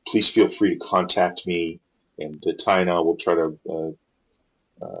again, please feel free to contact me. And Ty and I will try to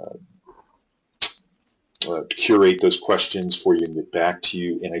curate those questions for you and get back to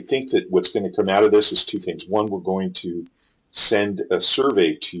you. And I think that what's going to come out of this is two things. One, we're going to send a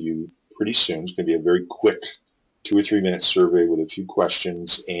survey to you pretty soon. It's going to be a very quick 2 or 3 minute survey with a few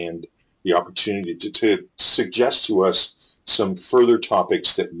questions and the opportunity to suggest to us some further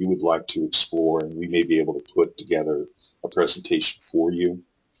topics that you would like to explore, and we may be able to put together a presentation for you.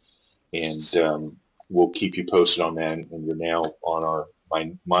 And we'll keep you posted on that, and you're now on our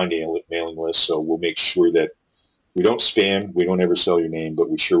my mailing list, so we'll make sure that we don't spam, we don't ever sell your name, but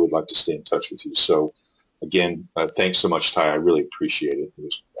we sure would like to stay in touch with you. So again, thanks so much, Ty. I really appreciate it. It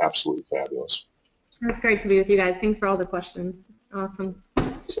was absolutely fabulous. It's great to be with you guys. Thanks for all the questions. Awesome.